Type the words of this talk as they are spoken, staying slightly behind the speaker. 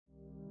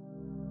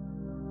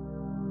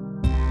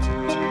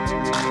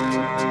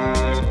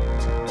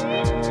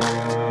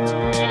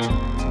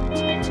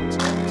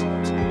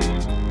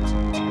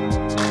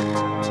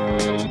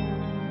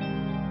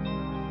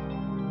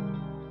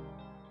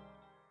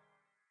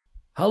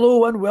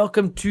Hello and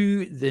welcome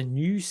to the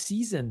new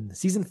season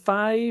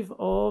 5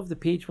 of the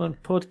Page One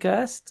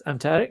podcast. I'm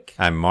Tarek.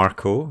 I'm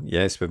Marco.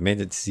 Yes, we've made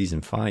it to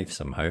season 5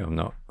 somehow. I'm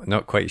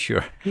not quite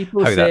sure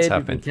People how that's said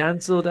happened. We've been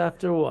cancelled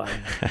after one.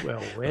 Well,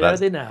 where are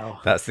they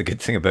now? That's the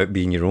good thing about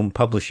being your own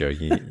publisher.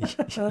 You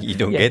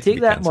don't get to be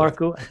take that, cancelled.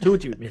 Marco. I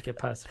told you we'd make it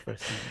past the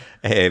first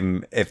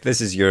season. If this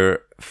is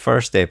your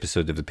first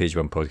episode of the Page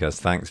One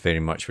podcast, thanks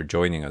very much for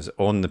joining us.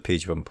 On the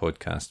Page One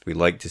podcast, we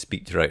like to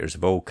speak to writers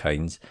of all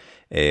kinds.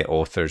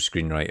 Authors,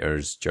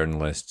 screenwriters,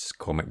 journalists,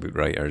 comic book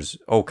writers,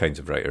 all kinds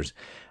of writers,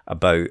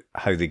 about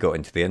how they got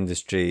into the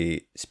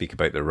industry, speak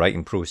about their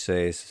writing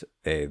process,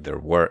 their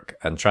work,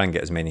 and try and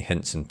get as many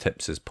hints and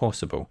tips as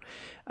possible.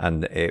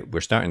 And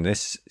we're starting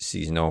this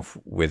season off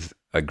with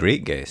a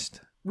great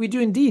guest. We do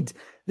indeed.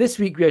 This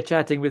week we are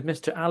chatting with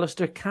Mr.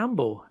 Alastair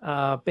Campbell,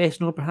 best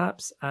known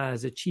perhaps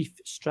as a chief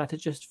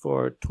strategist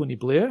for Tony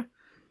Blair.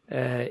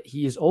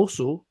 He has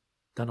also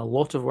done a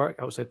lot of work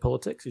outside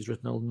politics. He's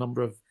written a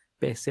number of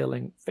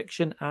best-selling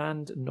fiction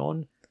and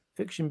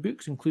non-fiction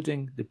books,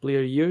 including the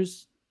Blair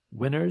Years,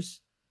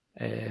 Winners.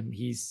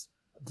 Does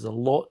a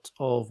lot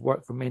of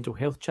work for mental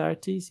health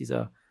charities. He's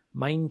a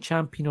Mind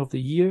Champion of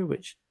the Year,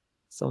 which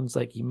sounds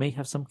like he may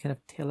have some kind of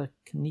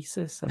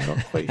telekinesis. I'm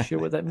not quite sure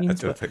what that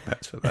means. I don't think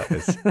that's what that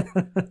is.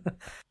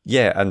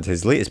 Yeah, and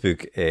his latest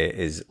book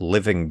is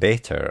Living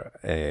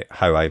Better,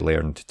 How I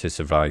Learned to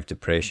Survive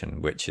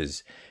Depression, which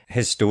is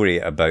his story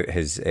about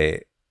his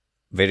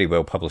very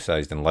well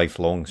publicised and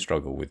lifelong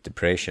struggle with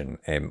depression,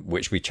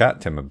 which we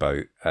chat to him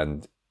about.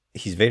 And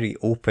he's very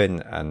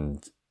open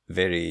and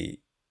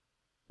very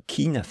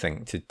keen, I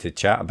think, to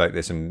chat about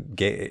this and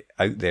get it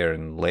out there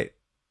and let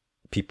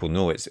people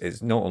know.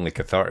 It's not only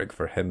cathartic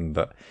for him,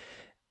 but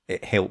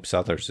it helps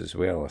others as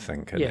well, I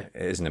think. And it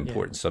is an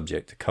important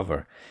subject to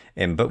cover.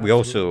 But Absolutely. We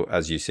also,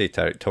 as you say,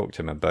 Tarek, talked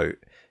to him about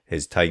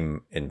his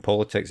time in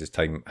politics,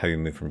 how he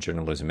moved from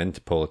journalism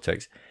into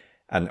politics.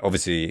 And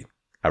obviously,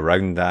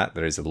 around that,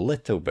 there is a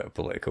little bit of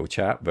political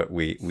chat, but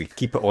we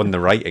keep it on the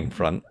writing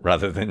front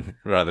rather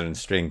than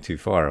straying too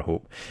far, I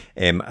hope.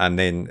 And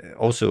then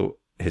also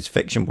his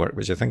fiction work,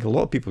 which I think a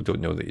lot of people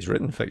don't know that he's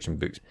written fiction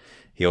books.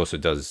 He also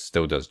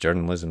still does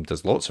journalism,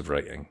 does lots of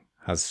writing,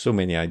 has so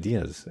many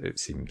ideas, it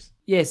seems.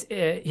 Yes,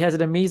 he has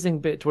an amazing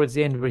bit towards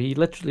the end where he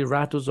literally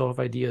rattles off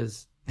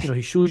ideas.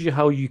 He shows you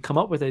how you come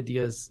up with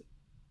ideas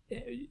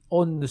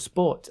on the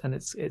spot, and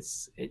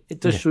it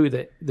does show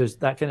that there's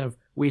that kind of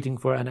waiting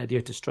for an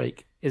idea to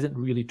strike isn't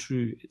really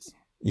true.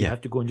 You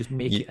have to go and just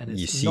make it, and it's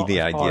you see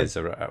the ideas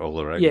are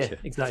all around you. Yeah,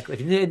 exactly.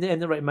 If you're in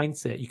the right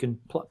mindset, you can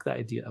pluck that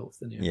idea out of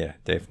thin air. Yeah,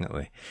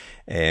 definitely.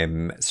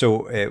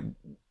 So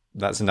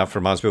that's enough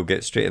from us. We'll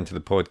get straight into the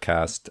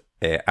podcast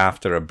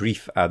after a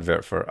brief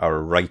advert for our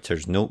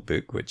writer's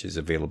notebook, which is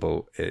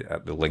available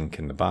at the link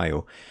in the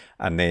bio.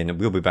 And then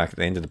we'll be back at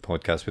the end of the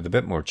podcast with a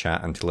bit more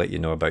chat and to let you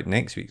know about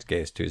next week's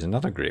guest, who is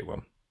another great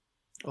one.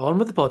 On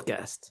with the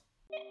podcast.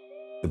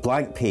 The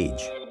blank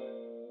page.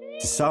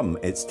 To some,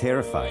 it's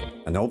terrifying,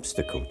 an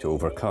obstacle to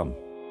overcome.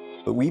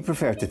 But we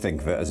prefer to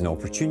think of it as an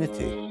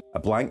opportunity, a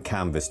blank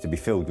canvas to be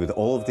filled with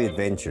all of the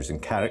adventures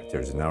and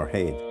characters in our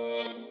head.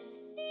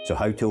 So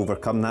how to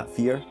overcome that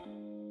fear?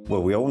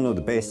 Well, we all know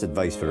the best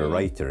advice for a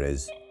writer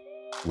is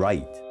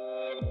write.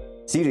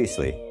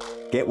 Seriously,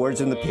 get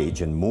words on the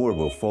page and more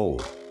will follow.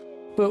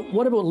 But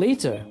what about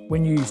later,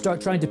 when you start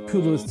trying to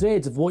pull those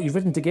threads of what you've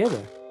written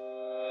together?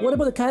 What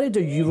about the character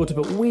you wrote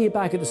about way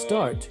back at the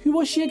start? Who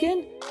was she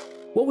again?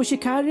 What was she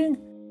carrying?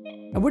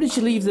 And where did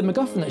she leave the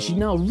MacGuffin that she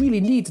now really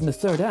needs in the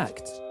third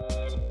act?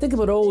 Think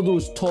about all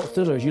those top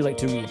thrillers you like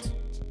to read,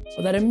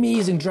 or that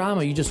amazing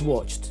drama you just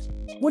watched.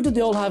 What did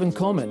they all have in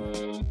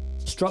common?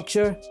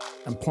 Structure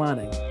and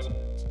planning.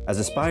 As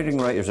aspiring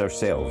writers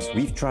ourselves,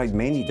 we've tried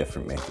many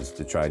different methods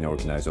to try and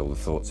organise all the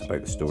thoughts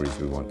about the stories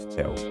we want to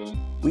tell.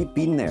 We've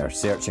been there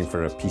searching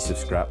for a piece of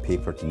scrap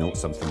paper to note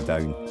something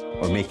down,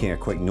 or making a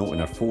quick note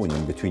on our phone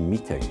in between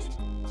meetings.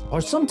 Or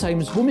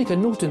sometimes we'll make a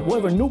note in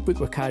whatever notebook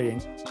we're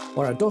carrying,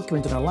 or a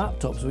document on our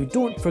laptop so we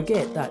don't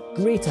forget that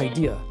great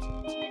idea.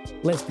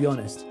 Let's be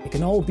honest, it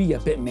can all be a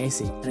bit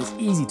messy and it's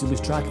easy to lose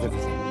track of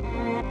everything.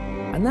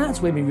 And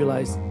that's when we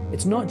realised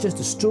it's not just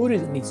the story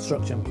that needs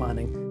structure and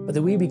planning, but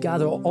the way we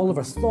gather all of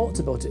our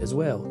thoughts about it as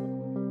well.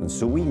 And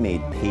so we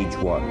made Page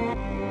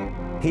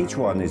One. Page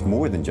One is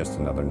more than just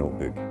another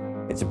notebook.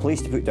 It's a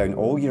place to put down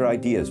all your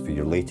ideas for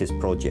your latest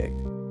project,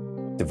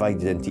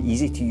 divided into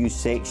easy-to-use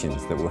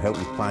sections that will help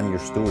you plan your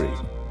story,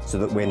 so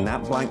that when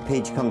that blank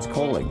page comes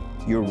calling,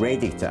 you're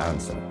ready to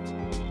answer.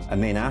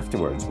 And then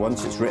afterwards,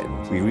 once it's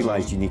written, we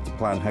realised you need to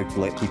plan how to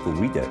let people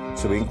read it,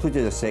 so we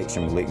included a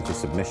section relating to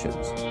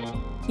submissions.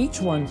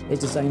 Each one is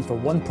designed for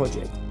one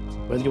project,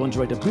 whether you want to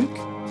write a book,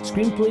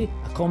 screenplay,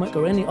 a comic,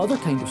 or any other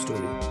kind of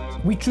story.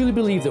 We truly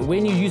believe that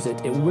when you use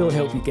it, it will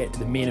help you get to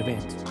the main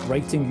event,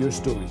 writing your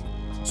story.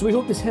 So we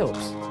hope this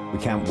helps. We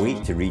can't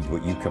wait to read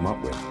what you come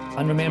up with.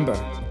 And remember,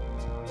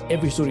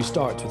 Every story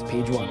starts with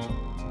page one.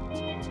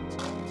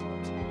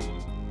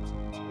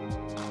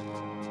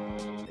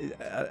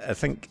 I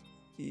think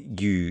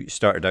you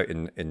started out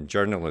in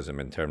journalism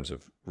in terms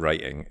of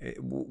writing.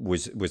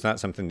 Was that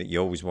something that you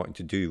always wanted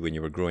to do when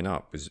you were growing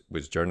up?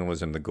 Was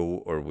journalism the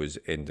goal, or was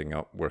ending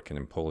up working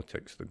in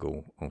politics the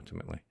goal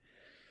ultimately?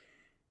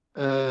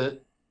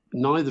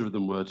 Neither of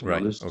them were, to be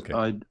honest. Okay.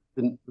 I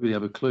didn't really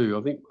have a clue.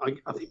 I think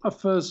my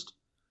first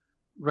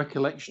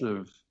recollection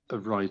of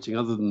writing,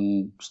 other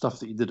than stuff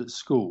that you did at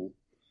school,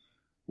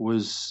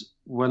 was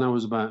when I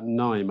was about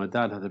 9. My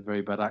dad had a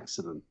very bad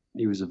accident.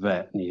 He was a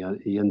vet, and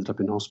he ended up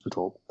in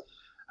hospital.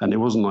 And it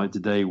wasn't like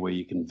today where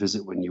you can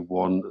visit when you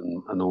want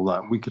and all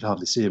that. We could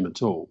hardly see him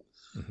at all.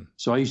 Mm-hmm.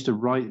 So I used to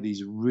write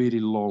these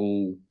really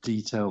long,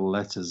 detailed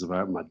letters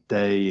about my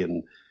day,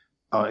 and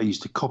I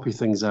used to copy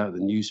things out of the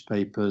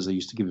newspapers. I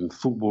used to give him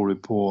football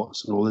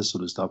reports and all this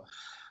sort of stuff.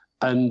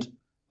 And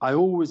I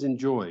always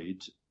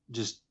enjoyed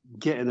just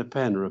getting a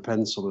pen or a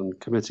pencil and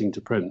committing to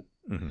print.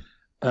 Mm-hmm.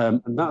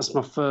 And that's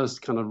my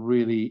first kind of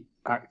really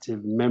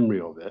active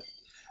memory of it.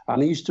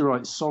 And I used to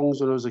write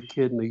songs when I was a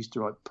kid, and I used to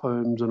write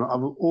poems, and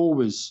I've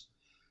always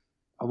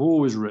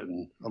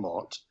written a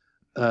lot.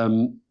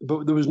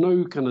 But there was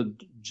no kind of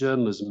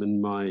journalism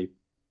in my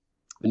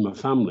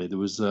family. There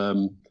was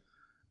a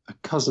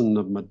cousin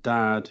of my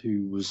dad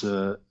who was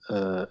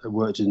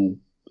worked in,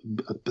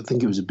 I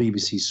think it was a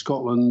BBC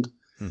Scotland.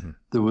 Mm-hmm.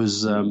 There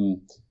was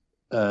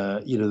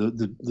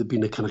there'd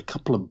been a kind of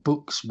couple of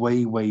books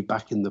way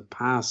back in the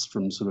past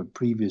from sort of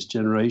previous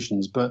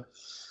generations, but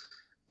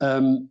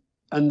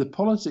and the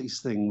politics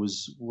thing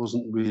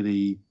wasn't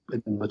really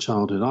in my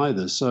childhood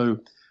either. So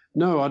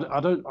no, I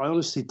don't. I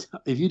honestly,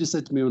 if you'd have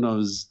said to me when I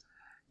was,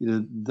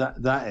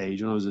 that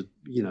age, when I was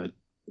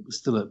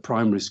still at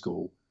primary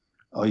school,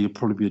 oh, you'll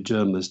probably be a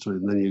journalist,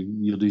 and then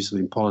you'll do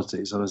something in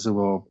politics, and I said,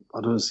 well,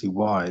 I don't see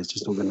why. It's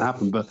just not going to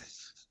happen. But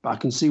I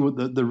can see what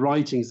the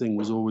writing thing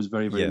was always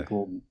very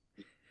important.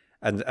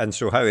 And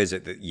so how is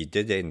it that you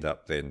did end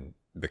up then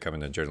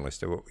becoming a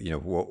journalist?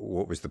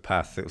 What was the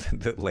path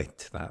that led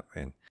to that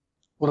then?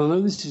 Well, I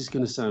know this is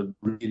going to sound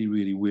really,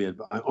 really weird,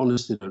 but I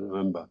honestly don't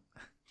remember.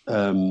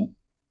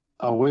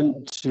 I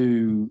went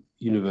to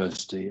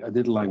university. I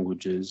did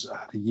languages. I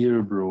had a year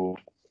abroad.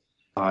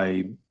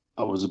 I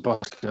was a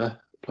busker,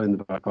 playing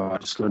the bagpipe,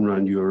 just going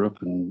around Europe,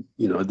 and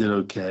I did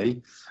okay.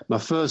 My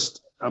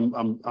first,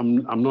 I'm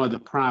neither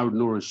proud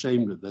nor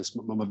ashamed of this,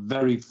 but my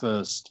very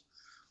first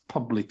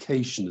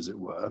publication, as it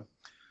were,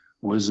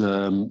 was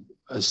a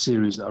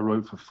series that I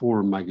wrote for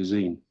Forum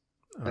magazine,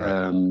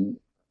 right.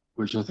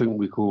 Which I think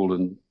we call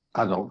an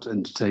adult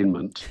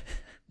entertainment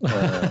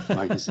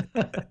magazine.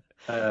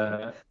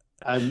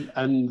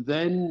 And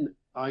then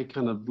I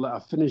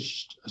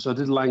finished. So I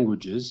did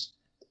languages,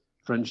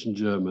 French and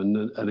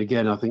German, and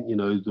again I think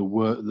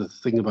the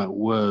thing about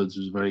words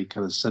was very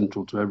kind of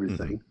central to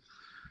everything.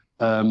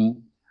 Mm-hmm.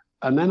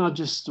 And then I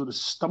just sort of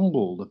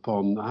stumbled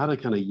upon. I had a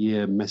kind of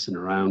year messing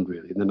around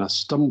really, and then I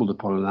stumbled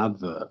upon an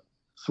advert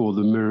for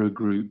the Mirror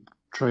Group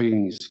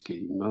training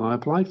scheme, and I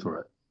applied for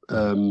it.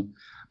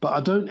 But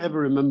I don't ever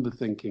remember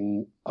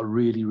thinking I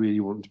really,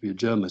 really wanted to be a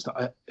journalist.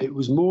 It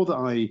was more that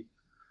I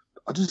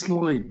just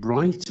liked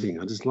writing.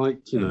 I just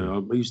liked,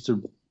 I used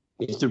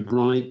to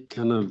write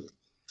kind of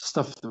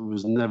stuff that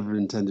was never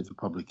intended for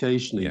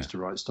publication. I used to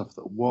write stuff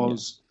that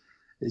was.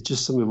 Yeah. It's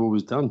just something I've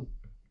always done.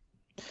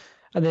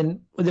 And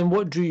then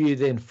what drew you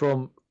then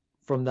from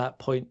that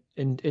point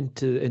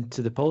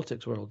into the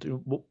politics world?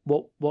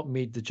 What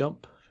made the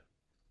jump?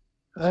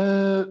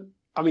 I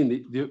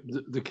mean,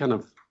 the kind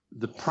of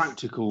the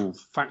practical,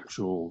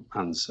 factual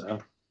answer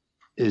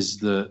is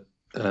that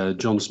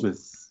John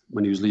Smith,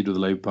 when he was leader of the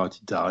Labour Party,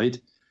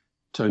 died.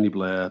 Tony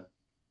Blair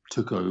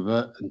took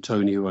over, and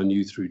Tony, who I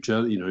knew through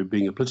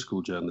being a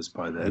political journalist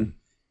by then,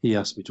 he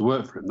asked me to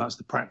work for him. That's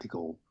the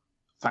practical,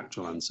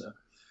 factual answer.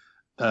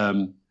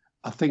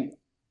 I think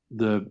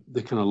the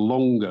kind of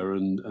longer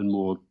and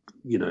more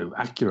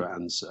accurate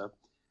answer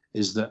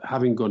is that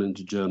having gone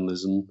into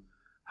journalism,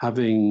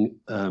 having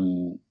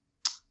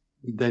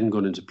then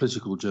gone into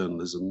political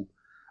journalism,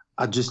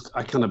 I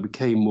kind of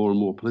became more and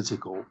more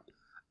political,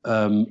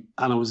 and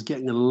I was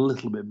getting a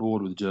little bit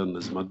bored with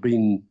journalism. I'd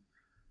been,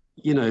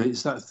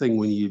 it's that thing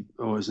when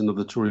it's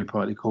another Tory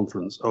party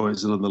conference,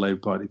 it's another Labour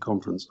Party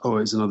conference,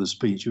 it's another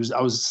speech.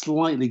 I was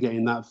slightly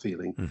getting that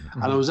feeling,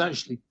 mm-hmm. and I was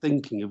actually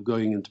thinking of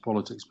going into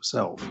politics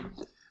myself.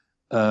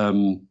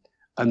 And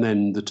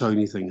then the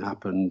Tony thing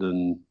happened,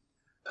 and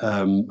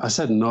I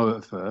said no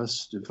at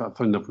first. In fact,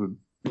 funny enough,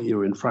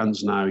 in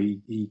France now,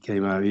 he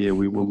came out here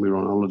when we were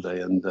on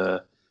holiday and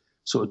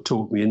sort of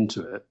talked me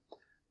into it.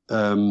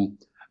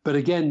 But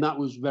again, that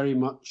was very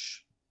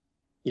much,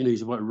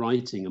 it's about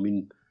writing. I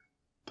mean,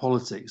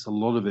 politics, a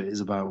lot of it is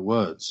about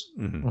words.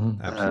 Mm-hmm.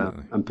 Mm-hmm.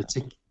 Absolutely. And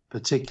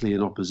particularly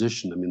in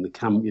opposition. I mean,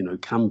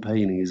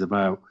 campaigning is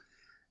about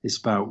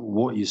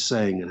what you're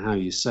saying and how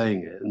you're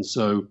saying it. And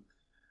so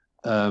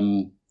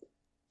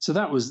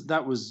that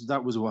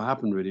was what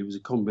happened really. It was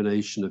a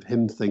combination of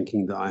him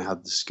thinking that I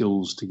had the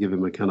skills to give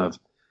him a kind of,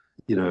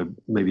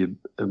 maybe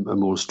a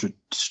more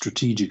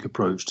strategic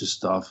approach to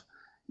stuff.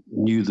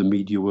 knew the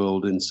media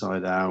world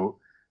inside out,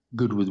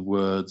 good with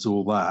words,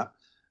 all that.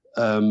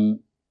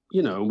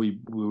 We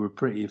were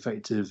pretty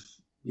effective.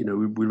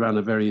 We ran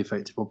a very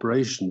effective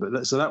operation. But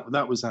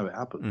that was how it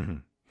happened.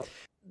 Mm-hmm.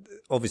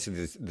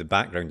 Obviously, the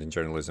background in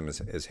journalism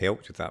has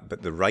helped with that.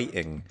 But the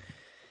writing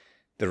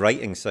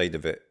side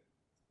of it,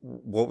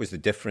 what was the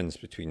difference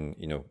between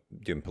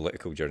doing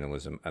political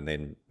journalism and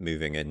then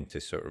moving into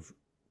sort of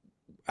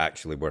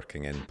actually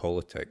working in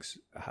politics?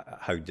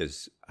 How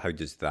does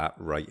that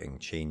writing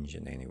change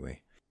in any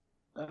way?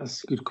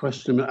 That's a good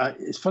question.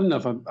 It's funny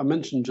enough, I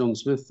mentioned John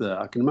Smith there.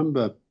 I can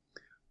remember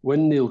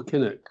when Neil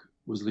Kinnock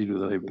was leader of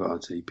the Labour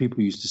Party,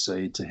 people used to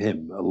say to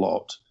him a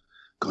lot,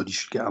 God, you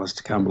should get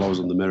Alastair Campbell. I was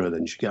on the Mirror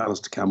then. You should get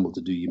Alastair Campbell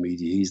to do your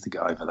media. He's the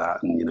guy for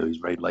that. And, he's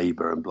very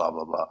Labour and blah,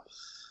 blah, blah.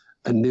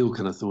 And Neil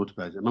kind of thought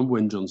about it. I remember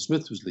when John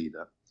Smith was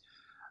leader,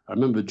 I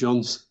remember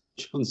John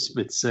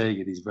Smith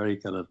saying in his very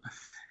kind of,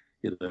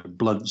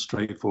 blunt,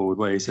 straightforward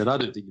way, he said, I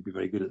don't think you'd be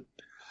very good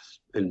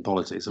in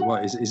politics. So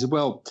why? He said,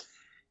 well,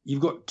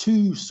 you've got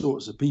two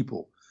sorts of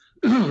people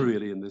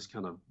really in this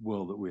kind of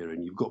world that we're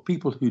in. You've got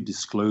people who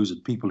disclose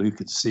and people who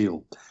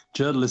conceal.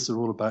 Journalists are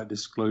all about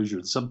disclosure,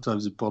 and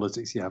sometimes in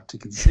politics you have to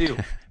conceal.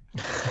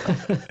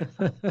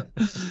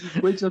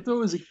 Which I thought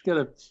was a kind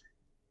of...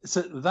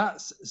 So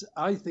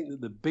I think that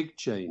the big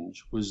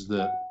change was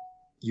that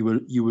you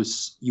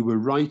were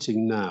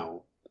writing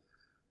now.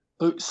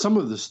 Some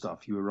of the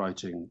stuff you were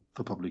writing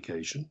for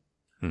publication,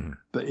 mm-hmm.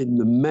 but in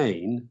the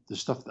main, the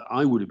stuff that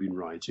I would have been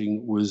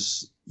writing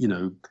was,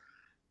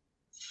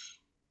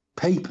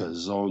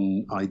 papers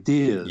on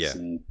ideas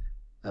and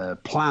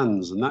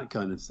plans and that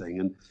kind of thing.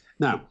 And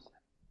now,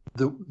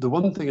 the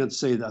one thing I'd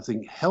say that I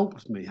think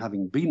helped me,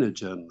 having been a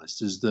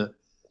journalist, is that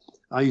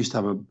I used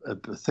to have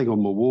a thing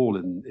on my wall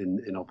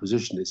in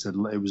opposition. It said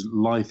it was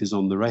life is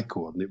on the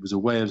record, and it was a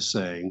way of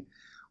saying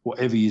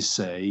whatever you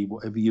say,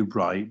 whatever you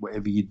write,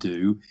 whatever you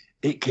do,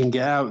 it can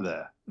get out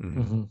there.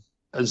 Mm-hmm.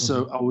 And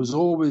so I was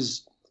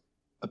always,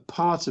 a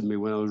part of me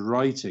when I was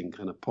writing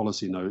kind of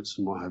policy notes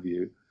and what have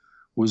you,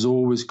 was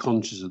always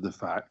conscious of the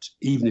fact,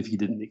 even if you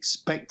didn't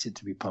expect it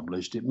to be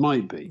published, it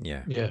might be.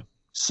 Yeah.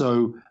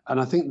 So, and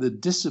I think the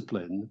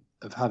discipline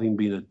of having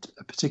been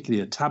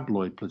particularly a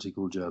tabloid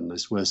political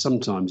journalist, where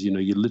sometimes, you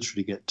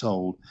literally get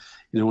told,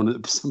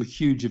 when some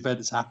huge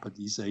events happen,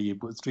 you say you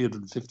put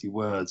 350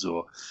 words,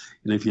 or,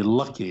 if you're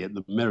lucky at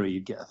the Mirror,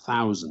 you get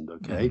 1,000,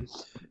 okay?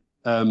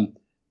 Mm-hmm.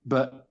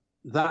 But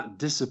that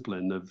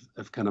discipline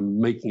of kind of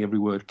making every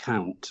word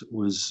count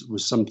was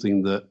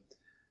something that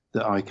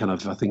I kind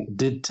of, I think,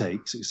 did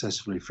take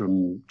successfully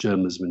from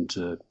journalism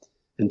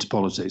into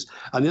politics.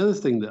 And the other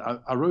thing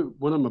that I wrote,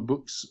 one of my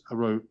books I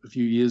wrote a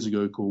few years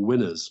ago called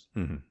Winners,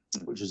 mm-hmm.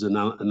 which is an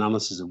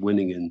analysis of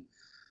winning in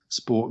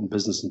sport and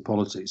business and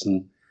politics.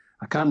 And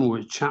I can't remember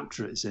which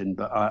chapter it's in,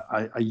 but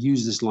I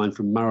use this line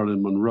from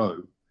Marilyn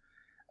Monroe.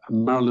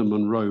 And Marilyn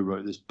Monroe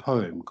wrote this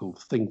poem called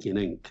Think in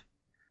Ink.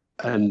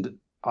 And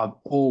I've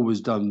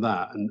always done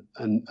that.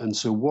 And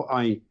so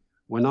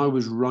when I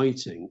was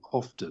writing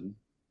often,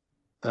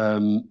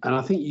 and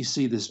I think you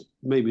see this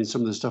maybe in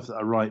some of the stuff that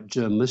I write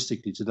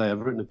journalistically today. I've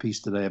written a piece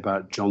today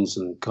about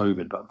Johnson and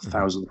COVID, about the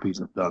 1,000th piece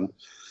I've done.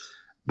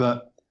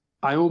 But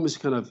I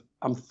almost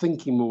I'm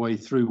thinking my way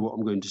through what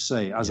I'm going to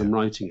say as I'm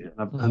writing it.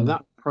 And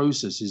that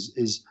process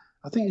is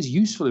I think is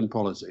useful in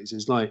politics.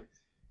 It's like,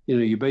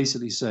 you're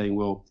basically saying,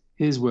 well,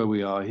 here's where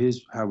we are,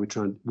 here's where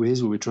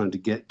we're trying to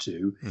get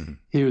to. Mm-hmm.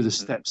 Here are the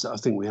steps that I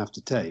think we have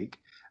to take.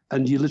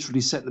 And you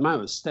literally set them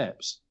out as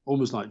steps,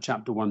 almost like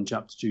chapter 1,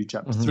 chapter 2,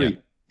 chapter 3. Yeah.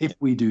 If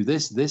we do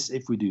this,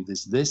 if we do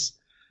this.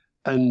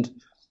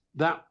 And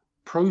that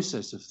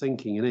process of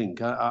thinking in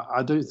ink,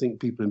 I don't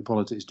think people in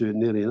politics do it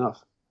nearly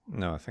enough.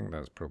 No, I think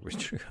that's probably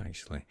true,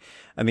 actually.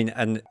 I mean,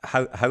 and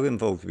how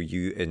involved were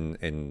you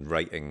in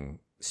writing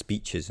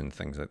speeches and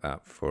things like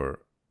that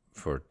for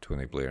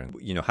Tony Blair?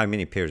 And, how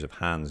many pairs of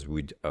hands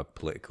would an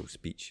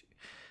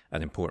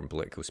important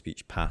political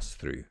speech pass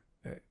through?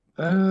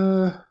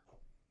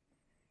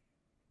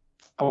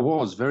 I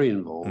was very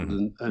involved,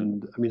 mm-hmm.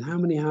 and I mean, how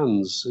many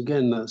hands?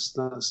 Again,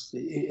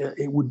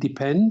 it would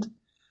depend.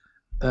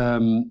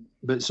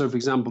 But so, for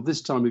example,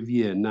 this time of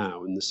year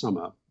now in the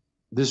summer,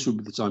 this would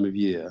be the time of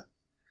year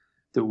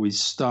that we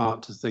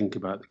start to think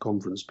about the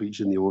conference speech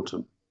in the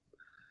autumn.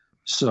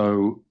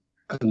 So,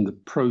 and the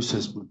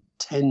process would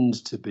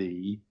tend to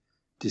be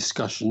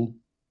discussion,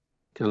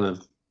 kind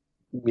of,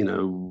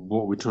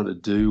 what we're trying to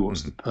do,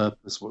 what's mm-hmm. the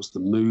purpose, what's the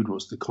mood,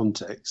 what's the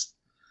context,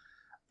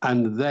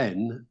 and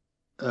then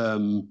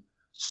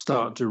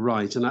start to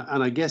write. And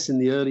I guess in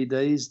the early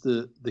days,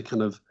 the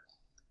kind of,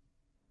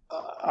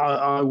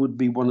 I would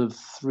be one of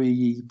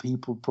 3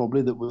 people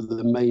probably that were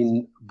the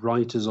main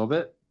writers of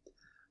it.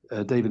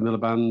 David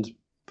Miliband,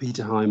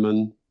 Peter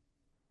Hyman.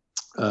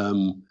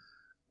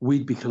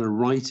 We'd be kind of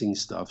writing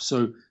stuff.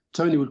 So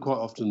Tony would quite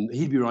often,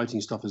 he'd be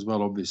writing stuff as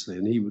well, obviously,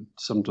 and he would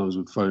sometimes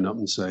phone up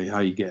and say, how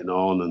are you getting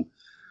on and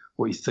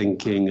what are you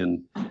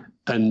thinking?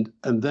 And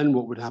then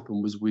what would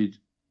happen was we'd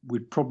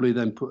probably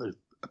then put a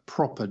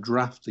proper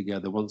draft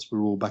together once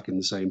we're all back in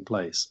the same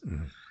place.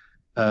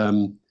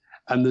 Mm-hmm.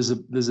 And there's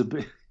a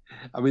bit,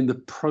 I mean, the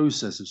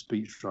process of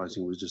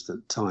speechwriting was just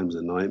at times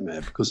a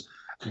nightmare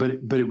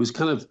but it was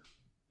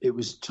it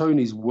was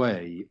Tony's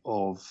way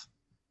of,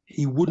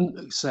 he wouldn't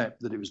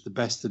accept that it was the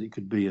best that it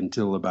could be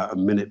until about a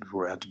minute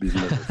before it had to be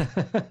delivered.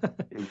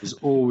 It was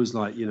always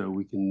like,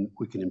 we can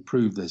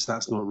improve this.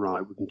 That's not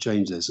right. We can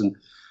change this. And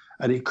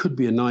it could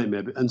be a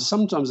nightmare. And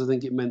sometimes I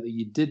think it meant that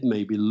you did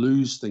maybe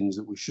lose things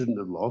that we shouldn't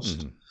have lost.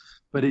 Mm-hmm.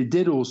 But it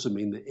did also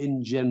mean that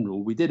in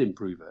general, we did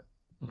improve it.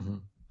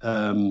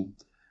 Mm-hmm.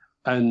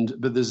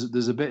 But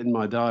there's a bit in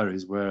my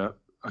diaries where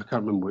I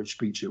can't remember which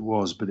speech it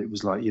was, but it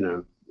was like,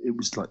 it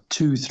was like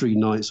 2-3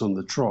 nights on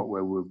the trot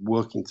where we're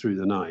working through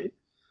the night.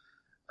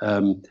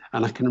 And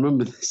I can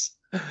remember this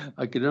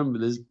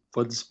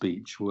one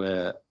speech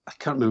where I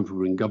can't remember if we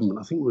were in government.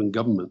 I think we were in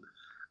government,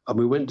 and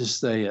we went to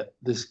stay at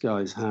this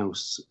guy's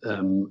house,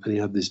 and he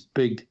had this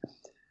big,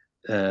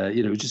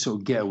 just sort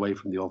of get away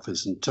from the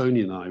office. And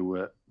Tony and I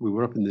we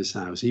were up in this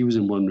house. He was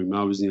in one room,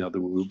 I was in the other.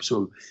 We were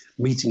sort of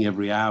meeting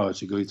every hour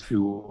to go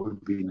through what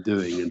we've been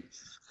doing.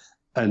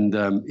 And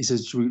he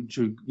says,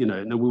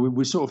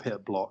 we sort of hit a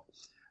block,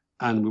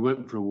 and we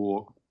went for a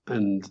walk,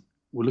 and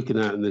we're looking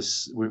out in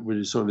this,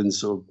 we're sort of in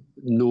sort of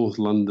North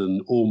London,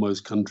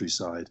 almost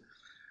countryside,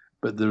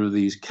 but there are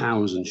these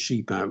cows and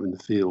sheep out in the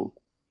field.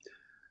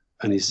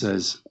 And he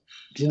says,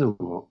 do you know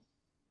what?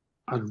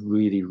 I'd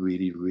really,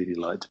 really, really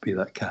like to be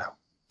that cow.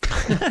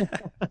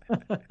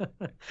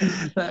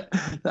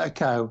 that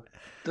cow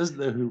doesn't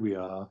know who we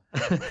are,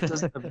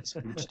 doesn't have a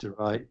speech to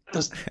write,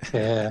 doesn't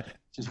care,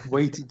 just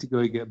waiting to go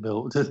and get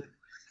milked.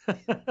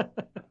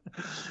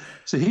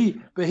 So he's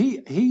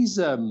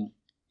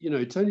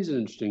Tony's an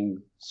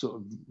interesting sort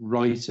of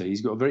writer.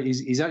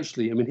 He's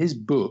actually, I mean, his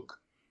book,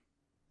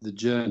 The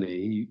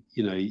Journey,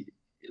 he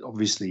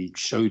obviously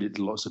showed it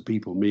to lots of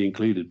people, me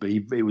included, but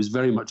it was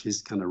very much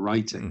his kind of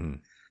writing.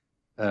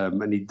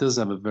 Mm-hmm. And he does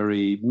have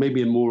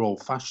maybe a more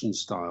old-fashioned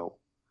style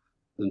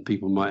than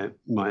people might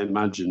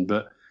imagine.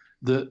 But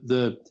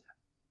the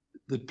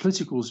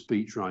political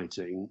speech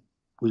writing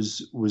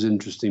was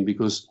interesting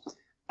because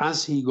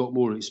as he got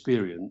more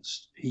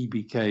experienced, he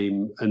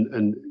became,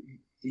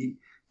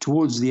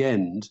 towards the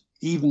end,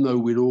 even though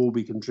we'd all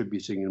be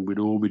contributing and we'd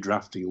all be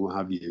drafting and what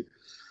have you,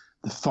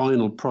 the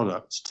final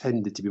product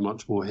tended to be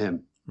much more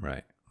him.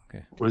 Right.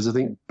 Okay. Whereas I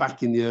think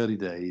back in the early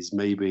days,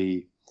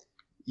 maybe,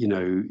 I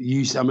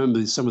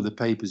remember some of the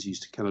papers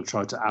used to kind of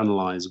try to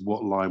analyze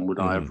what line would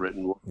I have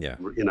written.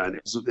 And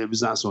it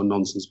was that sort of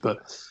nonsense. But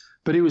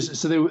it was,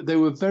 so they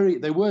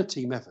were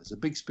team efforts. A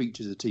big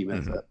speech is a team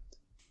effort.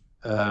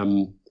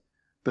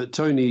 But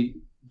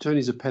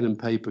Tony's a pen and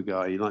paper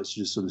guy. He likes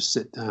to just sort of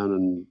sit down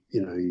and,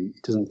 he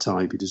doesn't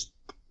type. He just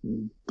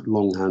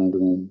longhand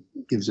and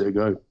gives it a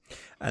go.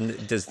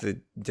 And does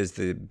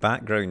the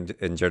background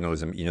in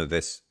journalism,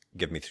 this,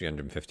 give me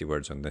 350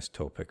 words on this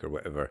topic or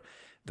whatever,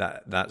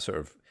 that sort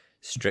of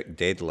strict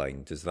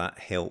deadline, does that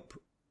help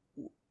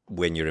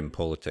when you're in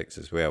politics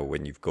as well,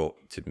 when you've got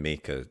to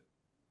make a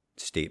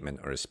statement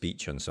or a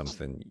speech on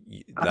something,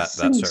 that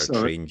sort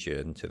of trains you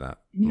into that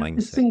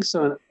mindset? I think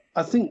so.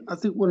 I think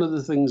one of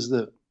the things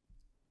that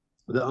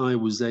I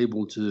was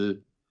able to,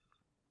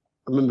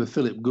 I remember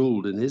Philip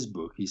Gould in his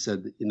book, he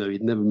said that,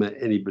 he'd never met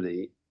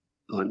anybody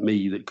like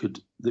me that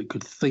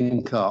could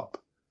think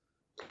up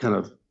kind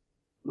of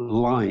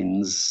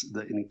lines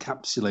that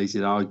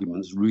encapsulated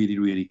arguments really,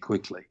 really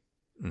quickly.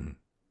 Mm-hmm.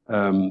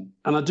 And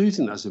I do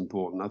think that's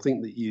important. I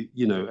think that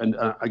and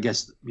I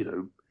guess,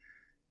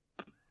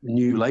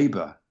 New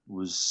Labour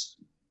was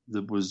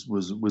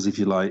if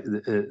you like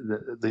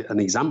an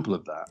example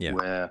of that,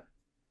 where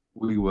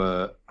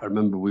I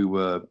remember we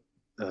were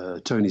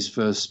Tony's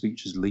first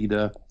speech as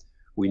leader.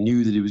 We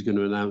knew that he was going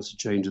to announce a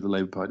change of the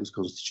Labour Party's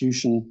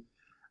constitution,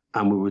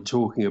 and we were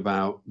talking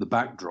about the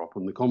backdrop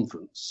on the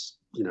conference,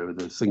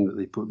 the thing that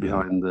they put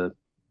behind the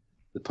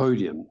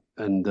podium,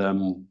 and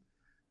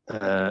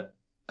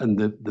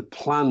the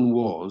plan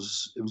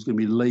was it was going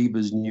to be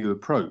Labour's new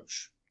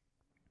approach,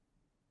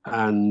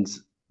 and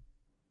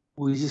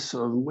we just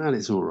sort of, well,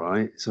 it's all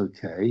right, it's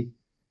okay.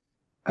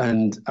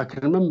 And I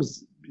can remember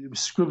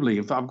scribbling.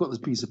 In fact, I've got this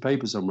piece of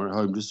paper somewhere at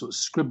home, just sort of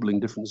scribbling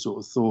different sort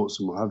of thoughts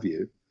and what have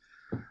you.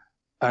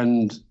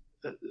 And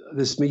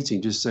this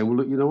meeting just saying, well,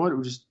 look, you know what?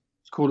 We'll just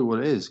call it what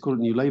it is. Call it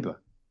New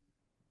Labour.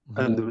 Mm-hmm.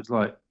 And there was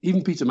like,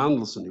 even Peter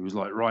Mandelson, who was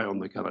like right on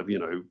the kind of,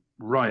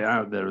 right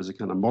out there as a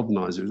kind of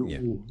modernizer.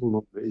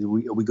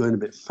 Are we going a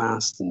bit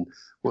fast? And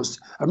I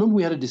remember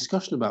we had a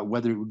discussion about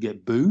whether it would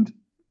get booed.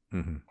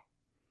 Mm-hmm.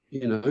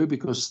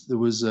 Because there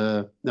was,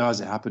 as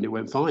it happened, it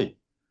went fine.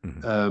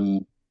 Mm-hmm.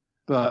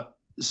 But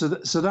so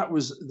that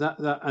was that,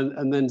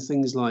 and then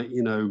things like,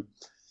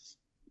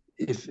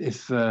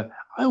 if I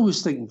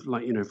always think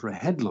like, for a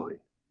headline,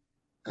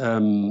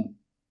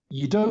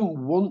 you don't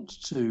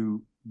want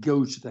to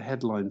go to the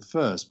headline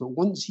first, but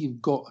once you've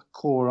got a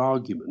core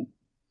argument,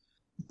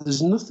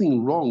 there's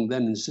nothing wrong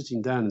then in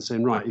sitting down and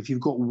saying, right, if you've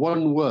got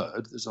one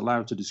word that's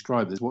allowed to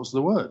describe this, what's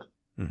the word?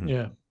 Mm-hmm.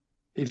 Yeah.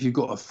 If you've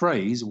got a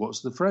phrase,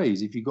 what's the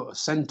phrase? If you've got a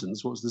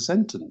sentence, what's the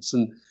sentence?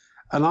 And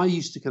I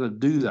used to kind of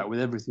do that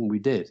with everything we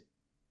did.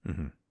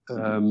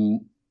 Mm-hmm.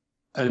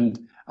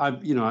 And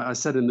I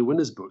said in the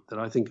Winners book that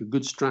I think a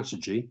good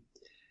strategy,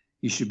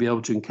 you should be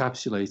able to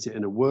encapsulate it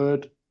in a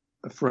word,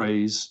 a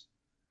phrase,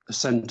 a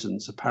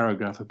sentence, a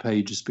paragraph, a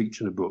page, a speech,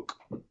 and a book.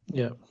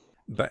 Yeah.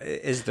 But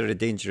is there a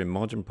danger in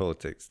modern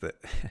politics that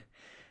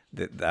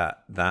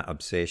that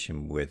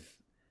obsession with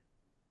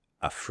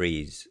a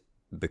phrase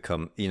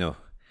become,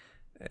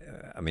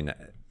 I mean,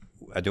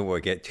 I don't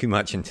want to get too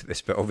much into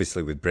this, but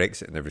obviously with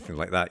Brexit and everything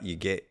like that, you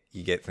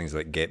get things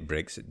like get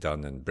Brexit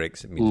done and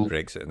Brexit means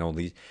Brexit and all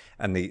these,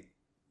 and they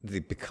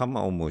become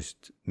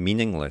almost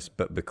meaningless,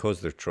 but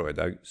because they're trotted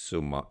out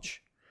so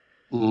much,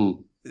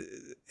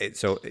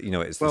 it's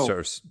the sort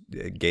of,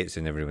 it gets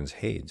in everyone's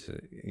heads,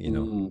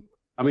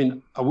 I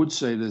mean, I would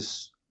say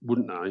this,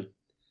 wouldn't I?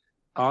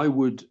 I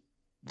would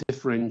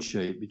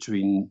differentiate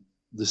between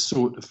the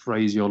sort of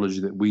phraseology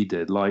that we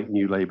did, like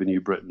New Labour,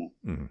 New Britain,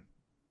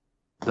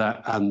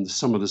 that and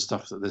some of the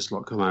stuff that this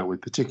lot come out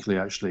with,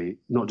 particularly actually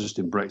not just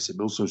in Brexit,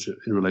 but also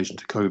in relation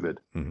to COVID.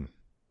 I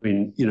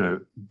mean,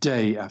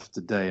 day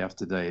after day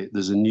after day,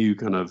 there's a new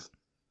kind of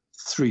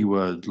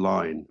 3-word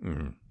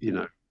line,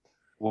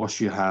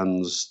 wash your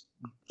hands,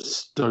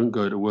 don't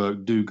go to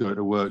work, do go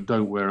to work,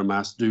 don't wear a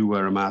mask, do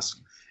wear a mask.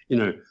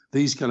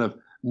 These kind of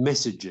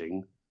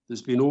messaging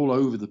that's been all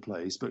over the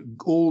place, but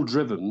all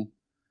driven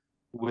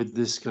with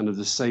this kind of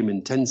the same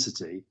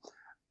intensity.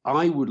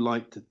 I would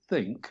like to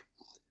think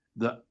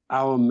that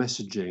our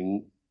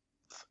messaging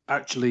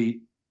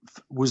actually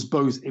was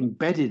both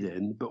embedded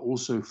in, but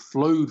also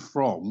flowed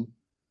from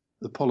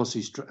the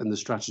policy and the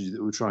strategy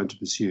that we're trying to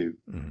pursue.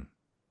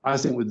 I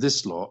think with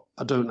this lot,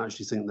 I don't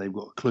actually think they've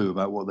got a clue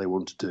about what they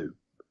want to do,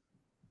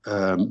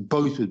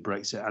 both with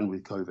Brexit and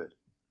with COVID.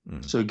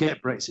 So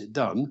get Brexit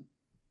done,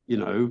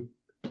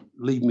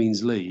 leave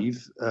means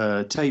leave,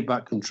 take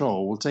back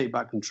control. We'll take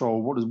back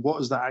control. What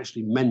has that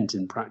actually meant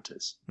in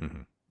practice?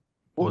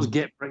 What has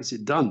get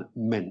Brexit done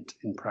meant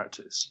in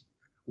practice?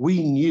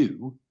 We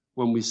knew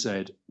when we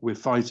said we're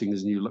fighting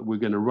we're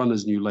going to run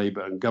as New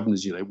Labour and govern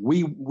as New Labour.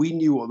 We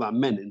knew what that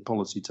meant in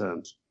policy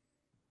terms.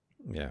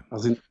 Yeah, I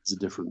think there's a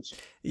difference.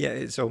 Yeah,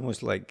 it's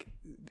almost like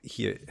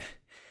here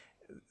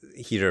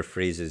are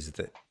phrases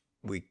that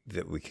we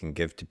can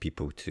give to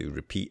people to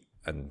repeat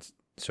and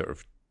sort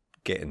of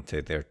get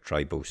into their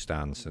tribal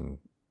stance and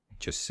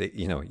just say,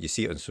 you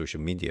see it on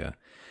social media,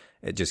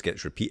 it just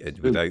gets repeated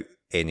without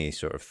any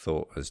sort of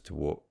thought as to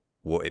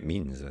what it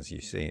means, as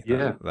you say.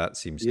 Yeah, that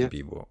seems to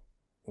be what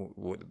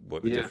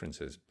the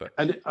difference is. But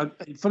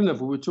funny enough,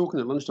 we were talking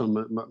at lunchtime.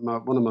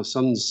 One of my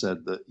sons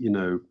said that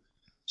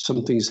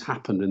something's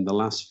happened in the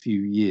last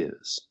few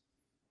years.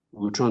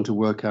 We were trying to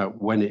work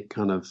out when it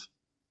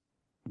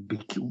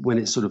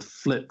sort of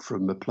flipped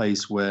from a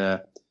place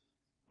where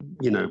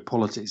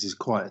politics is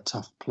quite a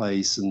tough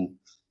place and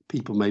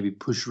people maybe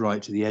push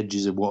right to the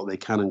edges of what they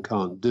can and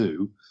can't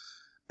do.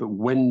 But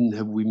when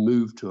have we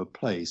moved to a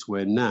place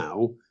where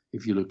now,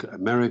 if you look at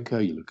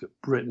America, you look at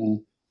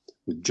Britain,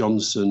 with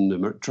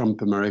Johnson,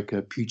 Trump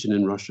America, Putin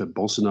in Russia,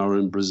 Bolsonaro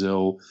in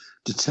Brazil,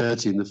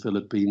 Duterte in the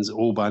Philippines,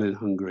 Orban in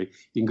Hungary,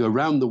 you can go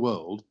around the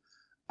world,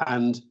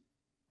 and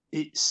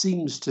it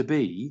seems to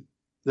be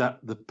that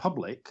the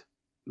public,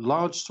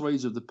 large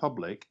swathes of the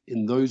public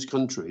in those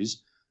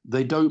countries,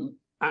 they don't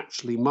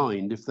actually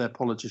mind if their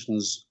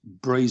politicians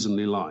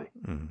brazenly lie.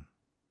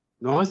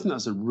 Now, I think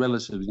that's a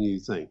relatively new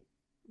thing.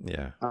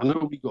 Yeah, I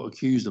know we got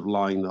accused of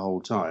lying the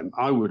whole time.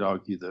 I would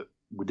argue that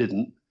we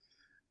didn't.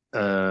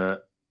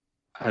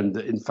 And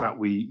in fact,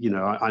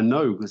 I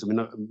know, because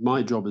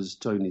my job as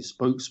Tony's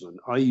spokesman,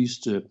 I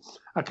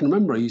can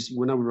remember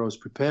whenever I was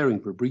preparing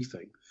for a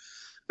briefing,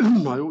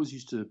 I always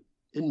used to,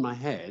 in my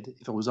head,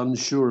 if I was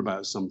unsure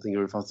about something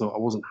or if I thought I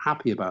wasn't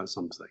happy about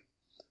something,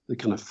 the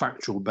kind of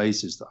factual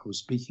basis that I was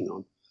speaking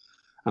on,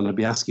 and I'd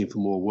be asking for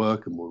more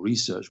work and more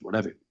research,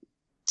 whatever.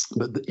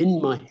 But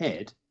in my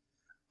head,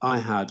 I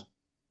had,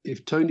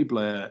 if Tony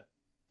Blair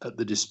at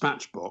the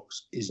dispatch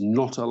box is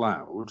not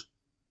allowed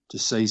to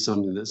say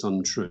something that's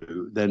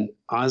untrue, then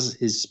as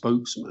his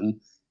spokesman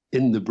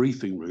in the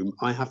briefing room,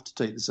 I have to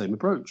take the same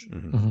approach.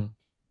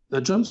 Now,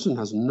 Johnson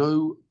has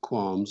no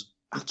qualms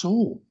at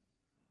all.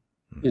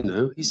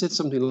 He said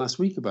something last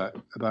week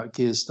about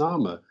Keir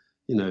Starmer.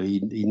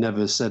 He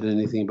never said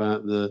anything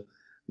about the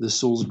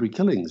Salisbury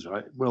killings,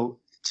 right? Well,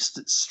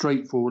 just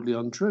straightforwardly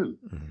untrue.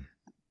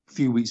 A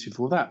few weeks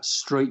before that,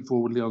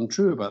 straightforwardly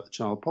untrue about the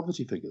child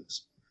poverty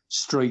figures.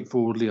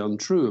 Straightforwardly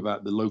untrue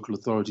about the local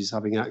authorities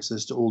having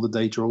access to all the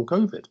data on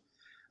COVID.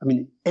 I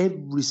mean,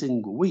 every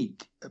single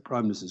week at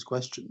Prime Minister's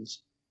Questions,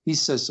 he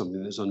says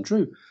something that's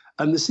untrue.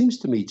 And there seems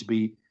to me to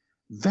be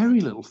very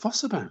little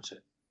fuss about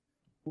it.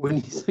 When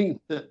you think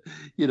that,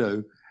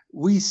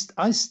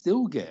 I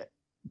still get,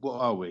 what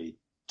are we,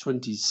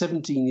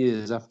 17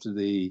 years after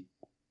the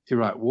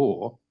Iraq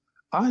War,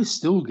 I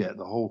still get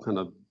the whole kind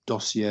of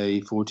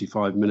dossier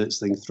 45 minutes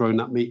thing thrown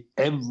at me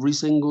every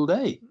single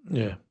day.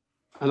 Yeah.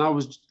 And I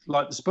was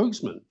like the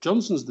spokesman.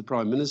 Johnson's the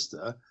Prime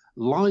Minister,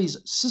 lies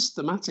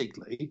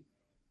systematically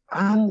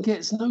and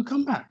gets no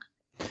comeback.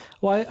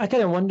 Well, I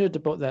kind of wondered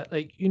about that.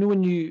 Like,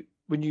 when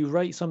you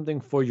write something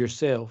for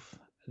yourself,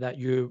 that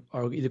you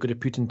are either going to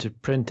put into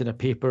print in a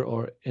paper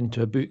or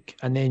into a book,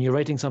 and then you're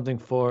writing something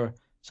for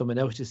someone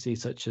else to say,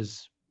 such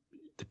as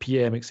the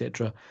PM,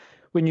 etc.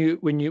 When you're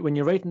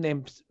writing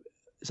them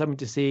something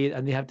to say,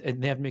 and they have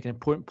to make an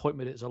important point,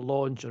 whether it's a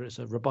launch or it's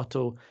a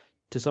rebuttal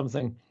to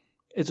something,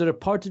 is there a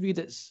part of you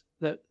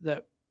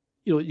that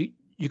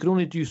you can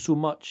only do so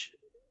much?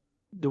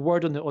 The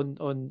word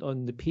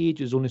on the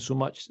page is only so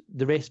much.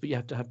 The rest of it, you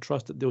have to have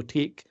trust that they'll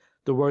take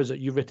the words that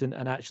you've written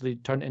and actually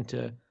turn it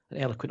into an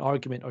eloquent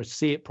argument, or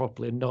say it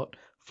properly and not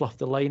fluff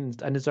the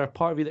lines. And is there a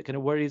part of you that kind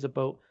of worries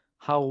about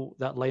how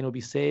that line will be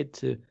said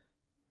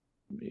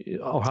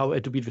or how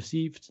it will be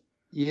received?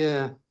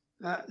 Yeah,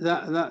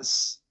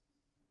 that's.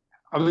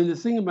 I mean, the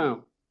thing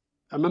about,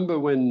 I remember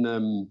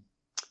when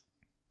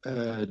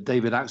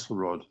David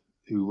Axelrod,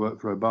 who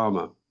worked for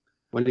Obama,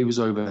 when he was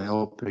over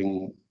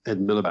helping Ed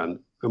Miliband,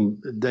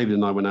 David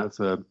and I went out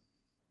for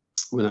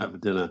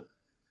dinner,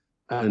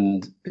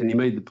 and he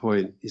made the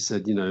point. He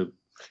said, the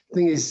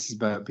thing is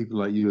about people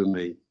like you and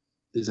me,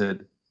 he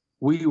said,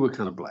 we were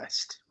kind of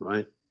blessed,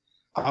 right?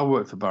 I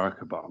worked for Barack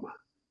Obama.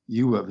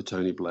 You work for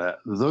Tony Blair.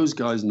 Those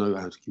guys know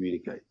how to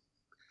communicate.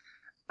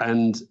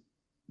 And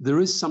there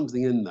is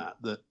something in that,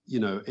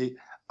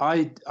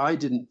 I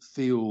didn't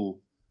feel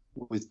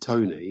with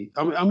Tony.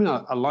 I mean,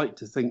 I like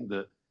to think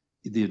that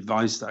the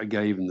advice that I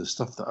gave and the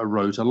stuff that I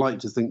wrote, I like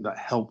to think that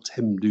helped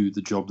him do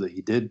the job that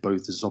he did,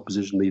 both as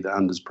opposition leader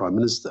and as prime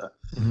minister.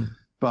 Mm-hmm.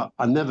 But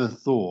I never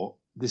thought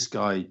this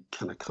guy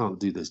kind of can't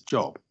do this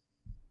job.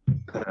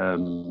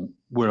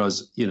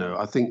 Whereas,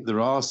 I think there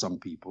are some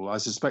people, I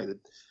suspect that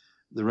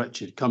the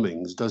wretched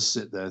Cummings does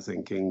sit there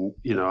thinking,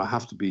 I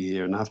have to be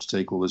here and I have to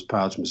take all this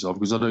power to myself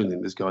because I don't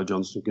think this guy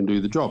Johnson can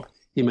do the job.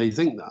 He may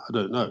think that, I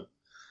don't know.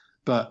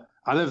 But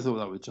I never thought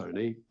that with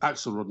Tony.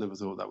 Axelrod never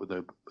thought that with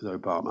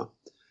Obama.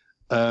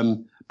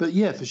 But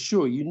yeah, for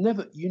sure, you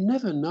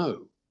never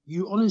know.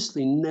 You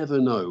honestly never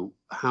know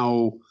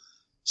how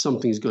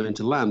something's going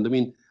to land. I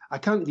mean, I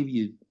can't give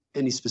you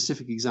any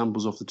specific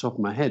examples off the top of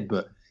my head,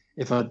 but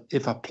if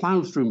I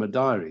plowed through my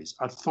diaries,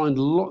 I'd find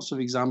lots of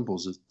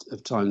examples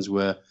of times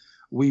where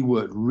we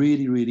worked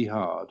really, really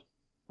hard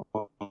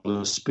on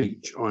a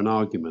speech or an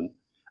argument.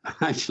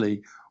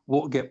 Actually,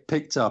 what get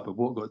picked up and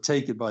what got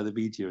taken by the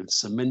media and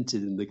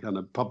cemented in the kind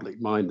of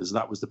public mind as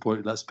that was the point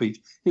of that speech,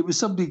 it was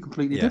something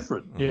completely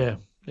different. Yeah,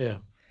 yeah.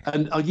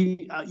 And I'll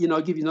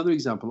give you another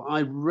example.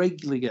 I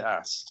regularly get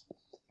asked,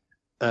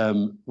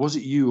 was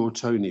it you or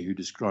Tony who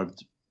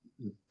described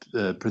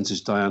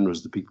Princess Diana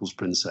as the people's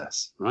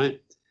princess,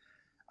 right?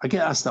 I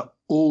get asked that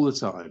all the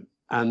time.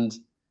 And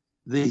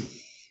the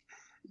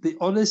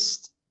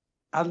honest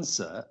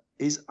answer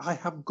is I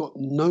have got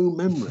no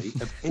memory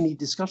of any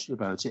discussion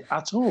about it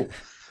at all.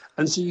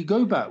 And so you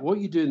go back, what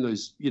you do in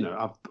those,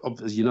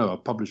 as you know,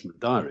 I've published my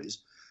diaries.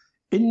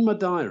 In my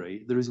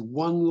diary, there is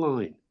one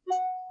line,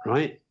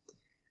 right?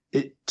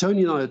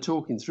 Tony and I are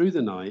talking through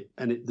the night,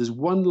 and there's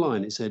one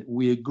line. It said,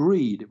 we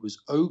agreed it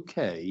was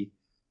okay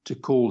to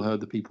call her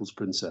the people's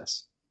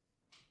princess.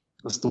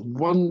 That's the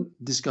one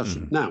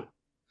discussion. Now,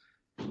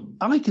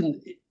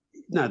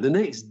 the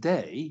next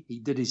day, he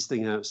did his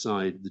thing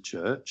outside the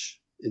church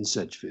in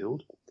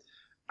Sedgefield.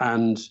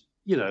 And,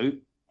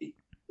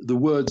 the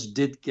words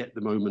did get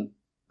the moment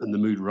and the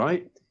mood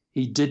right.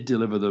 He did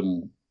deliver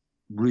them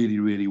really,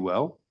 really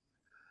well.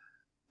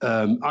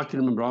 I can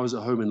remember I was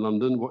at home in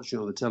London watching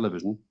it on the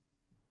television.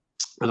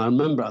 And I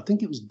remember, I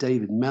think it was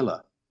David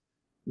Mellor,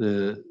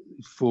 the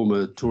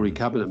former Tory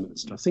cabinet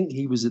minister. I think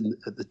he was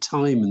at the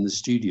time in the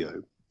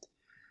studio.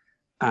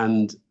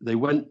 And they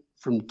went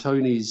from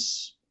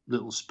Tony's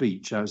little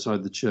speech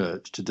outside the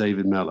church to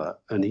David Mellor,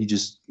 and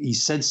he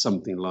said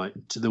something like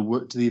to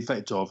the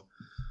effect of,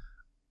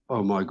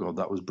 "Oh my God,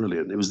 that was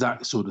brilliant." It was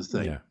that sort of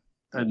thing.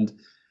 Yeah.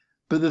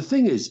 But the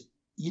thing is,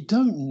 you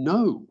don't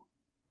know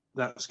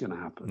that's going to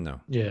happen. No.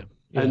 Yeah.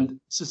 And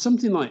so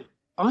something like,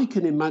 I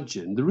can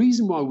imagine the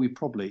reason why we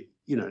probably,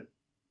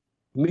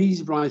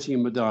 me writing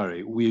in my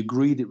diary, we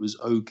agreed it was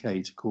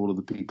okay to call her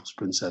the people's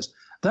princess.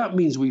 That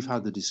means we've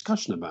had the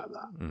discussion about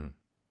that,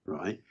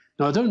 right?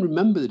 Now, I don't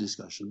remember the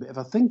discussion, but if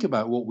I think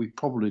about what we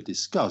probably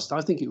discussed,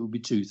 I think it would be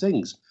two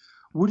things.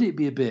 Would it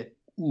be a bit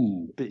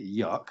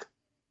yuck?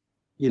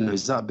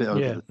 Is that a bit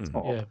over the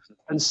top? Yeah.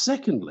 And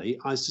secondly,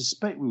 I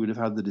suspect we would have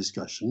had the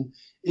discussion,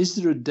 is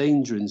there a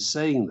danger in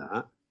saying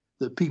that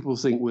people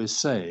think we're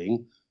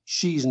saying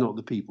she's not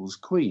the people's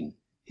queen,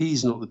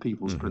 he's not the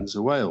people's Prince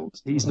of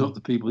Wales, he's not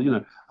the people,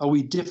 are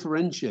we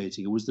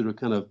differentiating, or was there a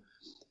kind of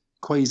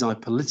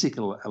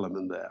quasi-political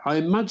element there? I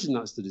imagine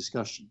that's the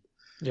discussion.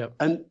 Yeah.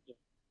 And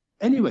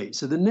anyway,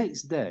 so the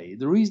next day,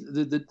 the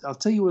reason I'll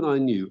tell you when I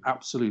knew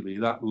absolutely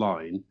that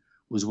line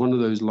was one of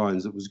those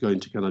lines that was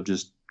going to kind of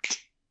just,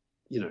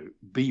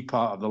 be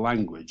part of the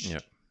language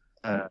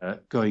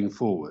going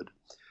forward,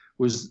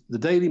 was the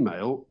Daily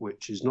Mail,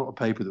 which is not a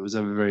paper that was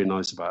ever very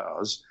nice about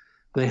us.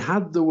 They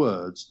had the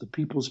words, the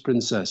people's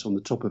princess, on the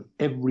top of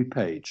every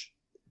page,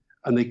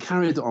 and they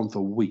carried it on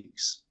for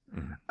weeks.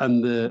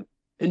 And the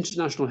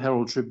International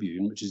Herald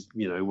Tribune, which is,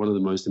 one of the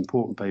most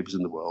important papers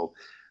in the world,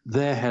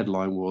 their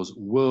headline was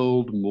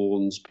 "World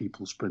Mourns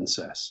People's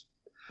Princess."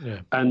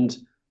 Yeah. And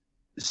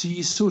so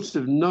you sort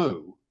of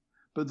know,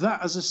 but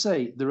that, as I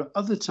say, there are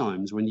other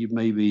times when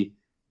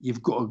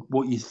you've got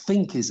what you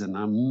think is an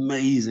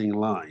amazing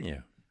line.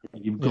 Yeah.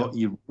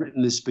 You've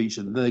written this speech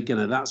and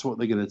that's what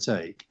they're gonna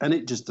take, and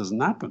it just doesn't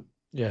happen.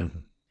 Yeah. Mm-hmm.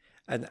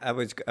 And I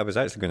was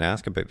actually going to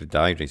ask about the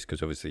diaries,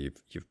 because obviously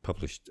you've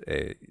published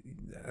I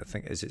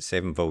think, is it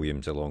 7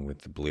 volumes along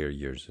with the Blair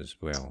Years as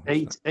well?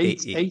 Eight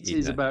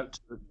is about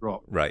to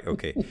drop. Right.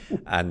 Okay.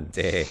 And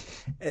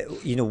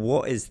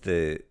what is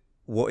the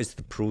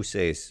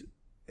process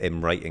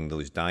in writing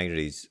those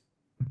diaries?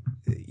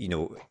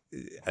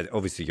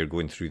 Obviously you're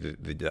going through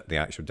the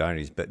actual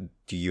diaries, but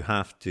do you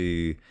have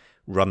to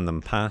run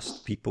them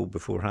past people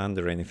beforehand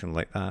or anything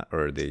like that,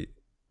 or are they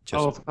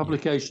just for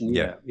publication?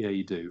 Yeah,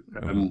 you do.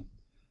 Mm-hmm.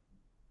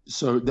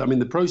 So I mean,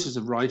 the process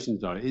of writing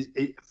the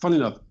diary, funny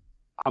enough,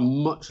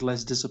 I'm much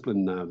less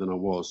disciplined now than I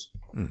was.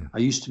 Mm-hmm. I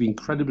used to be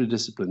incredibly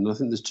disciplined, and I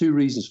think there's 2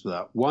 reasons for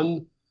that.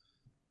 One,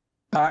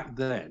 back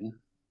then,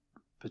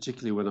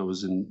 particularly when I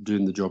was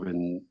doing the job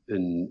in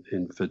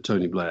for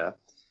Tony Blair,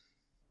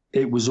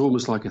 it was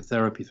almost like a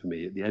therapy for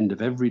me. At the end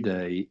of every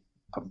day,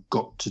 I've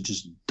got to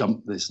just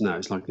dump this now.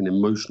 It's like an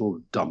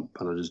emotional dump,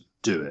 and I just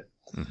do it.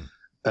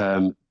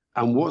 Mm-hmm.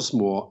 And what's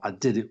more, I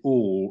did it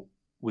all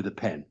with a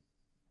pen.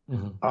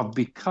 Mm-hmm. I've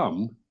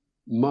become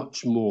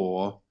much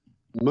more.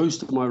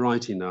 Most of my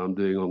writing now I'm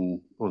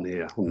doing on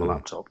here on the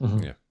laptop,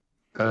 Mm-hmm. Yeah.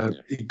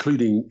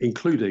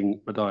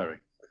 including my diary.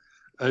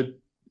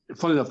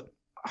 Funny enough,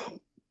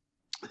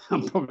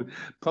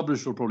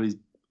 publisher will probably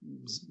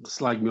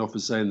slag me off for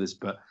saying this,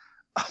 but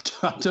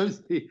I don't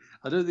think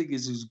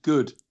it's as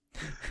good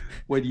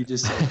when you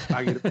just sort of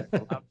bang it on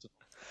the laptop.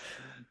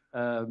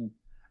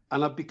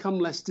 And I've become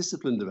less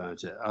disciplined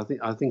about it.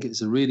 I think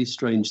it's a really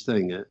strange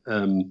thing.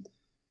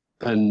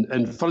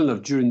 And fun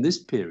enough, during this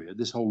period,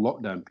 this whole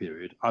lockdown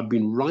period, I've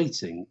been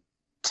writing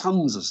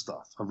tons of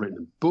stuff. I've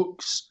written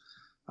books.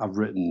 I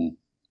wrote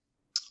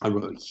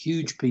a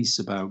huge piece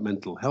about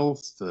mental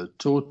health for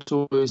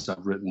Tortoise.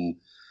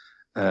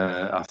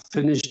 I've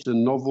finished a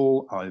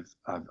novel.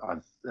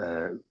 I've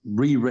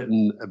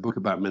rewritten a book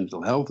about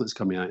mental health that's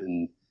coming out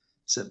in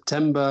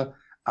September.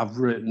 I've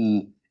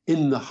written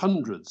in the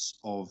hundreds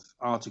of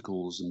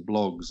articles and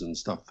blogs and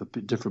stuff for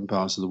different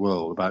parts of the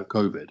world about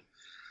COVID.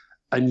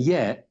 And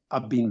yet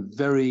I've been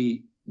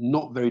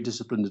not very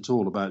disciplined at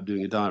all about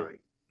doing a diary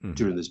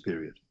during this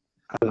period.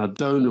 And I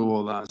don't know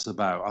what that's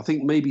about. I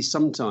think maybe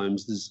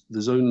sometimes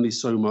there's only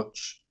so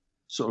much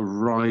sort of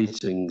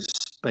writing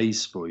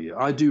space for you.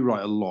 I do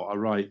write a lot.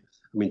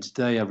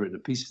 Today I've written a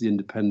piece for The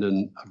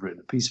Independent. I've written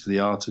a piece for the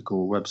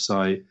article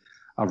website.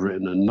 I've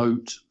written a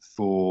note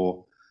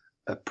for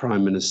a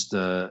Prime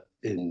Minister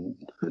in,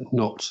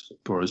 not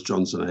Boris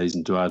Johnson, I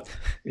hasten to add,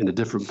 in a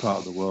different part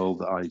of the world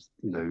that I,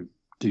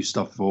 do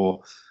stuff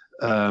for.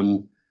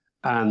 And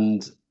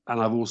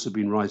I've also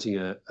been writing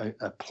a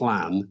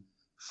plan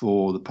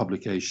for the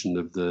publication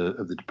of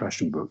the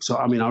depression book. So,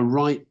 I mean, I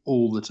write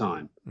all the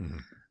time.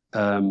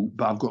 Mm-hmm.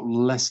 But I've got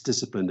less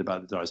disciplined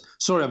about the diaries.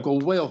 Sorry, I've gone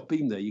way off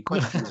beam there. Your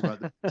question was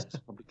about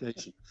the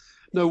publication.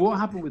 No, what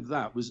happened with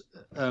that was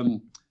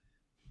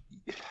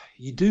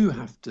you do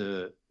have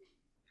to,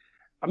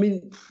 I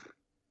mean,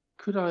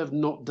 could I have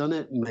not done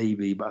it?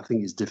 Maybe, but I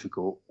think it's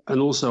difficult. And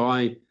also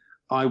I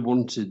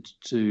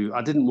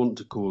didn't want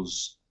to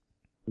cause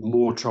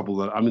more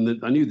trouble. I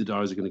knew the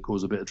diaries were going to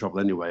cause a bit of trouble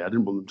anyway. I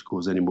didn't want them to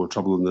cause any more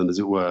trouble than, as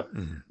it were,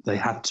 they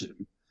had to.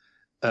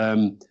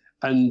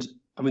 And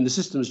I mean, the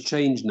system's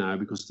changed now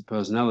because the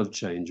personnel have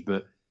changed,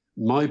 but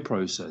my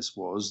process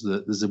was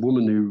that there's a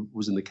woman who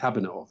was in the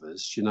cabinet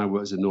office. She now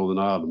works in Northern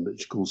Ireland, but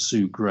she's called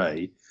Sue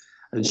Gray.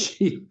 And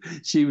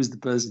she was the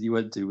person you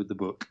went to with the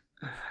book.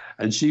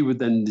 And she would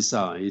then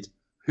decide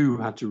who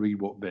had to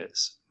read what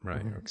bits. Right.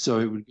 Okay. So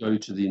it would go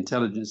to the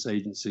intelligence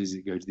agencies,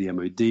 it would go to the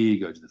MOD, it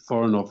would go to the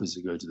Foreign Office,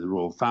 it would go to the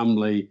Royal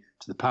Family,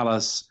 to the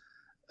Palace.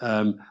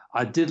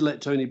 I did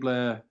let Tony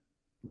Blair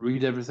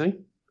read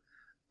everything.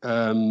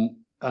 And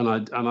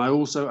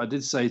I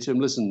did say to him,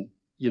 listen,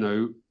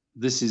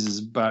 this is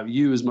about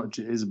you as much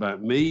as it is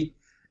about me.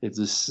 If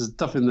there's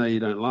stuff in there you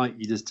don't like,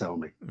 you just tell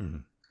me. Mm-hmm.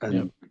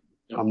 And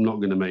I'm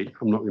not going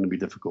to be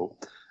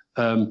difficult.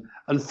 And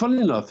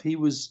funnily enough, he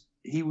was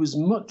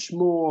much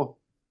more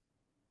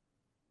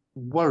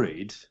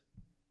worried.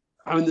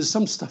 I mean, there's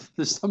some stuff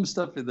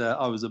in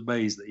there. I was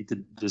amazed that he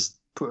didn't just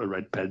put a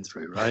red pen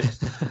through, right?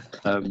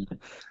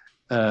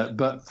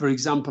 But for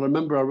example, I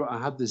remember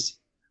I had this,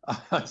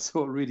 I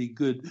thought, really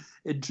good,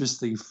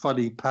 interesting,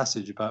 funny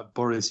passage about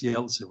Boris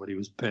Yeltsin when he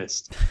was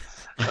pissed.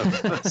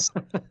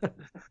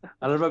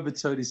 And I remember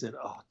Tony said,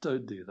 "Oh,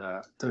 don't do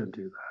that. Don't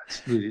do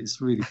that.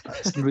 It's really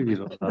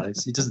not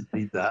nice. He doesn't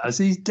need that. As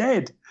he's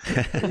dead."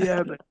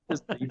 Yeah, but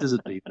he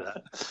doesn't need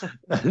that.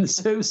 And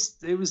so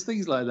it was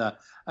things like that,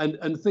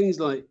 and things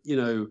like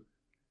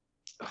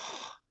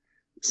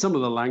some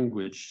of the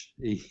language.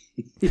 Am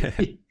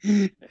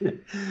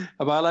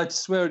I allowed to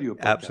swear on your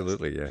podcast?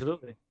 Absolutely, yeah.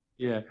 Absolutely.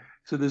 Yeah.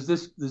 So there's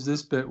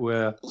this bit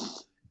where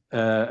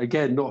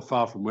again, not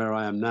far from where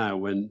I am now,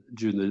 when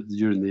during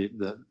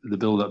the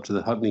build up to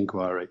the Hutton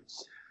inquiry,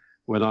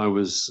 when I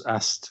was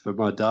asked for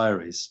my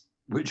diaries,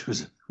 which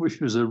was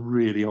a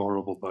really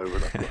horrible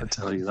moment. I've got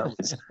to tell you,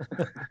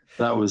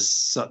 that was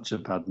such a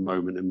bad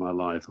moment in my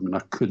life. I mean,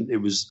 I couldn't. It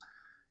was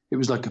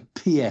like a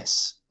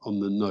PS on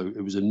the note.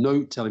 It was a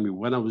note telling me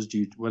when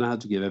I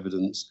had to give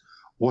evidence,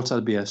 what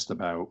I'd be asked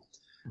about,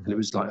 and it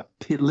was like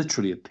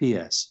literally a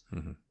PS.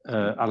 And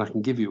I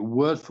can give you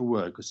word for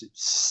word because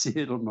it's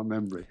seared on my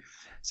memory. It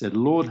said,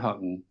 Lord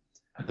Hutton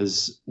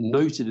has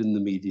noted in the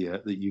media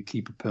that you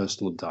keep a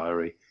personal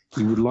diary.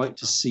 He would like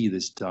to see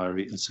this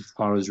diary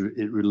insofar as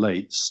it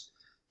relates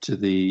to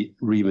the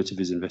remit of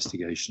his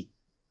investigation.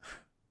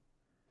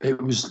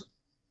 It was,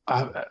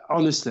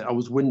 honestly, I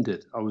was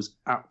winded. I was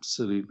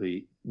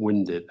absolutely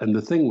winded. And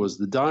the thing was,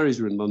 the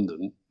diaries were in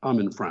London. I'm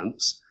in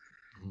France.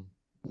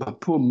 My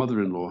poor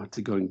mother-in-law had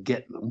to go and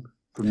get them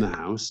from the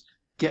house,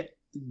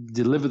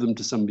 deliver them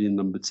to somebody in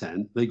number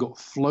 10. They got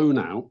flown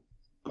out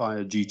by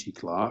a duty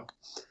clerk.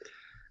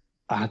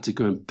 I had to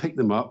go and pick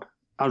them up.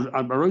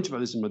 I wrote about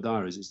this in my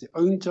diaries. It's the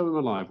only time in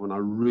my life when I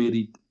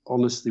really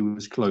honestly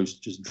was close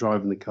to just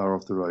driving the car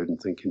off the road and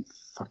thinking,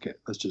 fuck it,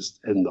 let's just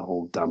end the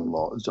whole damn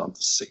lot. I'm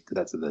sick to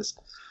death of this.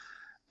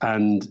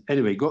 And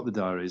anyway, got the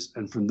diaries.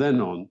 And from then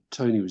on,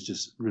 Tony was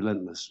just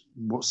relentless.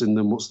 What's in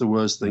them? What's the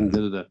worst thing?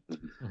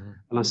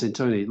 And I said,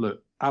 Tony,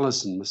 look,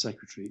 Alison, my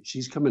secretary,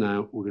 she's coming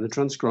out. We're going to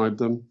transcribe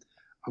them.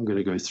 I'm going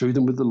to go through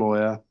them with the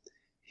lawyer.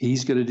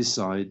 He's going to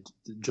decide.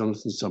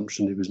 Jonathan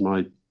Sumption, who was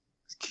my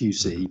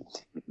QC,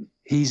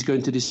 he's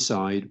going to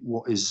decide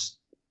what is,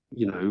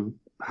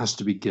 has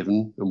to be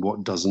given and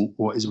what doesn't,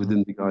 what is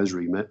within the guy's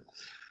remit.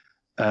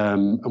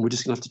 And we're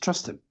just going to have to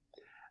trust him.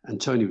 And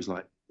Tony was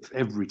like,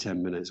 every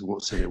 10 minutes,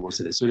 what's in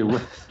it? So anyway,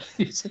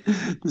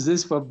 there's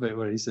this one bit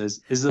where he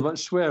says, is there much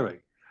swearing?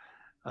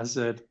 I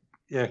said,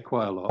 yeah,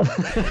 quite a lot.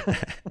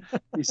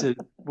 He said,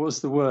 what's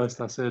the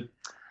worst? I said,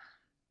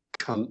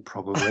 cunt,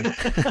 probably.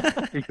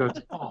 He goes,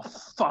 oh,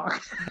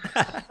 fuck.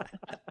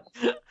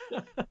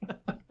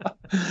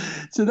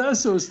 So that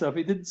sort of stuff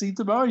he didn't seem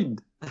to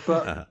mind,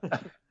 but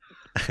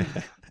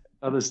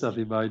other stuff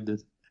he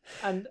minded.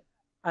 And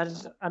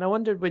I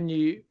wondered when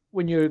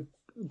you're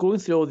going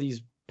through all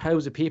these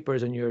piles of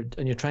papers and you're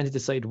trying to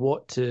decide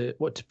what to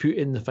put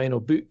in the final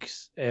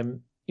books,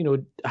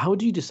 how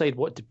do you decide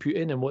what to put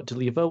in and what to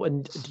leave out?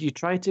 And do you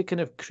try to kind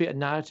of create a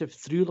narrative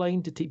through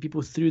line to take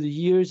people through the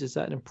years? Is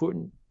that an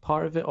important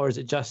part of it, or is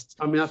it just?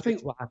 I mean, I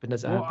think what happened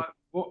as it happened.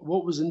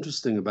 What was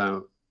interesting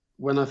about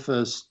when I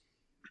first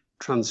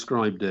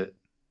transcribed it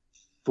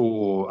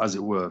for, as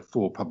it were,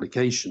 for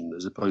publication,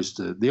 as opposed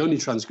to the only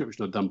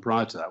transcription I'd done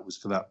prior to that was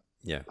for that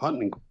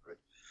Hutton inquiry.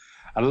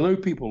 And I know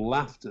people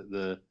laughed at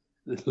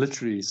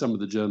literally some of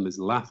the journalists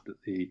laughed at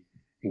the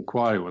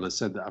inquiry when I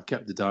said that I've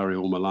kept the diary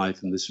all my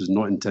life and this was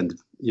not intended,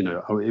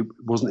 it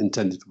wasn't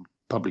intended for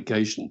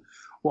publication.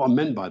 What I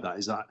meant by that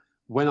is that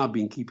when I've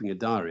been keeping a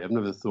diary, I've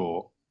never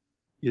thought,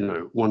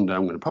 one day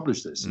I'm going to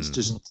publish this. It's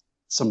just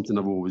something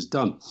I've always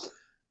done.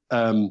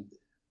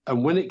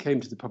 And when it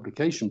came to the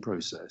publication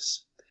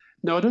process,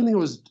 no, I don't think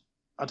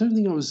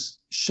I was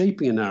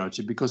shaping a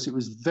narrative, because it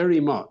was very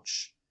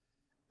much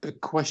a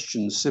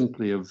question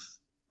simply of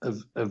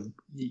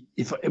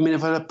if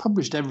I had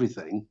published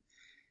everything,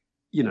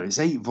 it's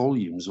 8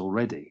 volumes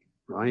already,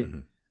 right?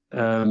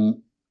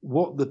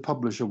 What the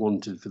publisher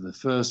wanted for the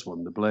first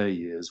one, the Blair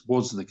Years,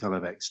 was the kind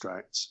of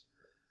extracts,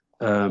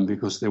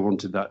 because they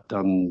wanted that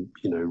done,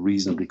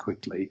 reasonably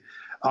quickly.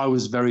 I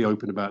was very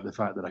open about the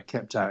fact that I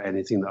kept out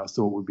anything that I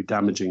thought would be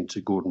damaging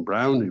to Gordon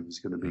Brown, who was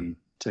going to be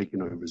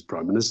taking over as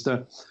Prime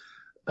Minister.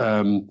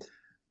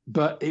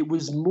 But it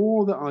was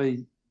more that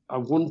I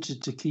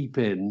wanted to keep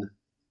in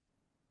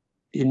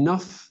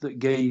enough that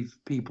gave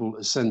people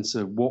a sense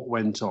of what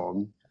went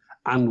on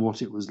and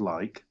what it was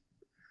like.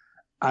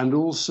 And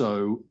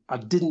also, I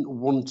didn't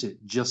want it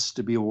just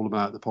to be all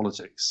about the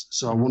politics.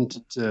 So I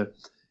wanted to,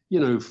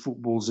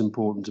 football's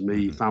important to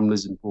me,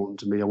 family's important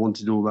to me. I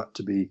wanted all that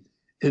to be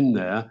in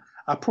there.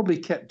 I probably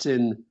kept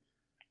in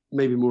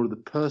maybe more of the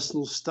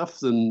personal stuff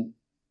than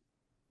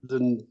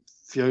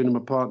Fiona, my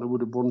partner, would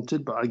have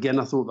wanted. But again,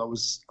 I thought that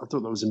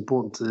was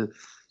important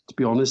to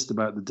be honest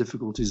about the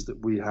difficulties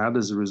that we had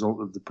as a result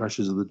of the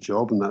pressures of the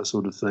job and that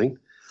sort of thing.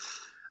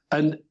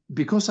 And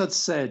because I'd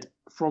said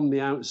from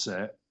the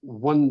outset,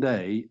 one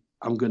day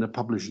I'm going to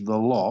publish the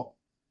lot,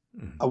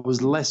 I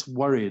was less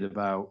worried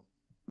about,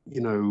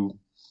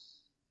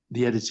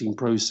 the editing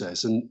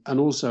process. And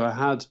also I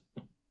had,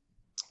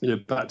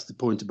 back to the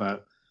point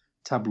about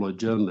tabloid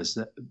journalists,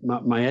 that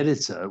my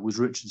editor was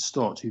Richard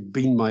Stott, who'd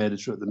been my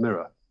editor at the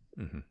Mirror.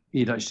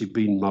 He'd actually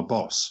been my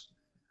boss.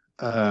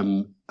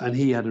 And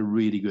he had a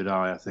really good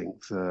eye, I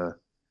think, and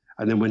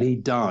then when he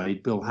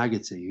died, Bill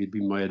Haggerty, who'd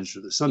been my editor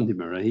at the Sunday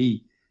Mirror,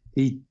 he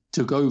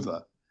took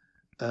over,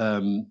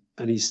 and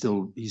he's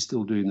still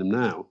doing them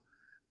now.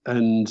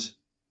 And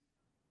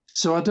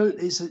so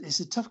it's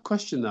a tough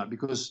question, that,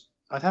 because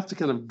I'd have to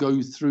kind of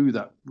go through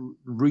that,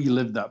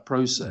 relive that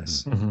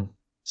process.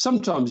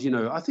 Sometimes,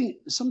 I think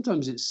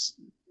sometimes it's,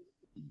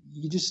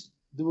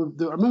 I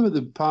remember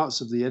the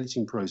parts of the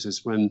editing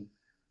process when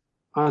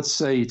I'd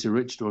say to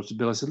Richard or to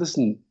Bill, I said,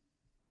 listen,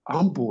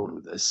 I'm bored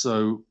with this.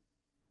 So,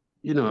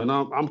 and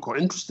I'm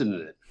quite interested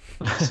in it.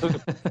 So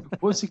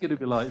what's it going to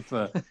be like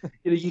for,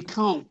 you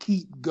can't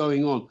keep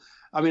going on.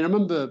 I mean, I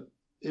remember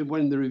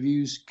when the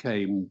reviews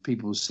came,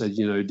 people said,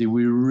 do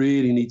we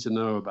really need to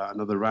know about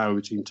another row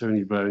between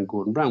Tony Blair and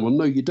Gordon Brown? Well,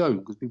 no, you don't,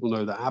 because people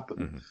know that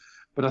happened. Mm-hmm.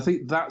 But I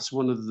think that's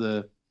one of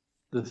the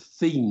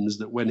themes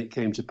that when it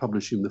came to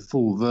publishing the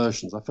full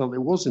versions, I felt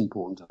it was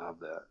important to have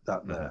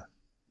that there.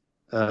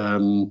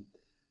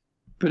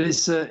 But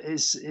it's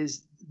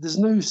there's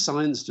no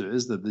science to it,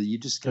 is there? That you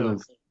just kind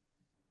of,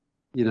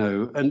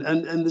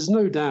 and there's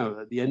no doubt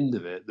at the end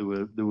of it there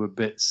were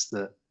bits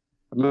that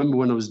I remember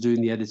when I was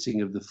doing the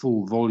editing of the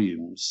full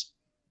volumes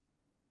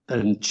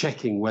and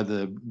checking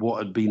whether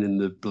what had been in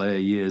the Blair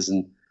years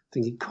and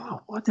thinking, God,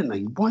 why didn't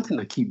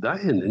I keep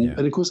that in? And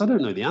of course I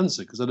don't know the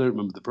answer because I don't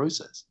remember the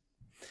process.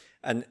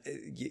 And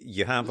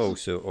you have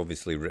also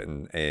obviously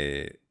written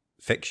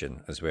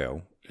fiction as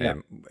well. Yeah.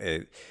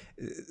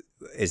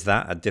 Is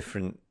that a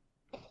different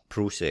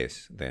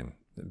process then?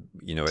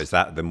 Is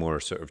that the more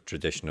sort of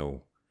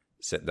traditional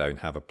sit down,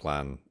 have a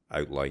plan,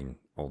 outline,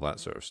 all that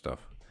sort of stuff?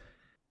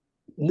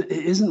 It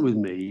isn't with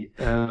me.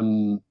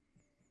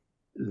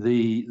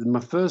 My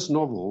first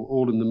novel,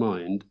 All in the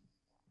Mind,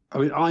 I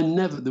mean,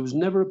 there was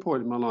never a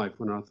point in my life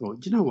when I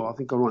thought, do you know what, I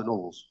think I'll write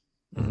novels.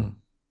 Mm-hmm.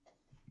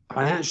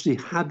 I actually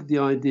had the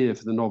idea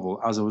for the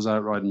novel as I was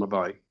out riding my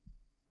bike.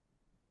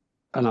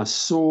 And I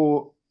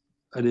saw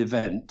an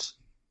event.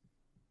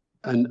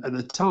 And at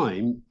the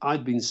time,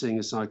 I'd been seeing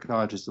a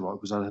psychiatrist a lot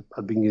because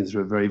I'd been going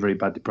through a very, very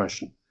bad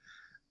depression.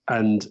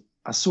 And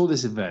I saw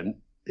this event.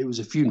 It was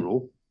a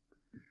funeral.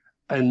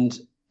 And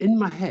in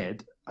my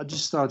head, I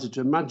just started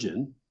to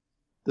imagine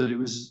that it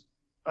was,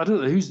 I don't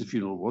know whose the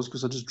funeral was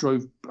because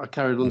I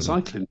carried on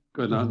cycling,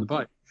 going out on the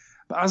bike.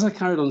 But as I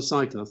carried on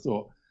cycling,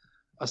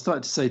 I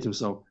started to say to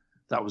myself,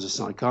 that was a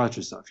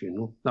psychiatrist, that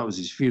funeral. That was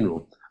his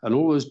funeral. And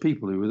all those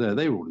people who were there,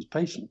 they were all his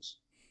patients.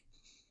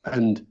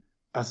 And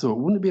I thought,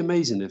 wouldn't it be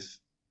amazing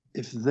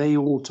if they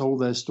all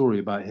told their story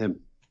about him?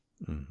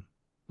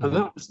 Mm-hmm. And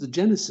that was the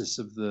genesis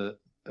of the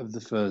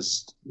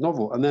first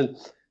novel. And then,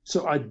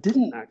 so I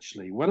didn't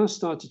actually, when I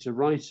started to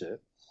write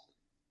it,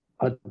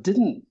 I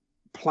didn't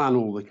plan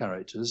all the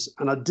characters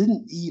and I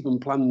didn't even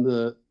plan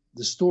the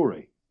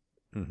story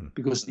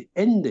because the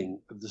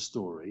ending of the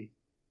story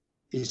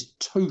is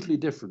totally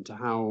different to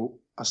how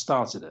I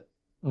started it.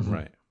 Mm-hmm.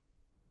 Right.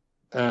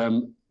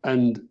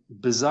 And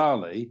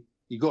bizarrely,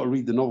 you got to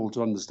read the novel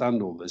to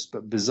understand all this,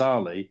 but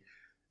bizarrely,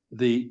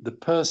 the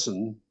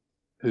person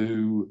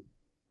who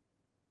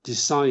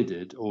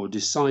decided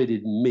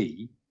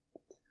me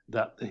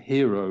that the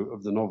hero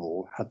of the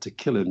novel had to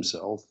kill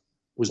himself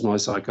was my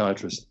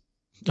psychiatrist.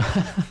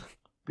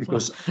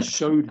 Because I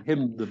showed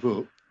him the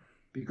book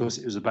because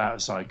it was about a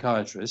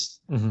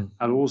psychiatrist, and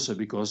also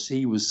because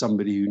he was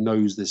somebody who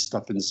knows this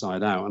stuff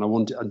inside out,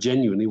 and I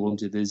genuinely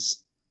wanted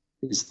his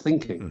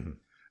thinking.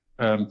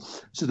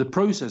 So the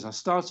process, I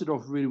started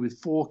off really with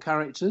 4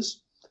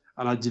 characters,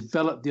 and I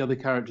developed the other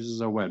characters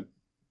as I went.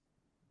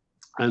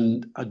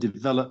 And I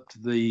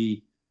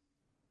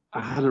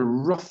had a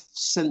rough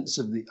sense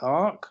of the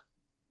arc.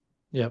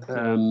 Yeah.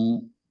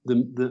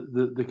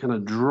 The kind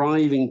of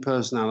driving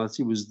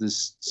personality was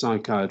this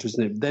psychiatrist,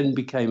 and it then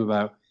became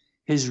about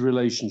his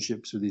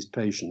relationships with his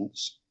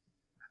patients.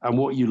 And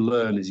what you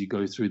learn as you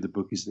go through the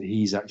book is that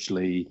he's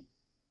actually,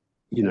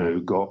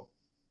 got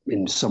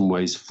in some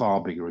ways far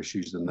bigger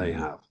issues than they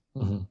have.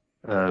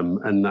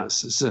 And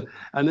so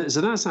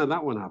that's how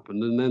that one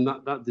happened. And then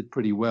that did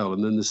pretty well.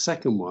 And then the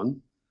second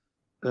one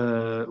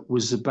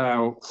was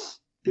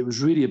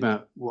really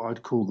about what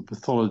I'd call the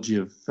pathology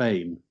of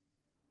fame.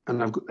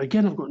 And I've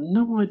got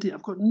no idea.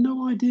 I've got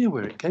no idea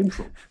where it came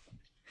from.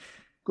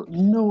 Got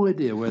no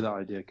idea where that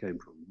idea came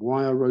from.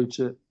 Why I wrote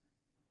it.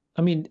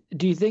 I mean,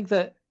 do you think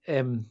that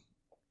a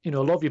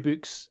lot of your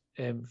books,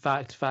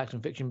 fact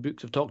and fiction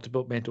books, have talked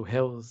about mental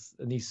health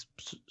and these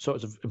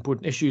sorts of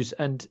important issues?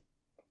 And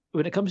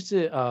when it comes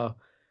to a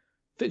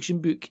fiction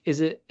book, is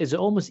it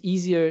almost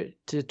easier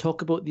to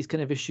talk about these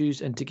kind of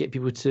issues and to get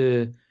people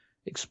to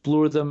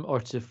explore them or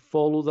to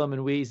follow them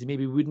in ways they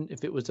maybe wouldn't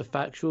if it was a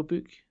factual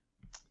book?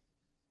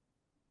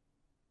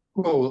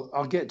 Well,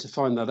 I'll get to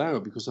find that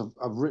out because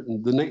I've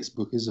written, the next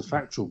book is a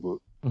factual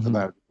book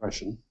about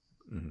depression,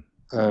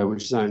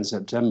 which is out in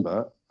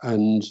September.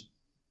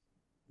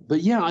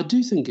 But yeah, I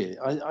do think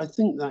I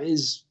think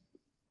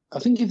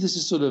if this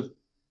is sort of,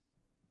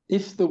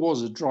 if there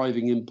was a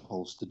driving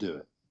impulse to do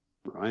it,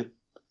 right?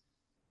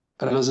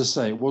 And as I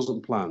say, it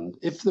wasn't planned.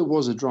 If there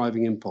was a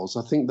driving impulse,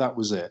 I think that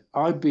was it.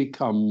 I've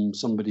become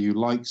somebody who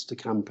likes to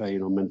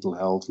campaign on mental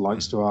health,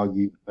 likes to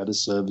argue for better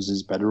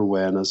services, better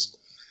awareness,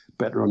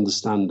 better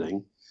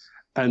understanding.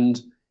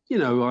 And,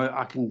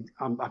 I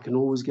can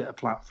always get a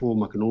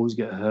platform. I can always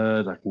get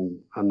heard.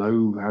 I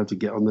know how to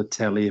get on the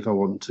telly if I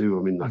want to.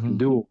 I mean, I can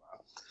do all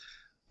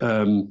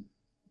that.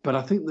 But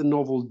I think the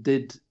novel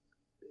did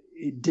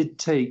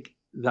take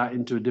that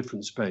into a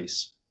different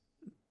space.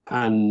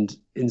 and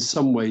in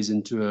some ways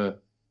into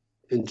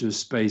a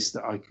space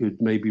that I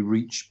could maybe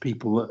reach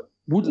people that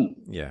wouldn't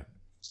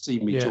see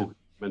me talking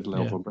mental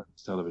health on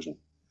breakfast television,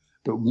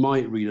 but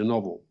might read a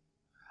novel.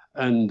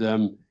 And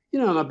and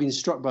I've been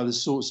struck by the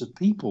sorts of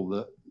people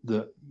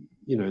that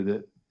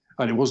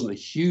and it wasn't a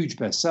huge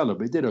bestseller,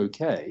 but it did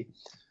okay.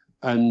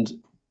 And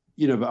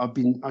but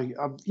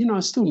I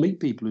still meet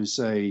people who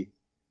say,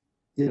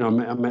 I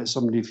met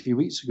somebody a few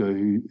weeks ago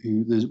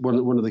who there's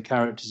one of the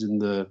characters in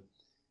the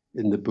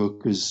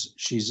book is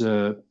she's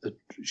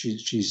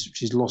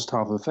lost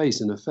half her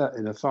face in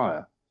a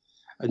fire,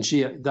 and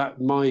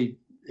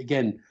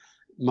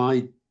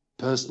my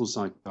personal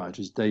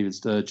psychiatrist David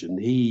Sturgeon,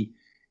 he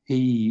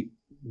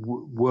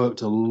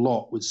worked a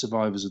lot with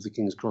survivors of the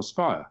King's Cross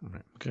fire.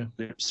 Okay.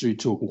 It was through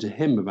talking to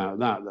him about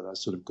that I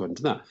sort of got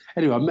into that.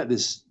 Anyway, I met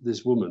this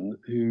woman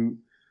who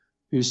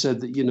said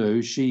that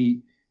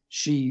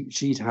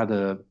she'd had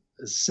a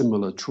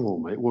similar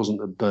trauma. It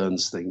wasn't a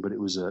burns thing, but it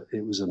was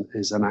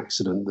an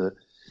accident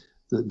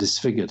that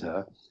disfigured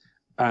her,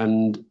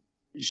 and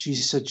she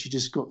said she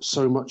just got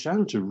so much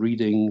out of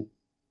reading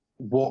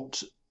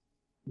what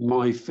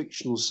my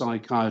fictional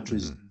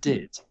psychiatrist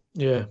did.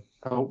 Yeah,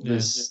 help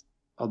this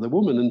other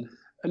woman,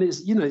 and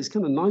it's it's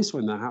kind of nice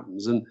when that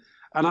happens, and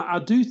I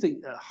do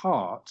think at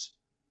heart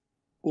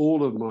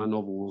all of my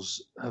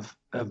novels have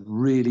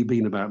really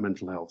been about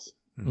mental health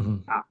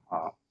at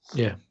heart.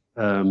 Yeah.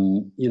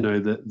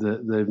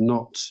 That they've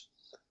not.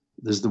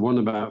 There's the one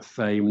about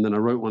fame, and then I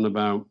wrote one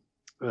about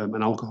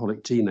an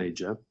alcoholic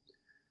teenager.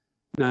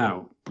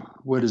 Now,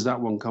 where does that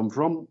one come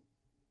from?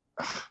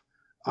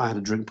 I had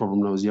a drink problem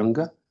when I was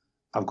younger.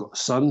 I've got a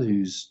son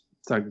who's,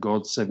 thank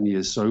God, 7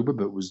 years sober,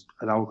 but was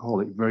an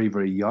alcoholic very,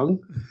 very young.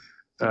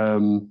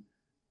 And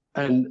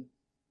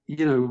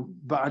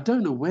but I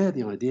don't know where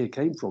the idea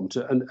came from.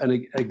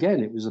 And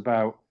again, it was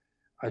about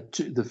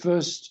the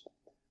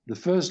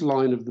first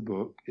line of the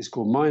book is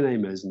called My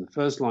Name Is, and the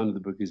first line of the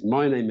book is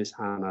My name is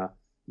Hannah,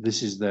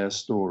 this is their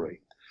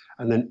story.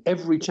 And then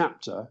every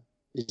chapter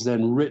is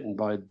then written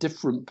by a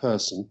different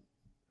person,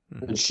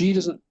 and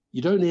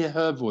you don't hear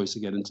her voice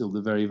again until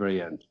the very,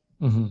 very end.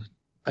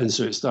 And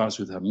so it starts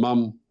with her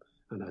mum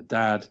and her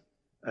dad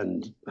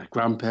and her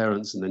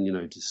grandparents, and then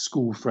to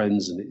school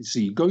friends, and so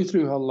you go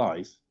through her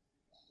life,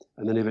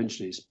 and then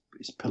eventually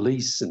it's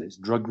police and it's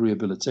drug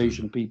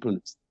rehabilitation people and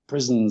it's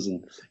prisons,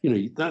 and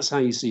that's how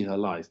you see her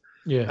life.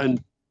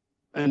 And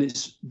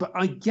but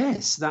I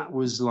guess that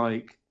was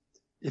like,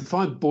 if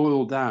I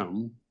boil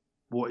down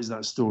what is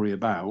that story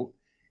about,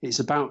 it's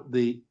about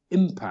the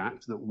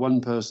impact that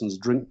one person's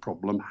drink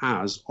problem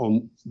has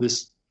on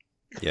this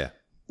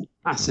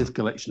massive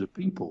collection of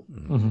people.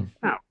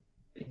 Now,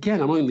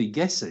 again, I'm only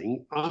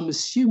guessing. I'm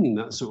assuming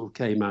that sort of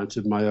came out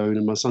of my own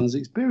and my son's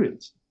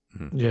experience.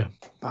 But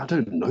I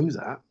don't know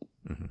that.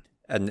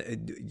 And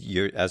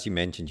as you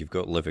mentioned, you've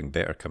got Living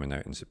Better coming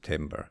out in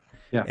September.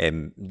 Yeah.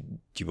 Do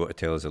you want to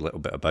tell us a little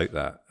bit about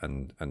that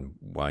and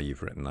why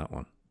you've written that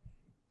one?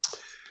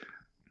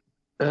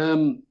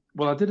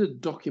 Well, I did a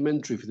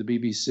documentary for the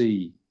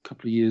BBC a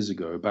couple of years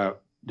ago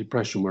about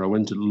depression, where I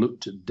went and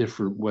looked at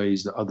different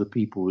ways that other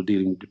people were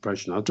dealing with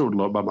depression. I talked a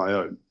lot about my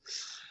own.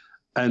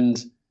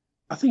 And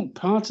I think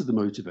part of the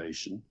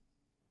motivation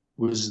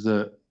was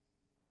that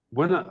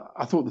when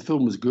I thought the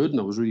film was good and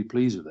I was really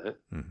pleased with it,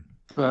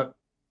 but,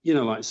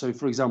 so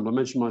for example, I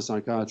mentioned my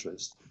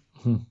psychiatrist.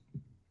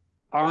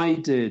 I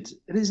did,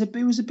 it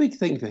was a big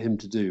thing for him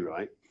to do,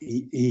 right?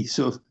 He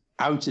sort of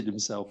outed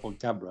himself on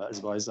camera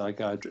as my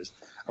psychiatrist,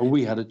 and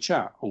we had a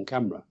chat on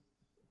camera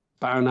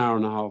about an hour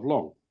and a half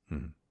long.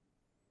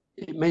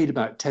 It made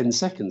about 10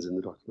 seconds in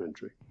the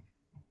documentary.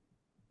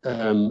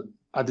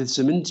 I did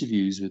some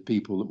interviews with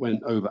people that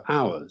went over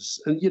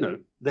hours, and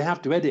they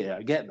have to edit it.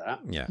 I get that.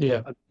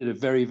 I did a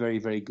very, very,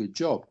 very good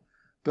job,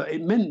 but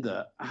it meant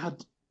that I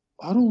had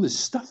all this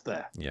stuff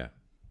there.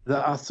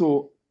 That I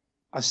thought,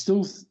 I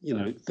still,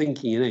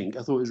 thinking in ink,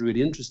 I thought it was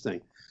really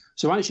interesting.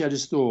 So actually, I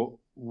just thought,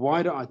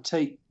 why don't I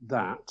take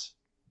that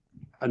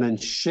and then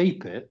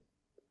shape it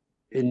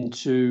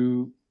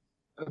into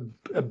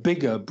a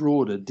bigger,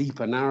 broader,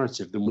 deeper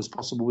narrative than was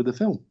possible with the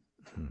film?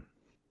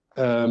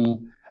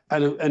 And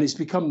it's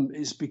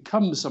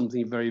become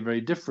something very,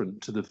 very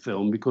different to the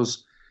film,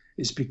 because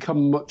it's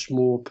become much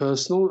more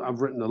personal.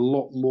 I've written a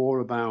lot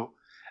more about,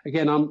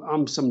 again,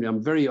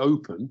 I'm very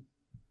open,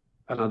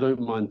 and I don't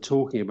mind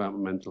talking about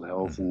my mental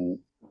health and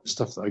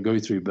stuff that I go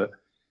through. But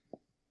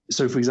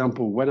so, for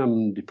example, when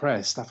I'm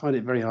depressed, I find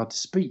it very hard to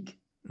speak.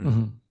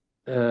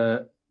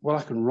 Well,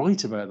 I can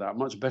write about that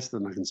much better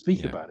than I can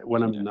speak about it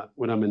when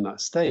I'm in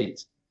that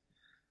state.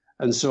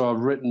 And so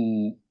I've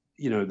written,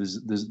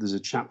 there's a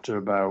chapter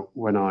about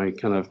when I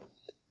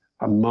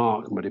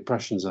mark my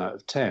depressions out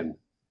of 10,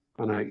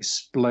 and I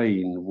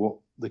explain what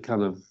the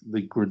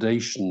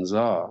gradations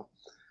are.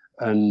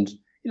 And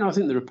I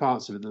think there are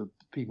parts of it that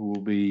people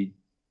will be,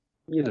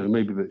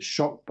 maybe a bit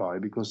shocked by,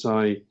 because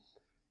I've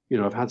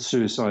had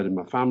suicide in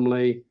my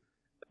family,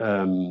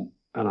 and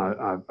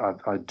I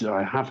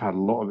have had a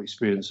lot of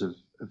experience of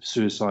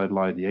suicidal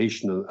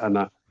ideation, and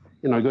I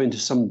go into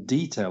some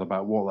detail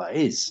about what that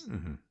is.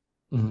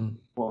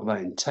 what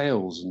that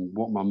entails and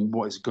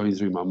what is going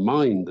through my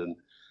mind,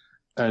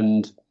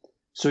 and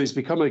so it's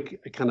become a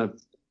kind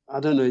of, I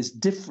don't know, it's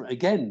different.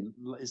 Again,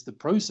 it's the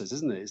process,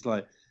 isn't it? It's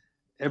like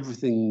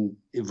everything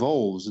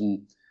evolves,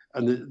 and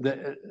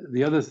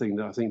the other thing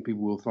that I think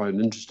people will find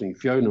interesting,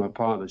 Fiona, my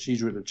partner,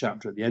 she's written a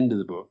chapter at the end of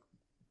the book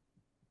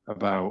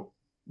about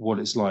what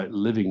it's like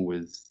living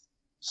with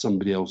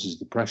somebody else's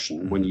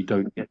depression when you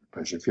don't get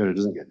depression. Fiona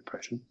doesn't get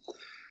depression,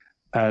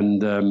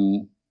 and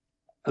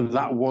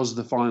that was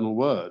the final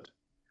word.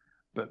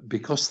 But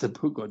because the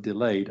book got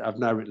delayed, I've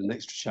now written an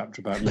extra chapter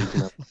about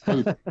mental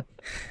health.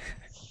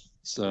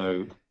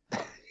 So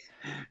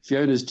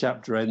Fiona's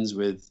chapter ends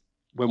with,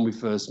 when we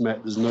first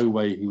met, there's no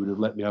way he would have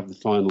let me have the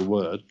final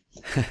word.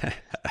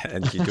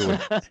 And you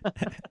don't.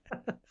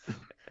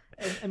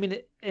 I mean,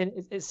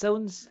 it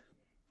sounds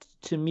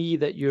to me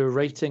that your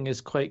writing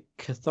is quite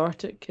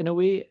cathartic in a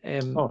way.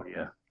 Oh,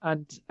 yeah.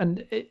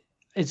 And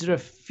is there a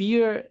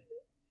fear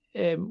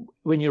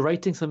when you're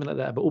writing something like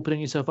that about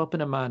opening yourself up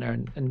in a manner?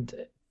 And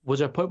was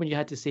there a point when you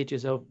had to say to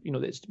yourself, you know,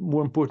 that it's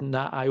more important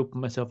that I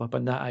open myself up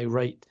and that I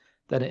write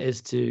than it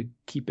is to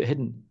keep it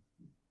hidden?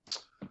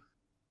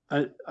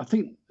 I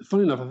think,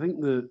 funny enough, I think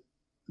the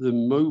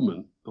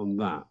moment on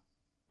that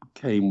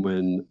came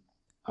when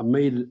I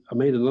made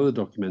another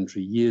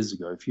documentary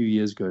a few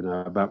years ago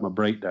now, about my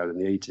breakdown in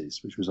the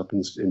 80s, which was up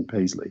in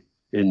Paisley.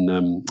 I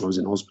was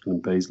in hospital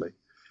in Paisley.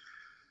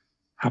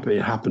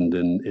 It happened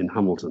in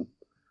Hamilton,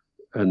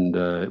 and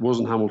it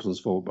wasn't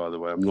Hamilton's fault, by the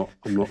way. I'm not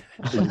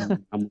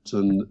blaming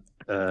Hamilton.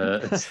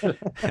 It's a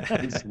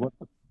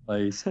wonderful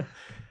place,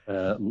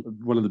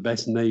 one of the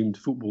best named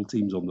football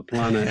teams on the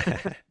planet.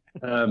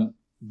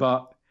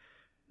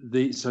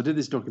 So I did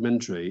this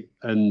documentary,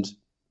 and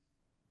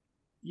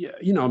yeah,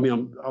 you know, I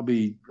mean, I'll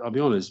be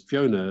honest.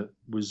 Fiona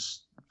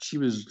was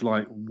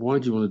like, "Why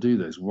do you want to do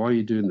this? Why are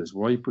you doing this?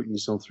 Why are you putting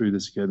yourself through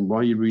this again? Why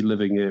are you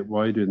reliving it?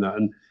 Why are you doing that?"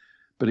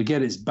 But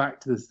again, it's back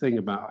to the thing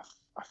about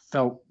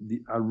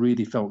I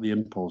really felt the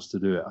impulse to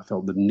do it. I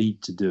felt the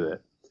need to do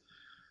it,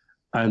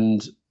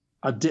 and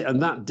I did,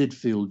 and that did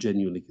feel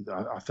genuinely.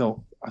 I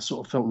sort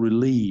of felt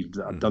relieved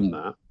that I'd done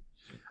that.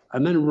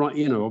 And then, right,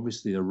 you know,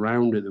 obviously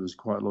around it, there was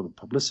quite a lot of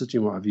publicity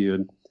and what have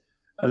you.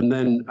 And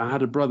then I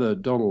had a brother,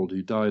 Donald,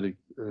 who died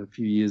a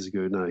few years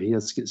ago now. He had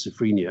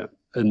schizophrenia.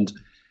 And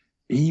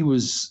he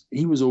was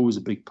always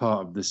a big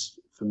part of this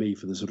for me,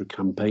 for the sort of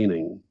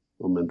campaigning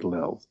on mental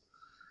health.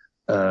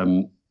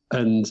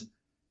 And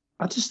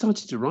I just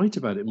started to write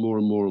about it more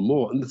and more and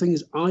more. And the thing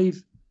is,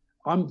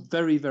 I'm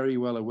very, very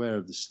well aware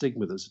of the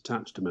stigma that's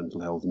attached to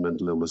mental health and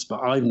mental illness,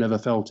 but I've never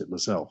felt it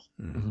myself.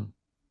 Mm-hmm.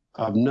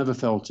 I've never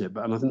felt it,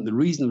 and I think the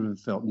reason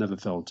I've never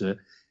felt it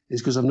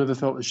is because I've never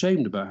felt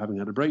ashamed about having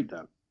had a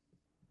breakdown.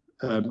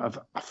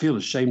 I feel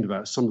ashamed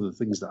about some of the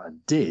things that I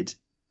did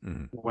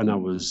when I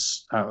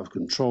was out of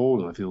control,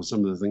 and I feel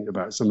some of the things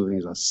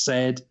I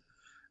said,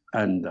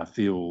 and I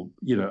feel,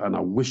 you know, and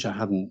I wish I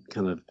hadn't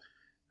kind of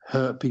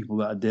hurt people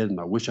that I did, and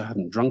I wish I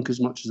hadn't drunk as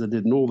much as I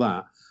did, and all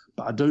that.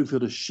 But I don't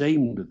feel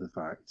ashamed of the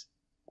fact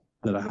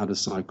that I had a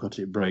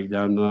psychotic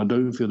breakdown, and I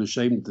don't feel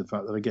ashamed of the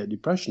fact that I get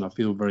depression.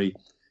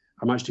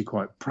 I'm actually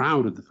quite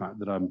proud of the fact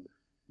that I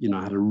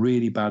had a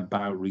really bad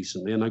bout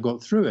recently, and I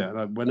got through it.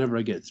 And whenever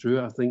I get through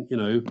it, I think, you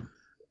know,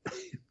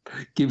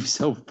 give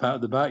yourself a pat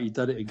on the back. You've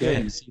done it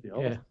again. You've seen it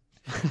off. Yeah.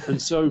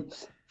 And so,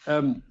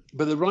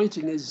 but the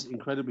writing is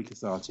incredibly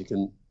cathartic,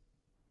 and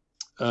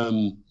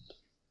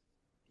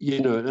you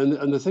know,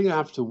 and the thing I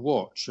have to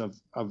watch.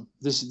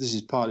 This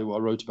is partly what I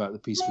wrote about the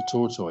Peace for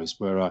Tortoise,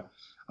 where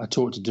I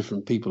talked to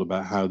different people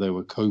about how they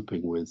were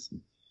coping with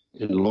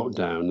in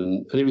lockdown,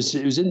 and it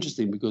was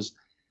interesting because.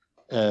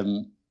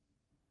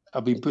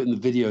 I've been putting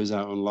the videos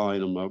out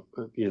online on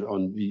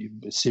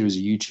a series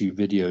of YouTube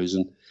videos,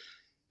 and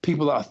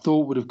people that I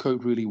thought would have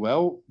coped really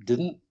well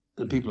didn't,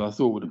 and people that I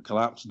thought would have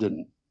collapsed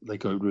didn't. They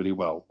coped really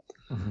well.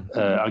 Mm-hmm.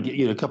 I'll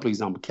get a couple of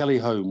examples. Kelly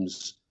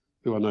Holmes,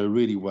 who I know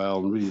really well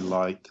and really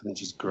like, I think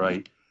she's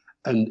great,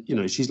 and you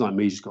know, she's like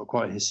me. She's got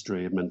quite a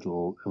history of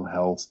mental ill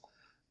health,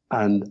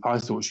 and I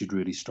thought she'd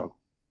really struggle.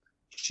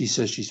 She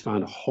says she's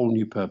found a whole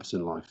new purpose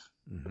in life.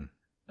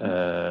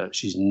 Mm-hmm.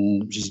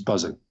 She's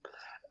buzzing.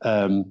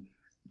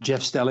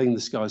 Jeff Stelling,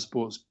 the Sky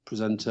Sports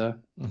presenter,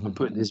 I'm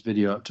putting his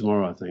video up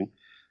tomorrow, I think.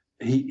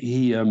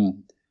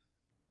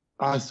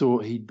 I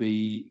thought he'd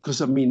be, because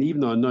I mean,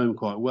 even though I know him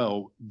quite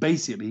well,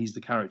 basically he's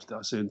the character that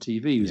I see on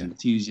TV. He's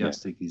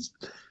enthusiastic, he's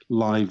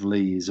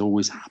lively, he's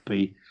always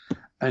happy,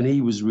 and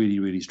he was really,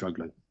 really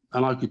struggling.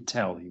 And I could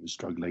tell he was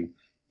struggling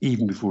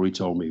even before he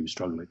told me he was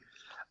struggling.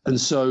 And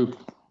so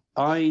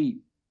I,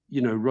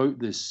 you know, wrote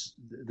this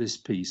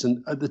piece,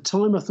 and at the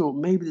time I thought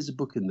maybe there's a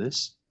book in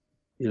this.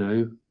 You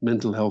know,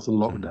 mental health and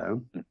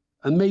lockdown.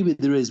 And maybe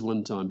there is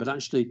one time, but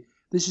actually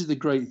this is the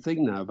great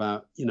thing now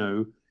about, you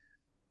know,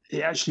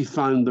 it actually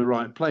found the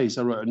right place.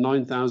 I wrote a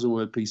 9,000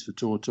 word piece for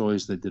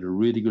Tortoise. They did a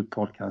really good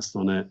podcast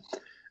on it.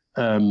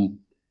 And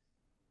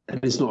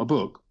it's not a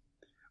book.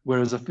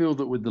 Whereas I feel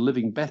that with The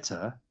Living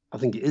Better, I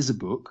think it is a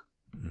book.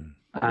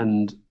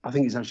 And I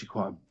think it's actually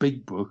quite a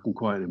big book and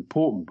quite an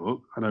important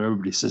book. I know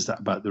everybody says that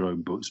about their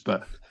own books,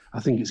 but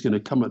I think it's going to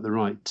come at the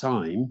right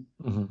time.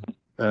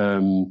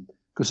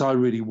 Because I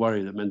really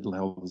worry that mental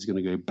health is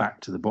going to go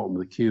back to the bottom of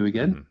the queue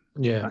again.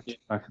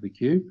 Back of the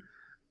queue.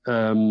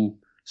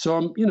 So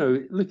I'm,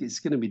 look, it's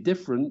going to be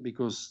different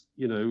because,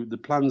 the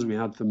plans we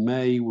had for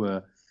May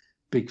were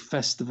big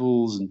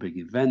festivals and big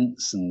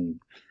events and,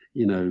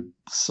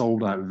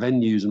 sold out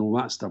venues and all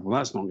that stuff. Well,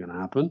 that's not going to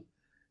happen.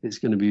 It's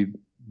going to be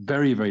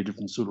very, very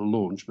different sort of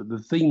launch, but the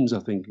themes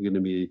I think are going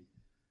to be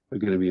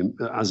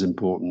as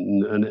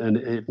important and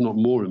if not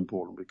more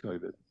important with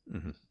COVID.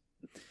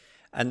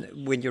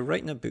 And when you're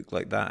writing a book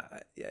like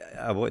that,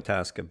 I want to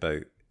ask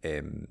about,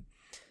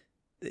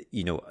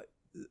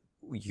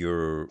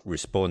 your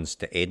response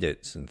to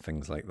edits and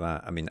things like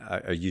that. I mean,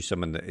 are you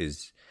someone that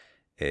is,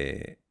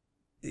 are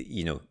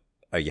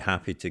you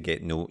happy to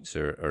get notes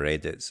or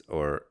edits,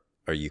 or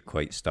are you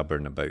quite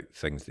stubborn about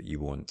things that you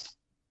want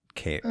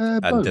kept?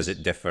 And does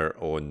it differ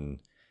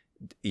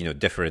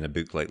differ in a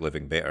book like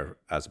Living Better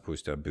as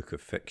opposed to a book of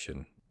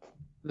fiction?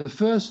 My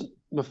first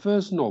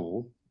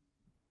novel,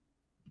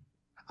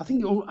 I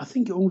think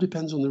it all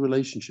depends on the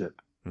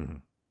relationship.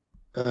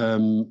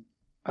 And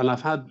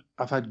I've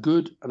had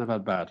good and I've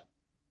had bad.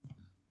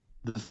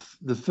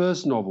 The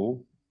first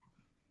novel,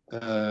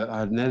 I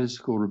had an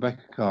editor called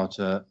Rebecca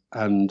Carter,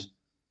 and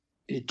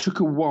it took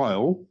a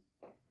while.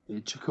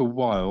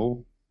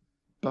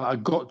 But I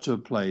got to a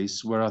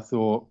place where I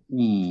thought,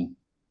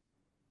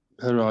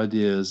 her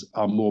ideas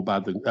are more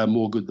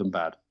good than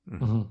bad,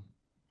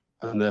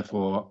 and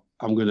therefore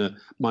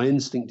my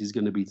instinct is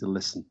going to be to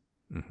listen.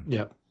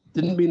 Yeah,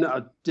 didn't mean that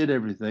I did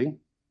everything,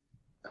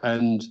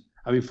 and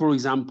I mean, for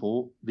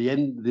example,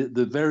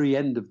 the very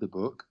end of the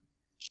book,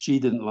 she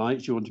didn't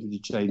like. She wanted me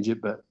to change it,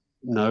 but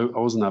no, I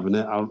wasn't having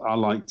it. I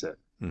liked it.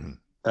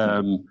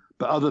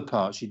 But other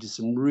parts, she did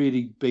some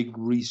really big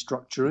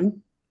restructuring,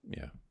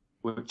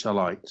 which I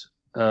liked.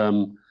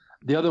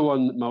 The other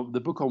one, the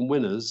book on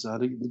Winners, I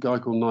had a guy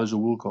called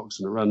Nigel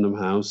Wilcoxon at Random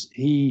House.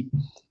 He,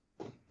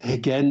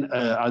 again,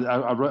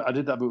 I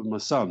did that book with my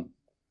son,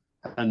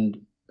 and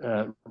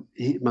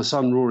my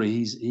son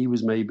Rory, he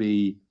was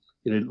maybe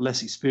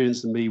less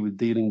experienced than me with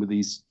dealing with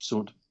these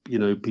sort of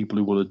people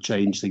who want to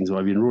change things.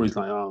 I mean, Rory's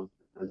like, oh,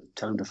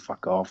 tell him to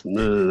fuck off.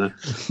 No.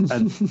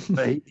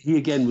 But he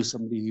again was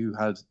somebody who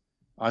had,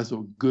 I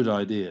thought, good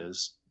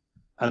ideas,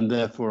 and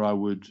therefore I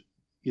would,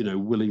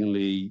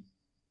 willingly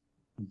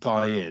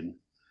buy in.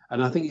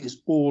 And I think it's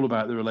all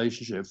about the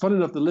relationship. Fun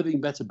enough, the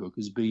Living Better book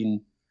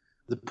the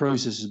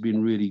process has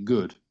been really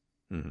good.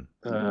 And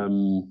I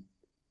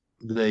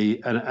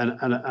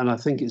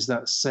think it's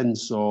that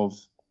sense of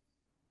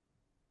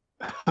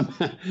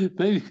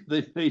maybe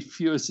they've made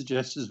fewer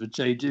suggestions for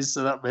changes,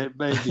 so that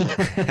maybe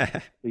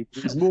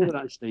it's more than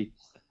actually.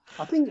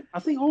 I think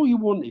all you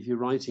want if you're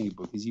writing a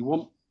book is you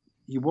want.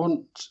 I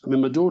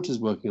mean, my daughter's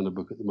working on a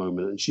book at the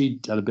moment, and she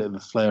had a bit of a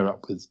flare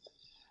up with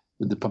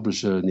the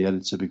publisher and the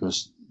editor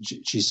because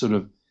she's sort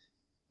of.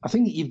 I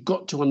think you've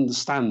got to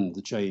understand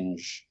the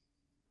change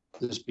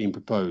that's being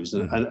proposed,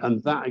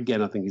 and that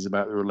again, I think, is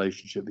about the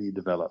relationship that you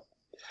develop.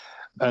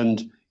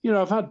 And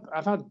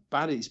I've had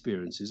bad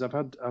experiences. I've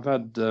had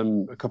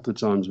a couple of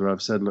times where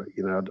I've said, look,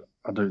 I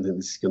don't think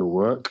this is going to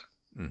work.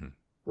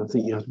 I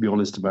think you have to be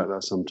honest about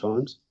that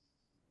sometimes.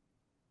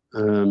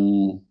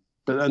 And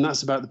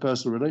that's about the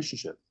personal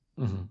relationship.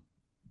 I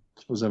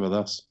suppose ever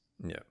thus.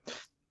 Yeah.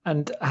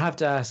 And I have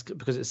to ask,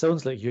 because it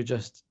sounds like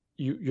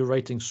you're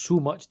writing so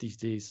much these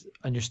days,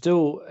 and you're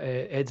still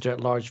editor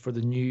at large for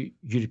the New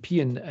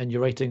European, and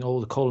you're writing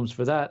all the columns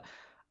for that.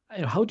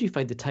 How do you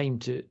find the time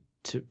to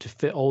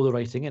fit all the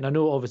writing in? I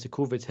know obviously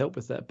COVID's helped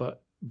with that,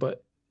 but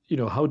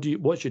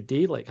what's your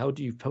day like? How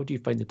do you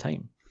find the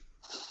time?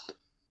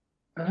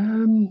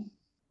 Something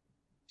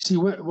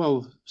like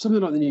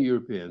the New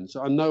European.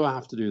 So I know I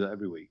have to do that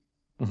every week.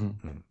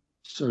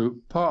 So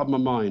part of my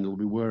mind will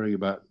be worrying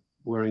about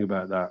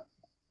that,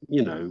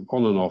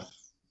 on and off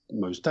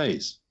most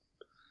days.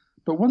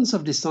 But once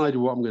I've decided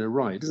what I'm going to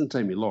write, it doesn't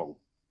take me long.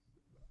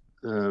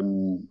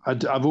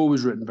 I've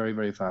always written very,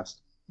 very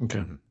fast.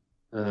 Okay.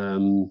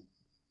 And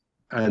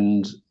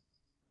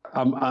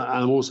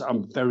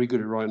I'm very good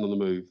at writing on the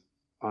move.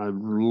 I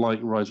like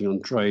writing on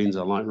trains.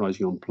 I like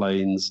writing on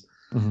planes.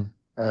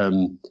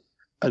 And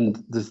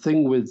the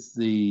thing with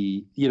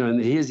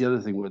and here's the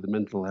other thing where the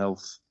mental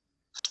health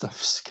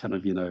stuff's kind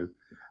of,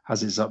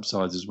 has its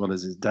upsides as well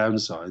as its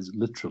downsides,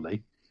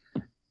 literally,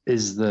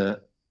 is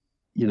that,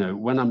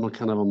 when I'm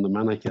kind of on the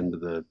manic end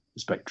of the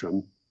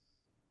spectrum,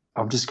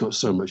 I've just got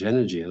so much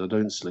energy and I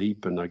don't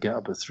sleep and I get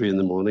up at 3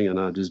 a.m. and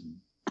I just,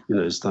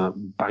 start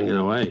banging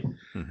away.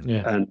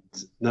 And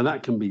now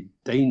that can be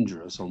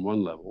dangerous on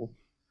one level,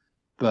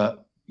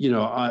 but,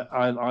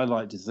 I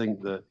like to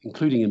think that,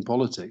 including in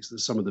politics, that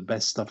some of the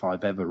best stuff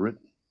I've ever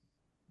written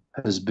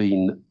has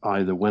been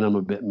either when I'm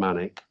a bit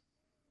manic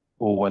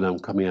or when I'm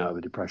coming out of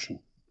a depression.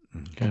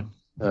 Okay.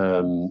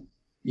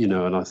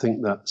 And I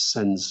think that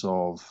sense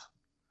of,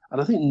 and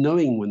I think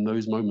knowing when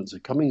those moments are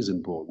coming is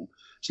important.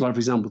 So, like, for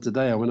example,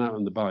 today I went out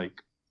on the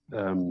bike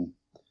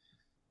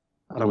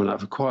and I went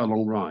out for quite a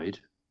long ride.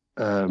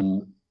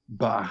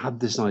 But I had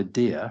this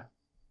idea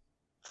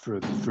for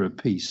a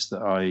piece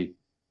that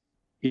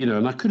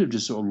and I could have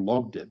just sort of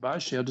logged it, but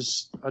actually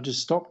I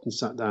just stopped and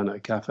sat down at a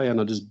cafe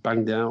and I just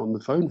banged it out on the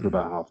phone for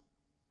about half.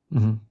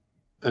 Mm-hmm.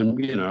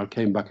 And I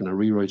came back and I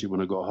rewrote it when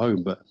I got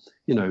home. But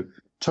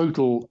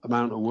total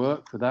amount of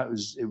work for that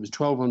was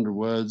 1,200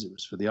 words. It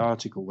was for the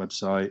article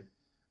website,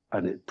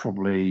 and it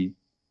probably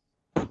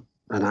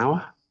an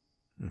hour.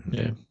 Mm-hmm.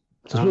 Yeah.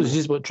 So I suppose it's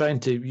just about trying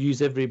to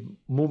use every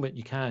moment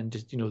you can.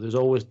 Just you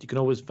can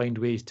always find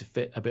ways to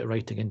fit a bit of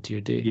writing into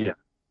your day.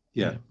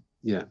 Yeah.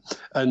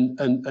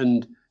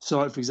 And so,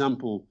 like, for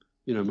example,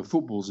 my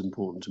football's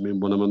important to me.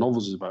 And one of my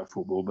novels is about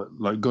football, but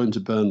like going to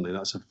Burnley,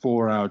 that's a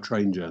 4-hour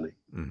train journey.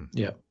 Mm-hmm.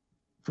 Yeah.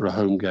 For a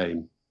home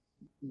game,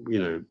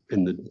 in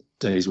the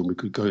days when we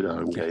could go to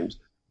home games.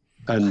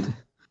 And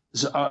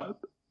so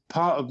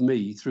part of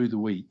me through the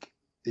week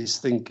is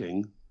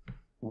thinking,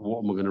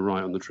 what am I going to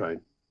write on the train?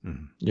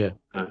 Mm-hmm. Yeah.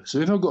 So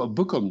if I've got a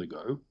book on the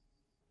go,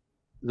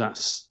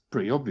 that's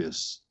pretty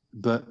obvious.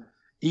 But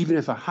even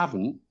if I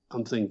haven't,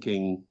 I'm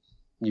thinking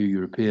New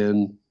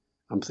European,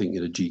 I'm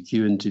thinking a GQ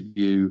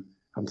interview,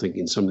 I'm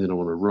thinking something I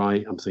want to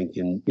write, I'm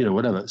thinking,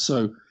 whatever.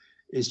 So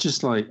it's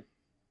just like,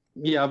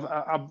 yeah,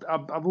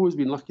 I've always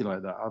been lucky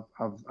like that.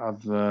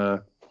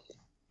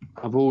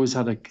 I've always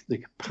had the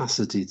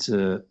capacity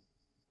to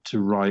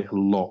write a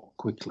lot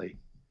quickly.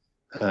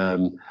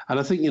 And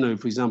I think,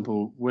 for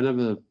example,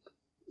 whenever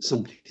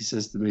somebody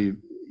says to me,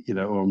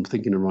 I'm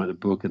thinking of writing a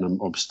book and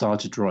I've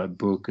started to write a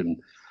book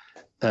and,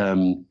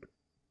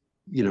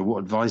 what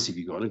advice have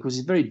you got? And of course,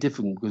 it's very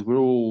different because we've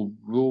all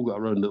got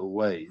our own little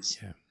ways.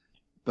 Yeah.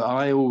 But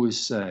I always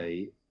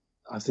say,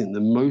 I think the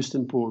most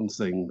important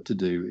thing to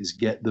do is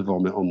get the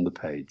vomit on the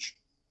page.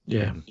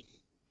 Yeah.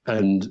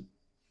 And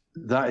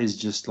that is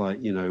just like,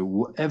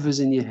 whatever's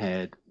in your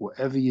head,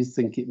 whatever you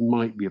think it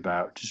might be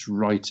about, just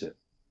write it.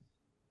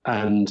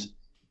 And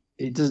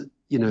it does,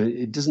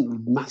 it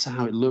doesn't matter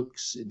how it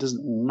looks. It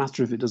doesn't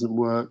matter if it doesn't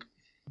work.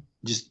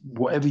 Just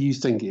whatever you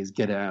think it is,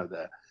 get it out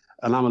there.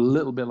 And I'm a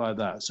little bit like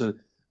that. So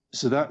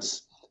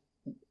that's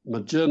my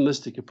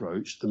journalistic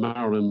approach, the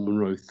Marilyn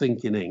Monroe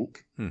think in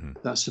ink. Mm-hmm.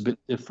 That's a bit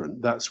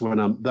different. That's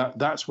when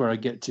that's where I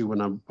get to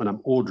when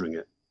I'm ordering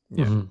it.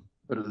 Yeah. Mm-hmm.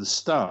 But at the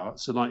start,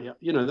 so like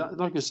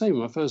like I say,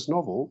 with my first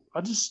novel,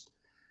 I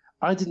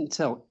didn't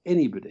tell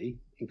anybody,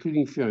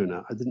 including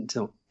Fiona. I didn't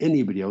tell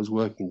anybody I was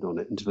working on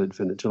it until I'd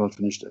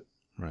finished it.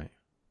 Right.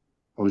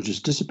 I was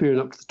just disappearing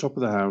up to the top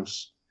of the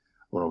house,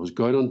 or I was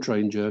going on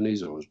train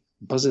journeys, or I was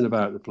buzzing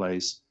about the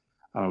place.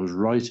 And I was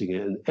writing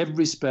it, and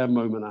every spare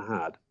moment I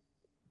had,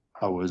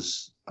 I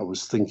was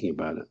thinking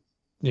about it.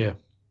 Yeah.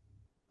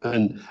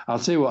 And I'll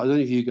tell you what, I don't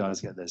know if you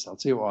guys get this. I'll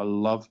tell you what I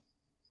love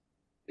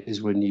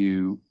is when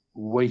you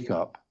wake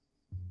up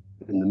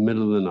in the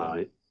middle of the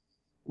night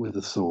with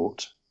a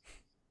thought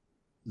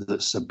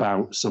that's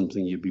about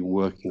something you've been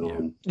working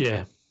on.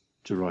 Yeah.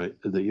 To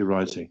write that you're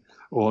writing.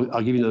 Or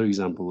I'll give you another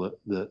example.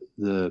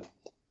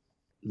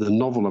 The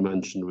novel I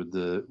mentioned with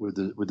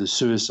the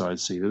suicide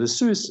scene. And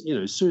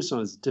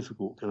suicide is a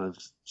difficult kind of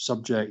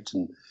subject,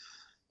 and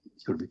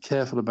you've got to be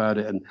careful about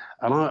it. And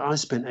I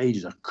spent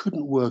ages. I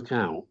couldn't work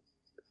out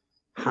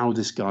how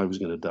this guy was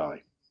going to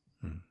die.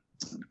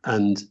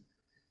 And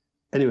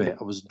anyway,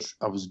 I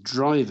was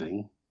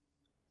driving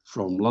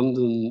from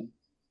London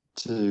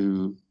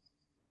to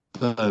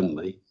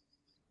Burnley,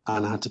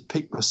 and I had to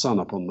pick my son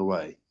up on the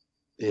way.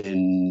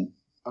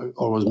 I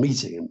was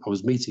meeting him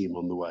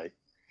on the way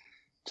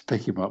to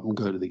pick him up and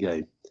go to the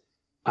game.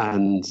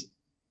 And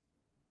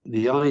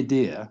the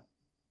idea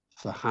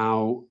for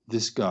how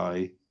this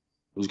guy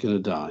was going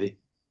to die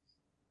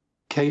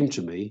came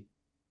to me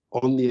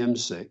on the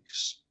M6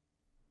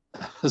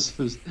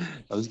 as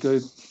I was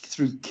going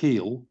through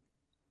Kiel,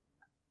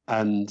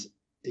 and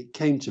it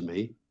came to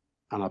me,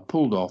 and I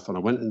pulled off and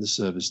I went in the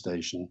service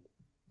station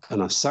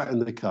and I sat in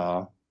the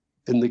car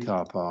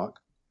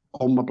park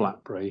on my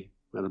BlackBerry.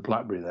 I had a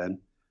BlackBerry then,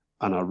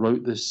 and I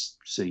wrote this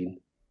scene.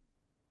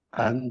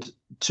 And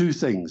two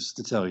things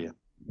to tell you.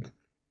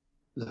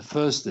 The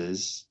first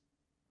is,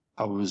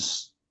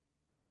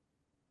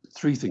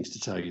 three things to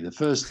tell you. The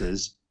first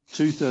is,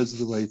 2/3 of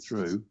the way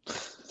through,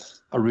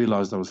 I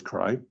realized I was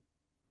crying,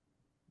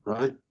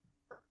 right?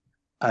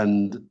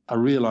 And I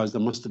realized I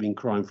must have been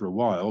crying for a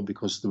while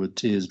because there were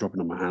tears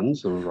dropping on my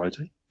hands. I was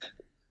writing.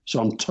 So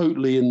I'm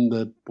totally in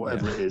the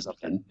whatever it is I'm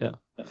in. Yeah.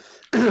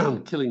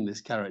 I'm killing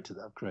this character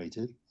that I've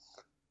created.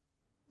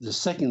 The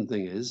second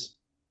thing is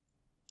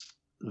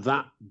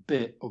that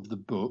bit of the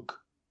book,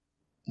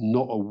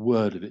 not a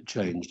word of it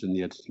changed in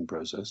the editing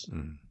process.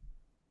 Mm.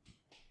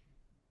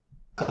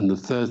 And the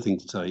third thing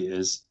to tell you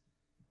is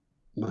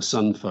my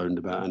son phoned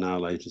about an hour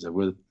later and said,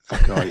 "Where the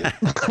fuck are you?"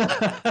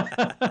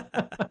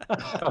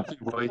 I've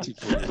been waiting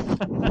for you.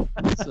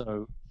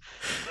 So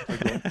I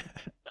got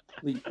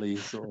completely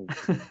sort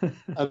of...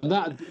 And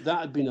that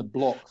had been a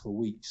block for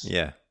weeks.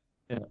 Yeah.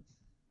 Yeah.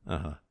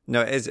 Uh-huh.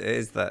 No, it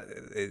is that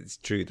it's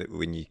true that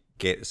when you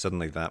get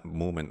suddenly that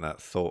moment,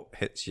 that thought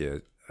hits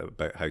you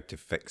about how to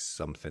fix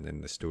something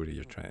in the story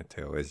you're trying to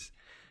tell is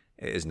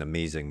it is an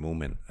amazing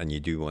moment, and you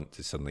do want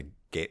to suddenly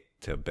get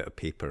to a bit of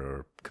paper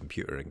or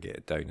computer and get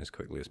it down as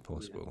quickly as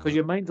possible. Because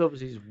your mind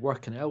obviously is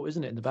working it out,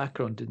 isn't it, in the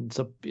background? And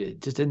so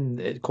just in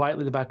it,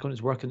 quietly, the background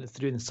is working it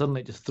through, and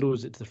suddenly it just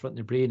throws it to the front of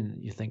your brain,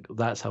 and you think,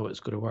 that's how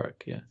it's going to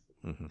work. Yeah.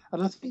 Mm-hmm.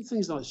 And I think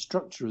things like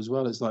structure as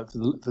well. It's like for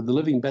the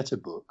Living Better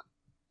book,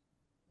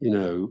 you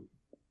know,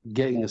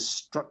 getting a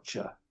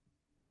structure,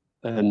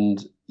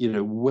 and you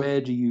know,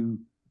 where do you,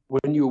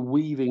 when you're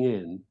weaving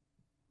in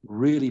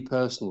really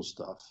personal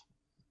stuff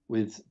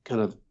with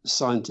kind of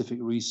scientific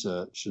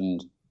research,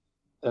 and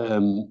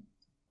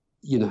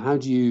you know, how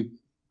do you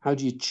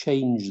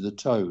change the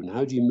tone?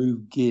 How do you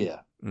move gear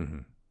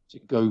to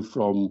go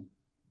from,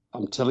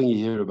 I'm telling you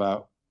here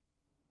about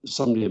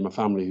somebody in my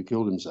family who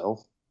killed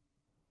himself,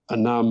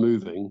 and now I'm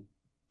moving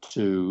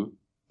to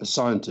a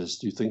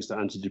scientist who thinks that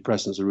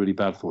antidepressants are really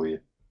bad for you.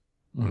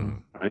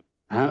 Right?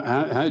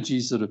 How do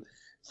you sort of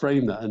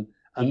frame that?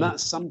 And that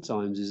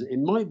sometimes it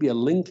might be a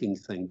linking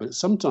thing, but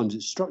sometimes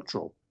it's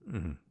structural.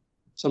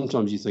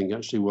 Sometimes you think,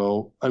 actually,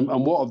 well, and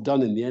what I've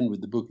done in the end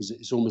with the book is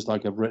it's almost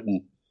like I've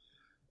written,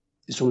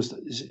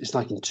 it's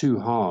like in two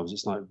halves.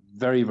 It's like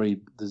very,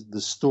 very,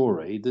 the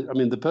story, I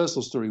mean, the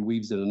personal story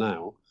weaves in and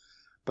out,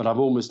 but I've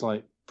almost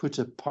like put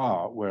a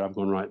part where I've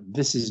gone, right,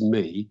 this is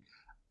me,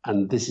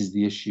 and this is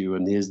the issue,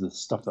 and here's the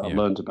stuff that I've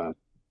learned about.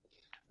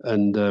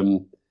 And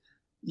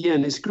yeah,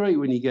 and it's great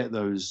when you get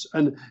those.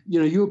 And, you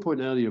know, you were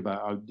pointing earlier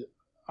about,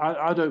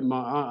 I don't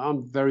mind,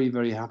 I'm very,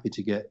 very happy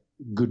to get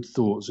good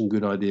thoughts and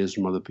good ideas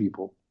from other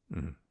people,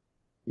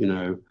 you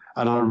know,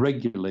 and I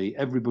regularly,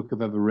 every book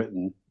I've ever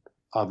written,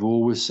 I've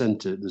always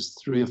sent it. There's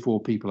 3 or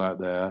 4 people out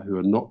there who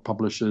are not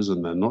publishers,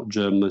 and they're not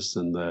journalists,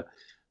 and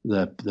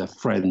they're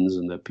friends,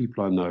 and they're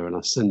people I know, and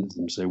I send it to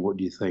them and say, what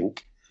do you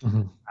think?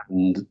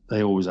 And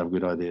they always have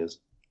good ideas.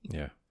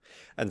 Yeah.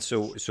 And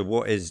so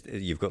what is,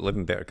 you've got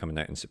Living Better coming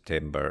out in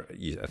September.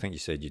 I think you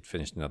said you'd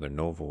finished another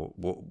novel.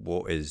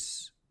 What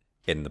is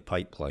in the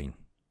pipeline?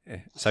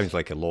 Sounds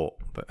like a lot,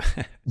 but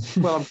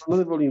well, I've got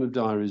another volume of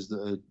diaries that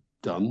are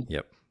done.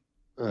 Yep.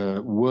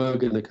 Were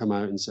going to come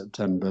out in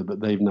September, but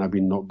they've now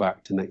been knocked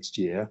back to next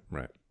year.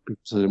 Right.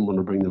 Because I didn't want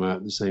to bring them out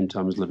at the same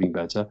time as Living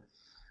Better.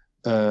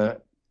 The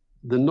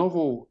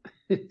novel,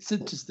 it's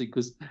interesting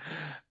because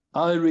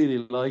I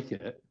really like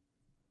it,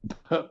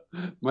 but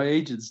my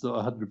agent's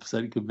not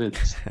 100%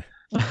 convinced.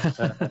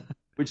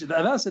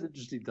 That's an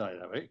interesting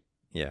dynamic.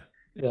 Yeah.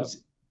 Yeah.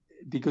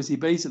 Because he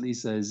basically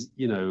says,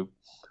 you know,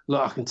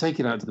 look, I can take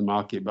it out to the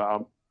market,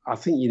 but I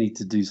think you need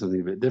to do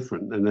something a bit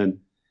different. And then,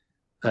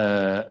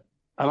 and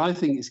I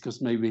think it's because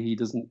maybe he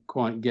doesn't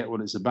quite get what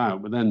it's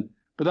about. But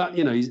that,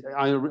 you know,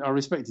 I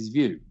respect his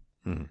view.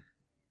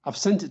 I've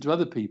sent it to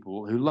other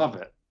people who love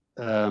it.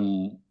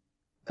 And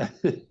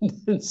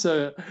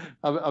so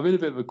I'm in a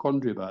bit of a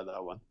quandary about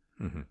that one.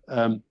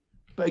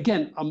 But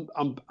again,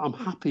 I'm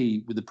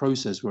happy with the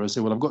process where I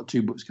say, well, I've got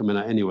 2 books coming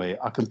out anyway.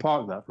 I can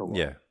park that for a while.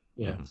 Yeah.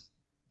 Yeah.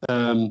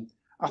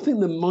 I think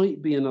there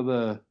might be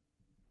another,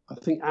 I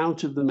think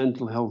Out of the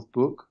Mental Health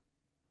book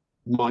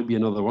might be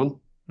another one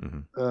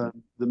that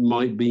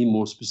might be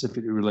more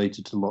specifically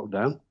related to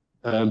lockdown.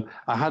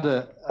 I had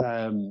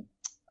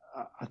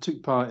I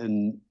took part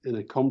in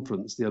a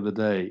conference the other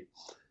day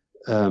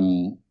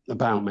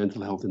about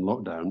mental health in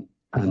lockdown,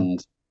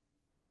 and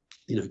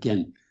you know,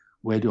 again,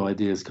 where do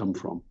ideas come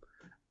from?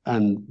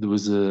 And there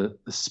was a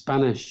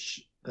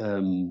Spanish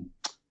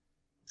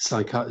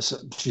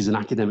she's an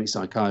academic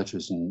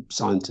psychiatrist and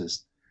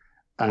scientist,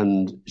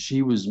 and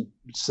she was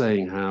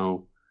saying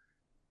how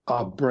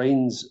our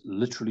brains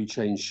literally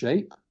change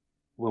shape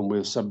when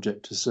we're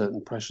subject to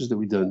certain pressures that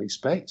we don't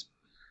expect.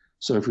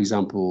 So, for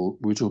example,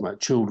 we were talking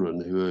about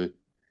children who are,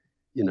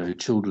 you know,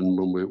 children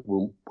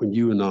when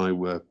you and I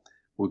were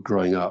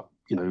growing up,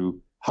 you know,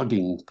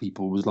 hugging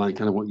people was like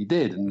kind of what you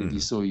did, and if you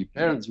saw your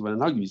parents, you went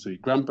and hugged them. You saw your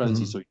grandparents,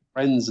 you saw your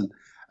friends, and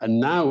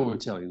now we're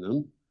telling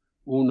them,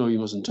 oh no, you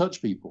mustn't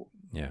touch people.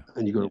 Yeah.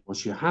 And you got to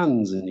wash your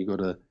hands, and you got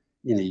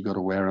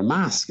to wear a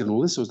mask and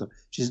all this sort of stuff.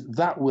 She says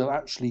that will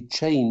actually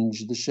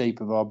change the shape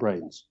of our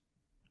brains.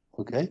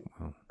 Okay.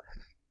 Wow.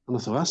 And I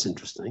thought, that's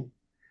interesting.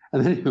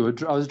 And then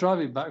I was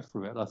driving back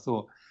from it, and I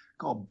thought,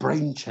 God,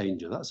 Brain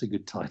Changer, that's a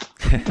good title.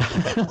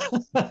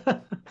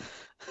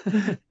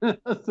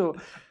 I thought,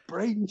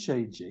 Brain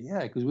Changer,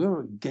 yeah, because we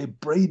were a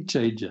Brain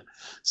Changer.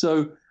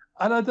 So,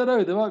 and I don't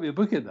know, there might be a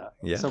book in that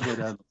somewhere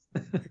down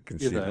there.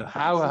 You know,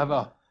 how have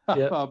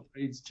our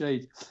brains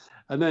changed?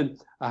 And then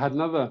I had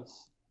another,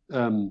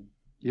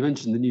 you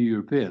mentioned the New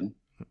European.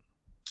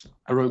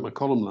 I wrote my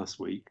column last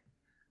week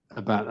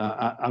about,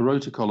 I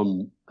wrote a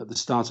column at the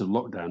start of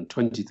lockdown,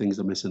 20 things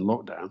I miss in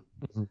lockdown.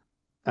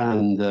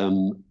 And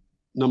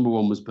number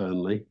 1 was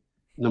Burnley.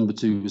 Number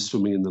 2 was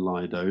swimming in the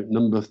Lido.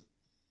 Number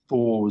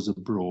 4 was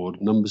abroad.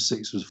 Number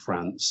 6 was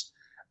France.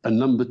 And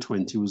number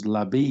 20 was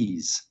La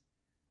Bise,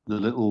 the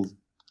little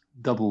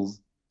double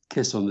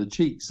kiss on the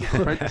cheeks.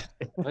 Right?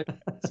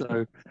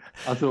 So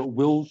I thought,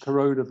 will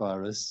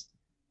coronavirus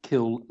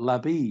kill La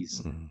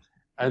Bise?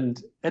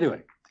 And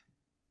anyway,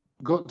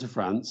 got to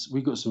France.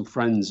 We got some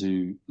friends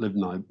who live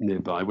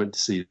nearby, went to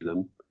see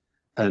them.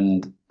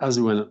 And as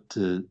we went up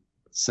to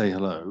say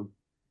hello,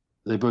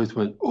 they both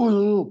went, "Oh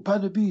no, no, pas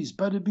de bise,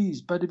 pas de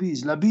bise, pas de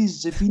bise. La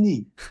bise, c'est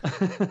fini."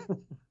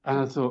 And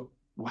I thought,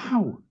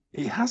 wow,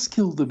 it has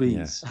killed the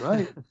bees,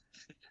 right?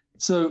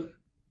 So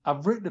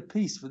I've written a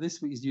piece for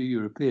this week's New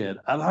European,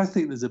 and I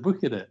think there's a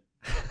book in it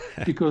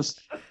because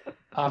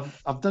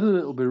I've done a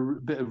little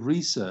bit of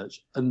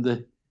research, and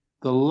the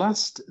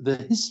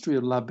history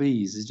of La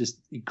Bise is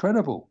just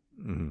incredible.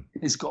 Mm-hmm.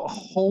 It's got a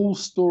whole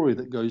story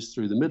that goes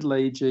through the Middle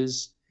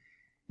Ages.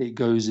 It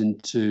goes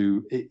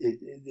into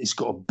it's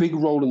got a big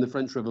role in the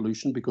French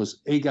Revolution because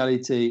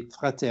égalité,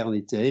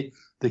 fraternité,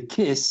 the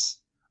kiss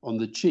on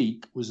the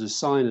cheek was a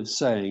sign of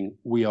saying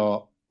we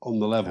are on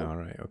the level. All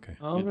right, okay.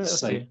 We're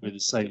the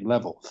same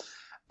level.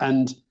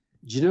 And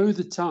do you know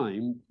the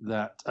time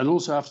that, and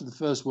also after the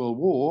First World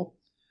War,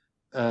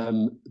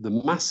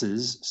 the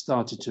masses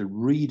started to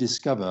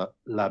rediscover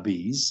La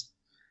Bise,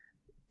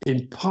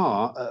 in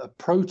part a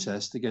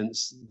protest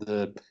against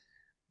the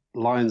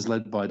lions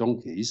led by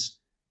donkeys.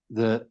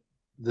 The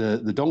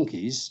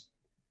donkeys,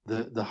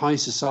 the high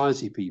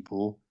society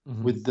people,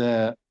 mm-hmm. with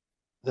their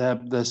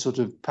sort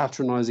of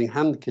patronizing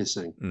hand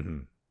kissing. Mm-hmm.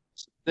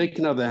 So they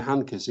can have their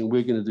hand kissing.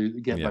 We're going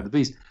to get by the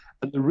beast.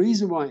 And the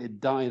reason why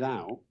it died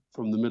out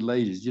from the Middle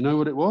Ages, do you know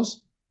what it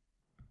was?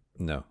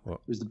 No.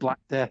 What? It was the Black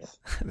Death.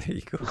 There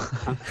you go.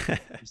 It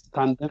was the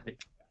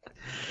pandemic.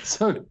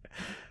 So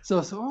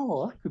I thought,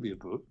 oh, that could be a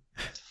book.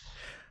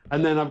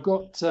 And then I've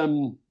got,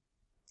 so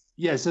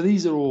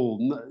these are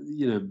all,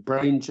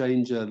 brain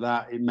changer.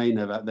 That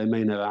they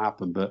may never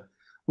happen. But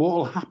what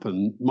will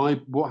happen?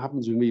 What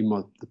happens with me?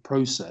 The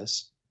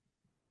process.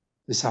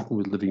 This happened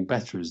with Living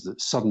Better. Is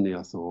that suddenly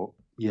I thought,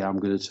 I'm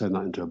going to turn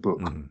that into a book.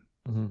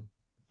 Mm-hmm. Mm-hmm.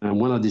 And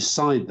when I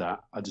decide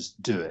that, I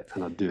just do it,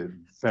 and I do it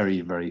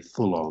very, very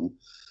full on.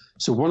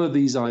 So one of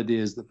these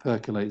ideas that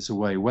percolates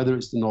away, whether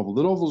it's the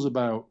novel's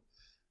about,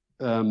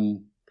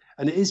 and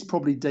it is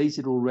probably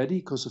dated already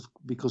because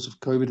of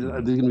COVID.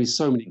 There's going to be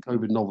so many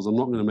COVID novels. I'm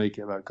not going to make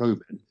it about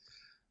COVID,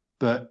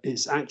 but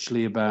it's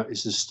actually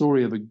it's a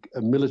story of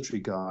a military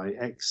guy,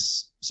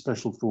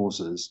 ex-special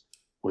forces,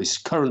 or his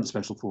current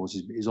special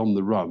forces, but he's on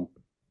the run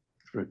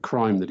for a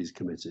crime that he's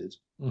committed,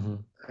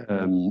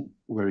 mm-hmm.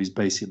 Where he's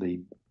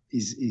basically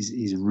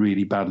he's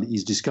really badly.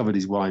 He's discovered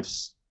his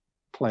wife's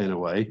playing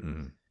away.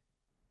 Mm-hmm.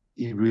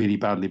 He really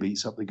badly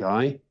beats up the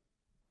guy.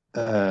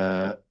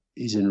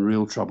 He's in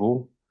real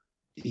trouble.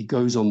 He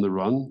goes on the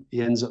run.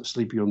 He ends up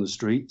sleeping on the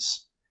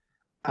streets,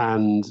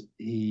 and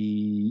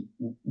he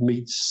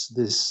meets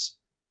this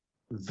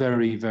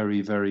very,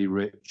 very, very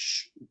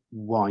rich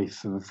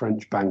wife of a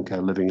French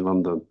banker living in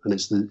London. And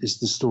it's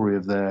the story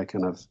of their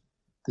kind of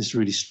this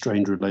really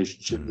strange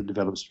relationship that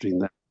develops between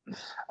them.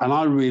 And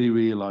I really,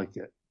 really like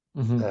it.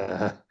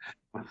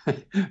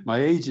 Mm-hmm. My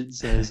agent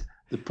says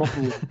the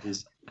problem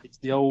is it's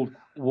the old,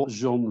 what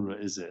genre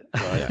is it?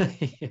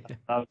 Right? Yeah.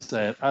 I would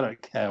say I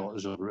don't care what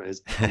genre it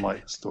is. I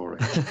like the story.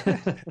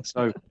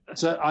 So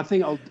I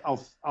think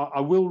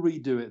I will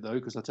redo it though,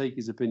 because I take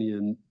his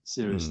opinion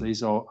seriously.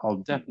 So I'll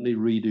definitely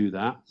redo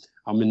that.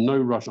 I'm in no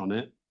rush on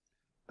it.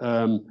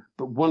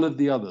 But one of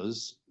the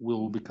others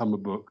will become a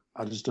book.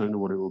 I just don't know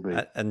what it will be.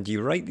 And do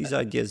you write these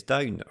ideas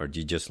down, or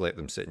do you just let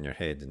them sit in your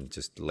head and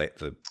just let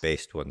the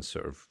best ones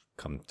sort of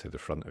come to the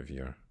front of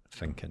your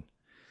thinking?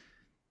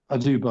 I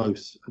do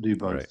both.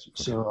 Right, okay.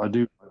 So I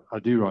do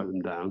write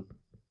them down.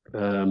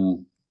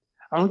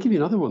 I'll give you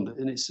another one,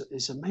 and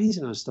it's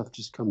amazing how stuff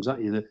just comes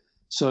at you.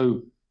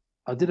 So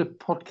I did a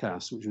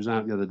podcast which was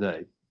out the other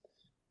day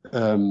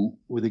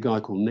with a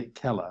guy called Nick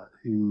Keller,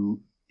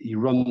 he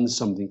runs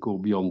something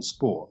called Beyond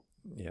Sport.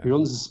 Yeah. He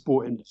runs the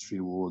Sport Industry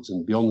Awards,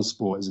 and Beyond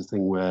Sport is a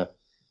thing where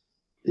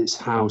it's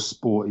how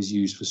sport is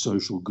used for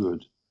social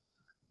good.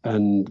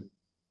 And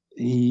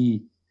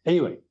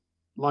anyway,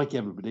 like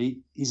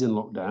everybody, he's in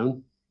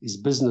lockdown. His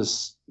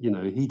business,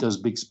 he does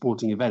big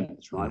sporting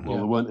events, right? Mm-hmm. Well,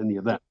 there weren't any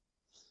of that.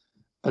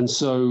 And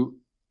so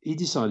he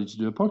decided to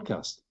do a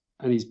podcast.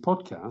 And his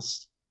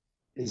podcast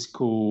is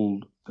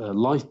called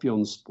Life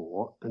Beyond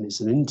Sport, and it's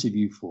an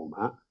interview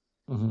format.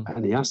 Mm-hmm.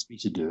 And he asked me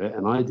to do it,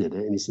 and I did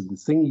it. And he said, the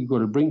thing you've got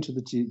to bring to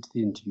the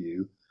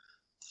interview,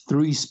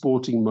 3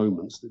 sporting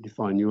moments that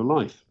define your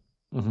life.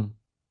 Mm-hmm.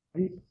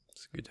 Right?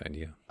 That's a good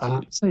idea. And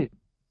I'd say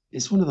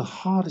it's one of the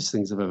hardest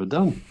things I've ever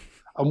done.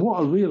 And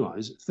what I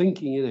realized,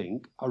 thinking in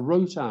ink, I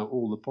wrote out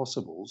all the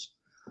possibles,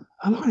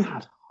 and I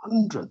had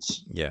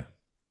hundreds. Yeah.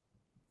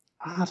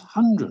 I had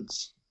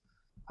hundreds.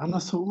 And I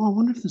thought, well, I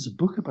wonder if there's a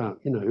book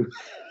about,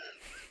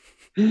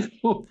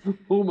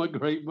 all my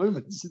great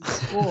moments in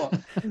sport.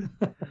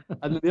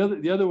 And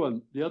the other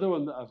one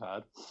that I've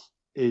had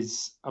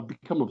is I've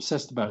become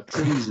obsessed about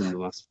trees in the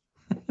last.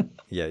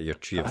 Yeah, your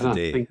tree of the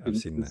day. I've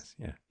seen this.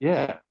 Yeah.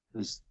 Yeah.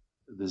 There's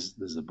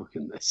a book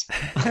in this.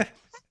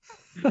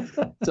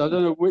 So I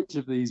don't know which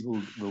of these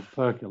will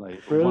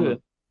percolate.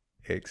 Brilliant.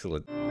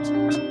 Excellent.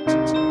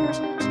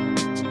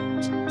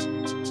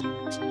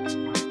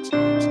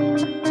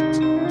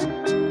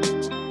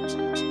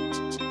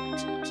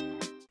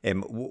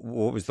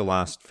 What was the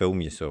last film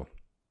you saw?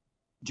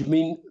 Do you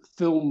mean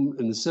film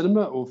in the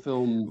cinema or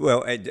film?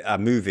 Well, a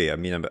movie. I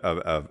mean,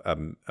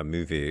 a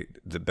movie.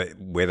 But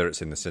whether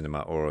it's in the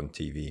cinema or on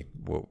TV.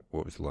 What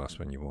was the last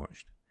one you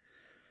watched?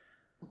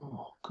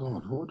 Oh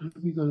God, what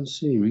did we go and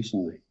see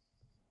recently?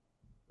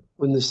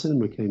 When the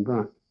cinema came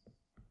back.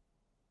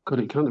 God,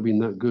 it can't have been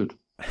that good.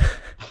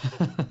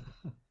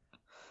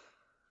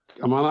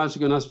 Am I allowed to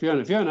go and ask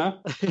Fiona?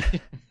 Fiona?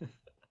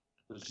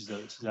 She's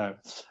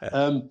out.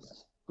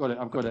 Got it.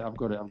 I've got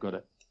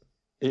it.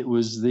 It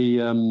was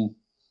the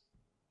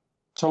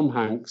Tom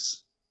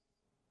Hanks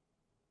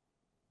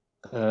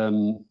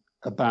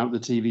about the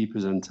TV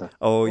presenter.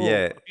 Oh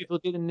yeah. People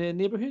did in the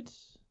neighbourhood.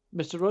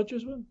 Mr.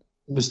 Rogers one.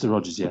 Mr.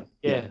 Rogers, yeah.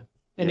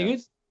 Any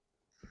good?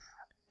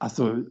 I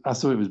thought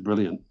it was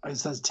brilliant.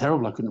 That's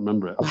terrible. I couldn't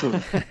remember it. I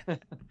thought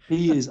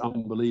he is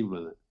unbelievable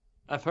in it.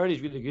 I've heard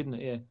he's really good in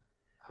it. Yeah.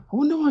 I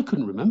wonder why I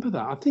couldn't remember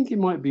that. I think it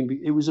might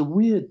be. It was a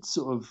weird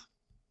sort of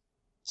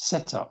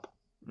setup.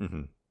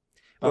 Mm-hmm.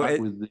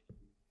 Well,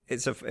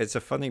 it's a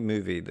funny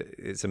movie.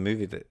 It's a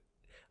movie that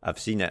I've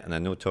seen it, and I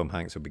know Tom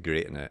Hanks will be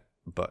great in it.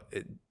 But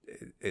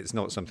it's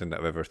not something that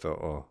I've ever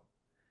thought, oh,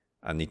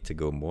 I need to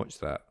go and watch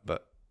that.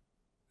 But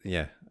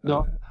yeah,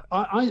 no.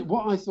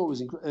 What I thought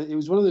was it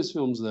was one of those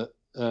films that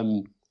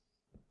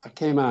I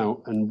came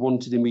out and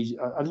wanted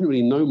immediately. I didn't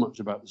really know much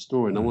about the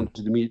story, and I wanted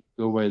to immediately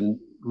go away and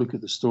look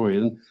at the story.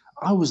 And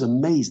I was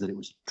amazed that it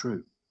was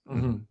true.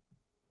 Mm-hmm.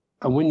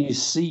 And when you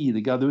see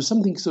the guy, there was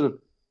something sort of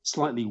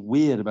slightly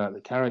weird about the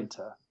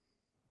character.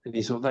 And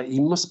he thought that he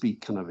must be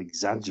kind of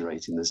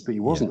exaggerating this, but he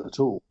wasn't at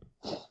all.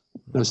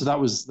 No, so that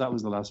was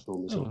the last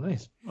film. Oh,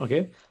 nice.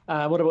 Okay.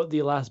 What about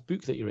the last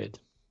book that you read?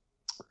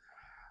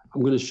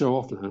 I'm going to show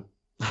off now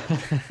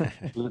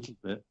a little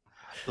bit.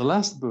 The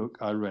last book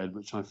I read,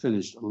 which I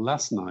finished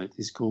last night,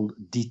 is called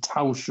Die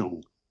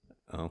Tauschung.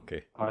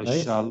 Okay. By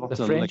Nice. Charlotte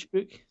The French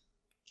book?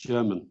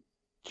 German.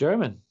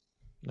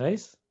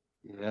 Nice.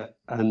 Yeah,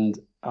 and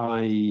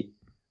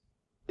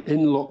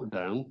in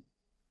lockdown,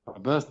 my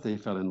birthday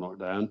fell in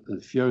lockdown,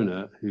 and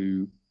Fiona,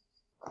 who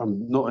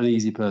I'm not an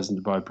easy person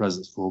to buy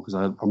presents for because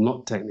I'm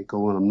not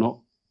technical and I'm not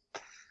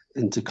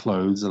into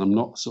clothes and I'm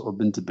not sort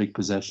of into big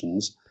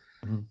possessions.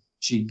 Mm-hmm.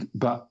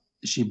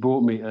 She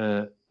bought me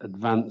a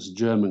advanced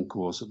German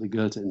course at the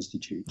Goethe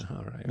Institute.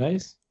 All right.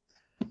 Nice.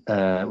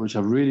 Which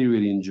I really,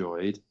 really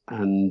enjoyed.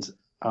 And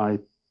I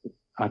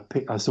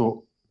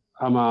thought,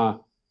 am I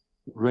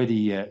ready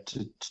yet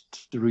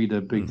to read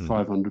a big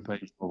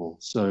 500-page novel?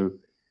 So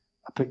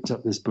I picked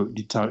up this book,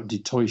 Die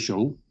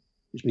Täuschung,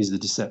 which means the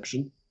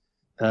deception.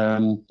 I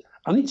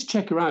need to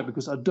check her out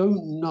because I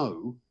don't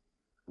know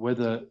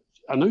whether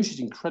I know she's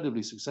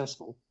incredibly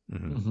successful.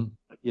 Mm-hmm. Mm-hmm.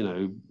 You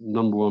know,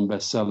 #1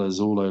 bestsellers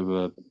all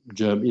over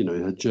Germany. You know,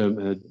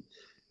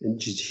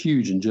 and she's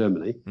huge in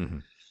Germany. Mm-hmm.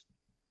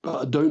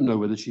 But I don't know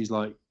whether she's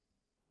like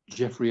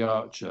Jeffrey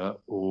Archer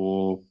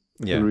or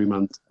Hilary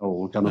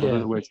Mantel. I don't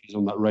know where she's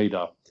on that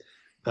radar.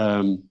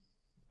 And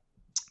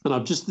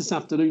I've just this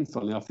afternoon,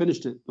 finally, I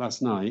finished it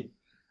last night.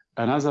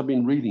 And as I've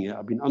been reading it,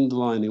 I've been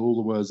underlining all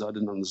the words that I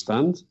didn't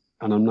understand.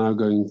 And I'm now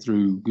going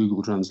through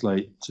Google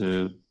Translate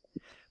to.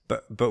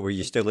 But were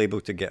you still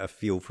able to get a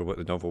feel for what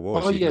the novel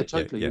was? Oh yeah,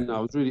 totally. Yeah.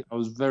 No, I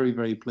was very,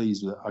 very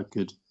pleased with it.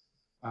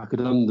 I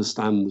could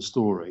understand the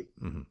story,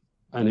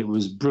 and it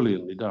was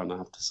brilliantly done. I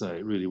have to say,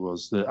 it really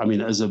was.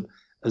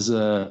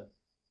 The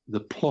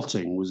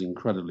plotting was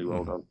incredibly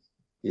well done.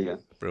 Yeah,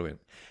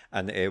 brilliant.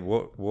 And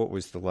what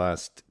was the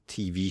last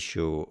TV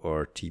show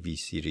or TV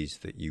series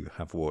that you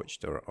have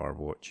watched or are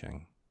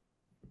watching?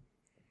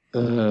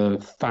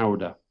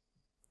 Fauda.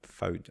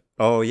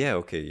 Oh yeah,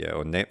 okay, yeah,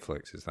 on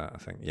Netflix is that? I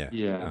think, yeah.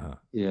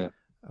 Yeah.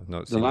 I've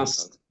not the seen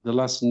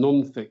last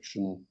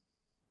non-fiction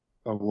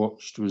I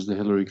watched was the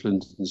Hillary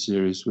Clinton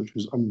series, which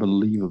was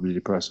unbelievably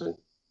depressing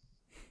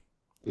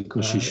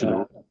because she should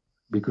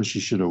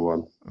have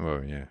won.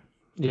 Oh yeah.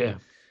 Yeah.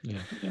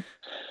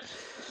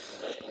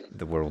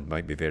 The world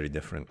might be very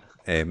different.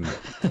 And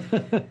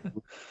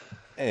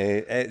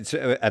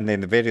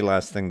then the very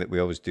last thing that we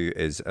always do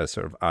is a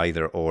sort of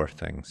either or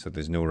thing. So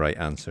there's no right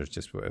answers,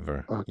 just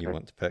whatever you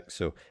want to pick.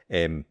 So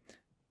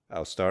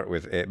I'll start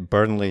with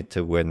Burnley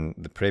to win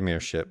the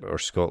Premiership or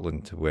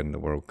Scotland to win the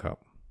World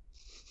Cup.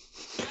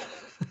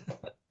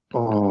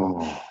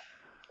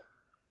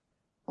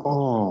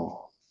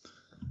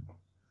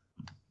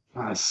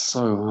 That's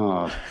so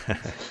hard.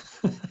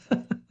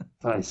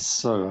 That is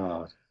so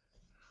hard.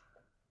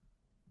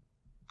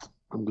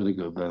 I'm going to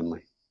go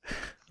Burnley.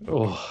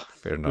 Oh,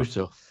 fair enough.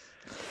 Brutal.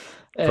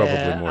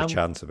 Probably more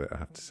chance of it, I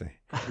have to say.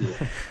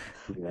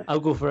 Yeah. I'll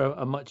go for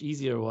a much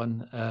easier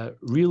one.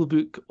 Real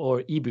book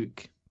or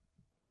ebook?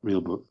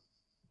 Real book.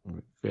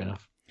 Fair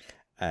enough.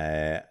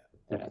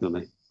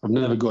 Definitely. I've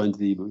never got into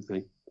the ebook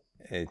thing.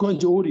 Got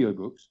into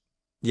audiobooks.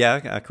 Yeah,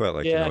 I quite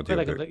like an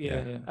audiobook.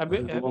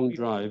 A long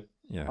drive.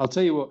 Yeah. I'll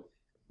tell you what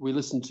we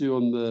listened to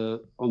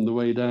on the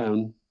way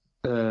down,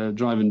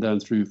 driving down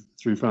through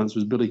France,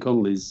 was Billy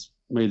Connolly's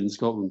Made in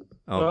Scotland.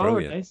 Oh,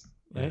 brilliant.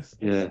 Nice.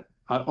 Yeah.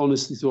 I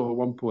honestly thought at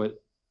one point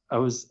I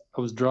was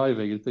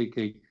driving and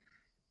thinking,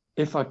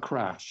 if I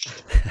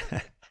crashed,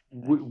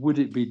 would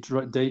it be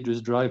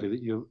dangerous driving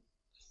that you're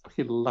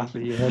fucking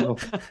laughing your head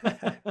off?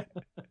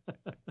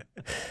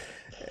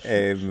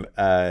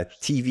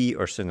 TV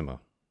or cinema?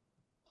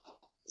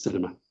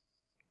 Cinema.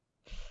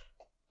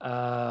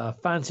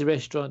 Fancy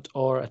restaurant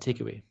or a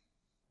takeaway?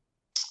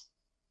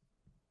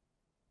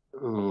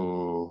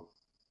 Oh,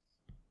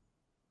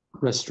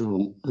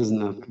 restaurant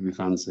doesn't have to be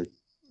fancy.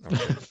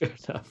 Okay.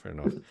 Fair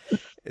enough.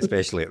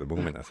 Especially at the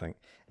moment, I think.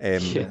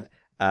 Yeah.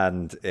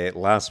 And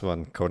last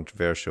one,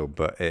 controversial,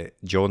 but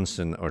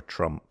Johnson or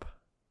Trump?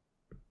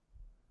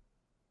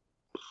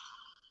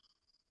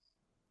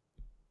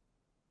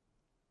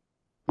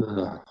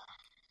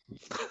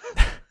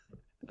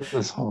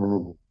 That's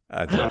horrible.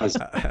 I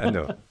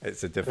know.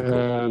 It's a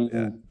difficult.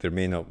 There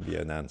may not be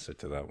an answer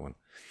to that one.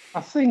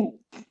 I think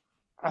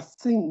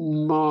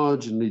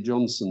marginally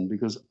Johnson,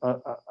 because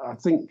I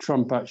think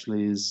Trump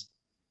actually is.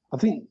 I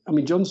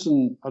mean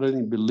Johnson. I don't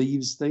think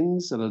believes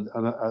things,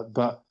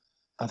 but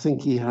I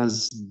think he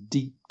has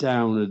deep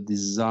down a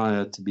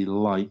desire to be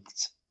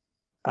liked,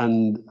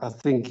 and I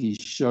think he's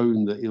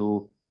shown that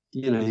he'll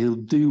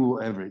do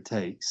whatever it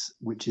takes,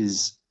 which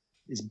is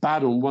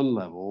bad on one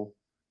level,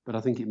 but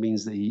I think it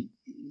means that he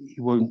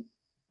won't.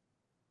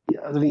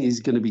 I don't think he's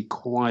going to be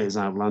quite as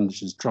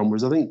outlandish as Trump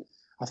was. I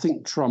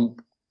think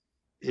Trump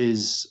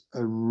is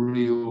a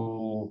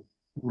real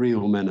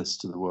menace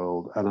to the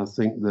world, and I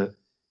think that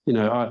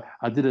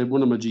I did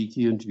one of my GQ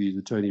interviews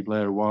with Tony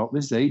Blair a while.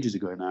 This is ages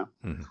ago now,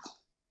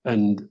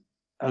 and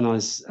I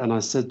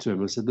said to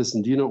him, I said,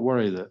 listen, do you not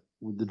worry that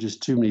there are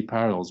just too many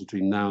parallels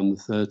between now and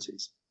the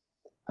 30s?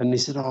 And he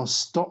said, oh,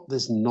 stop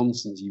this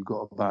nonsense you've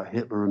got about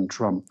Hitler and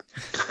Trump,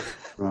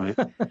 right?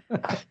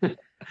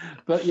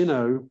 But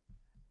you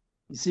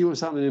see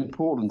what's happening in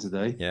Portland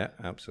today. Yeah,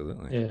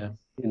 absolutely. Yeah.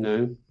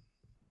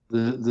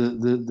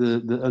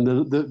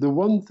 The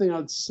one thing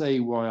I'd say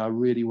why I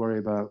really worry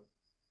about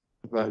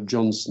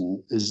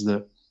Johnson is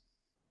that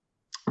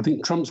I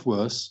think Trump's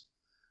worse,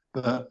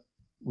 but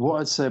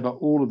what I'd say about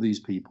all of these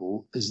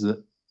people is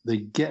that they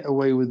get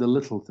away with the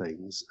little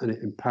things, and it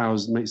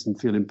makes them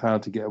feel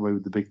empowered to get away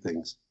with the big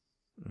things.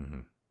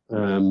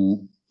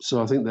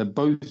 So I think they're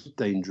both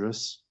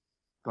dangerous,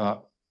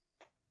 but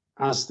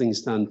as things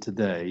stand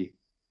today,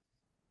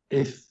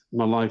 if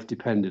my life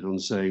depended on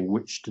saying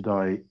which did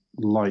I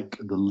like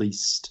the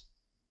least,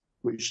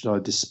 which did I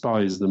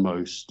despise the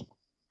most,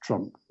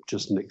 Trump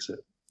just nicks it.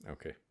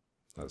 Okay,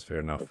 that's fair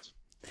enough.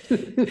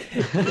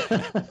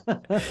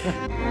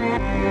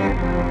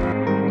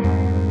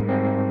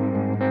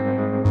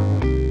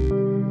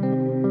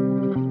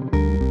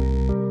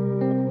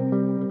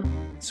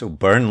 So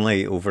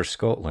Burnley over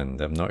Scotland.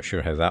 I'm not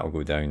sure how that'll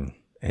go down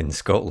in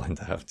Scotland,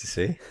 I have to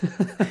say.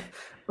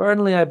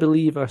 Burnley, I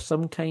believe, are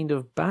some kind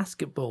of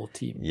basketball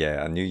team.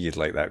 Yeah, I knew you'd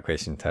like that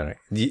question, Tarek.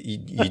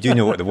 You do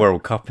know what the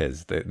World Cup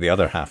is, the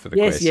other half of the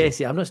question.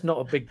 Yes. I'm just not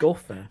a big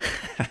golf fan.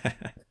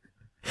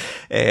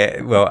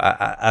 Well,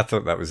 I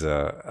thought that was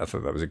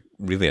a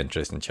really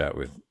interesting chat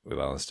with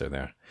Alastair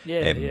there.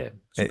 Yeah,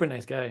 super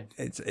nice guy.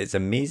 It's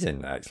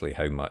amazing actually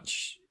how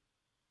much,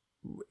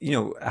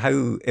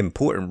 how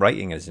important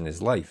writing is in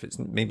his life. It's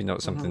maybe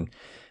not something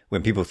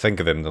when people think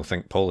of him, they'll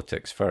think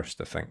politics first,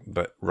 I think,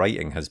 but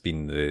writing has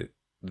been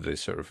the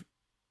sort of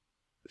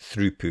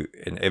throughput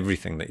in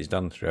everything that he's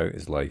done throughout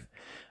his life.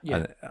 Yeah.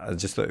 And I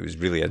just thought it was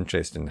really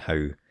interesting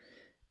how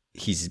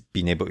he's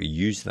been able to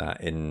use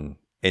that in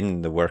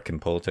the work in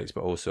politics,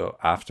 but also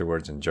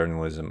afterwards in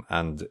journalism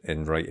and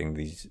in writing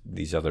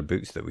these other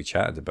books that we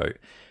chatted about.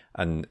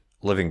 And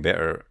Living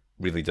Better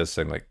really does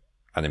sound like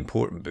an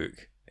important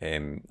book,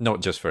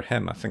 not just for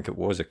him. I think it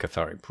was a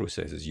cathartic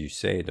process, as you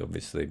said,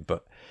 obviously,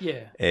 but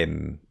yeah.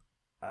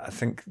 I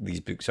think these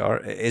books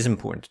it is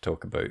important to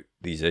talk about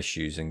these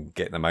issues and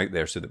get them out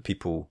there so that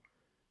people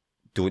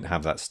don't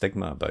have that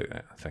stigma about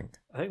it, I think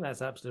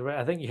that's absolutely right.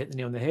 I think you hit the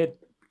nail on the head.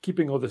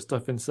 Keeping all this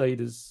stuff inside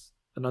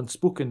and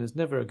unspoken is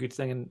never a good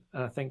thing. And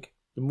I think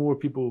the more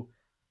people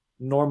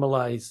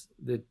normalize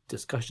the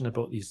discussion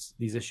about these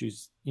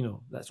issues,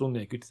 that's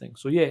only a good thing.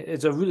 So yeah,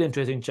 it's a really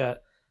interesting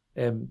chat.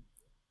 And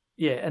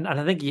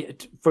I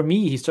think for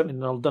me, he's certainly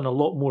done a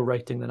lot more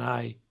writing than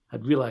I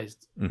had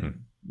realized.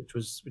 Which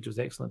was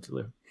excellent to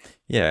learn.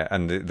 Yeah,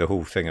 and the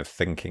whole thing of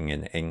thinking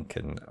in ink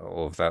and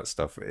all of that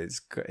stuff,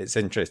 it's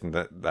interesting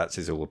that that's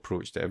his whole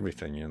approach to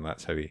everything,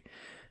 that's how he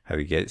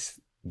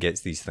gets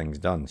these things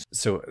done.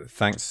 So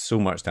thanks so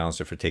much to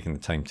Alastair for taking the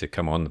time to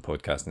come on the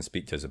podcast and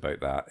speak to us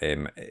about that.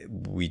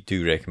 We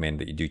do recommend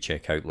that you do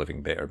check out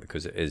Living Better,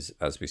 because it is,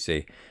 as we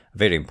say, a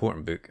very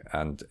important book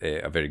and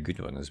a very good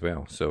one as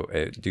well. So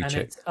do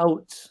check. It's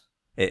out.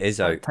 It is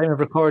out. Time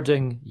of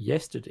recording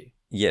yesterday.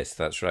 Yes,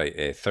 that's right.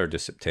 3rd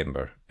of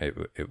September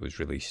it was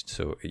released.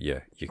 So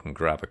yeah, you can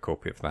grab a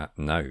copy of that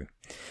now.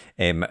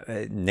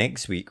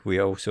 Next week, we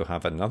also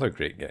have another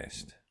great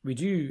guest. We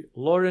do.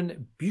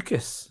 Lauren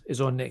Bucas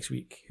is on next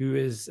week, who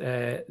is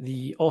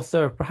the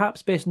author,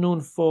 perhaps best known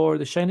for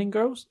The Shining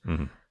Girls.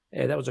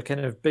 That was a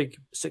kind of big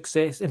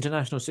success,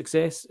 international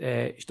success.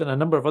 She's done a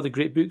number of other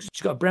great books.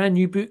 She's got a brand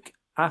new book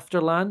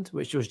Afterland,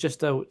 which was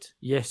just out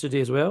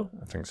yesterday as well.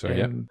 I think so,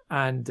 yeah.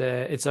 And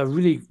it's a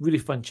really, really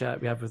fun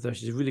chat we have with her.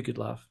 She's a really good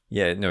laugh.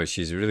 Yeah, no,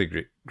 she's a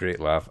really great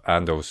laugh.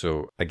 And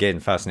also, again,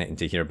 fascinating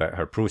to hear about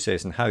her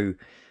process and how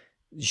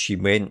she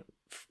went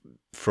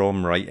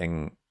from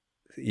writing,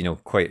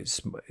 quite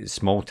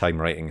small time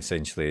writing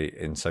essentially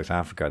in South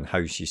Africa, and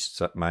how she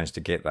managed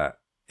to get that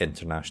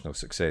international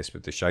success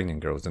with The Shining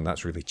Girls, and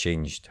that's really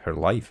changed her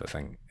life, I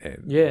think.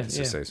 The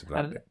success of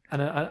that.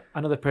 And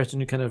another person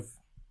who kind of,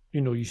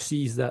 you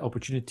seize that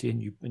opportunity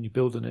and you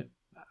build on it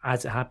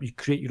as it happens. You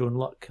create your own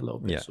luck a little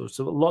bit. Yeah.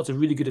 So lots of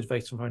really good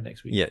advice from her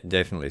next week. Yeah,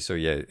 definitely. So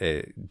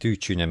do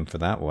tune in for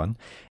that one.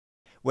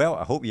 Well,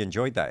 I hope you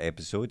enjoyed that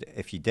episode.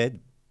 If you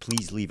did,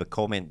 please leave a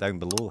comment down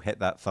below, hit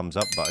that thumbs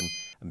up button,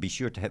 and be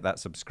sure to hit that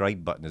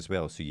subscribe button as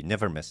well, so you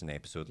never miss an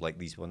episode like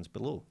these ones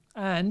below.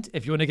 And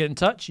if you want to get in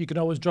touch, you can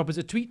always drop us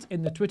a tweet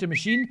in the Twitter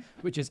machine,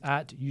 which is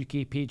at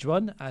UK Page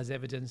 1, as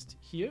evidenced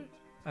here,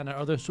 and our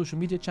other social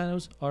media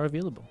channels are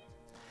available.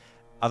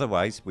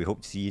 Otherwise, we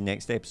hope to see you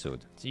next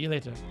episode. See you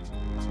later.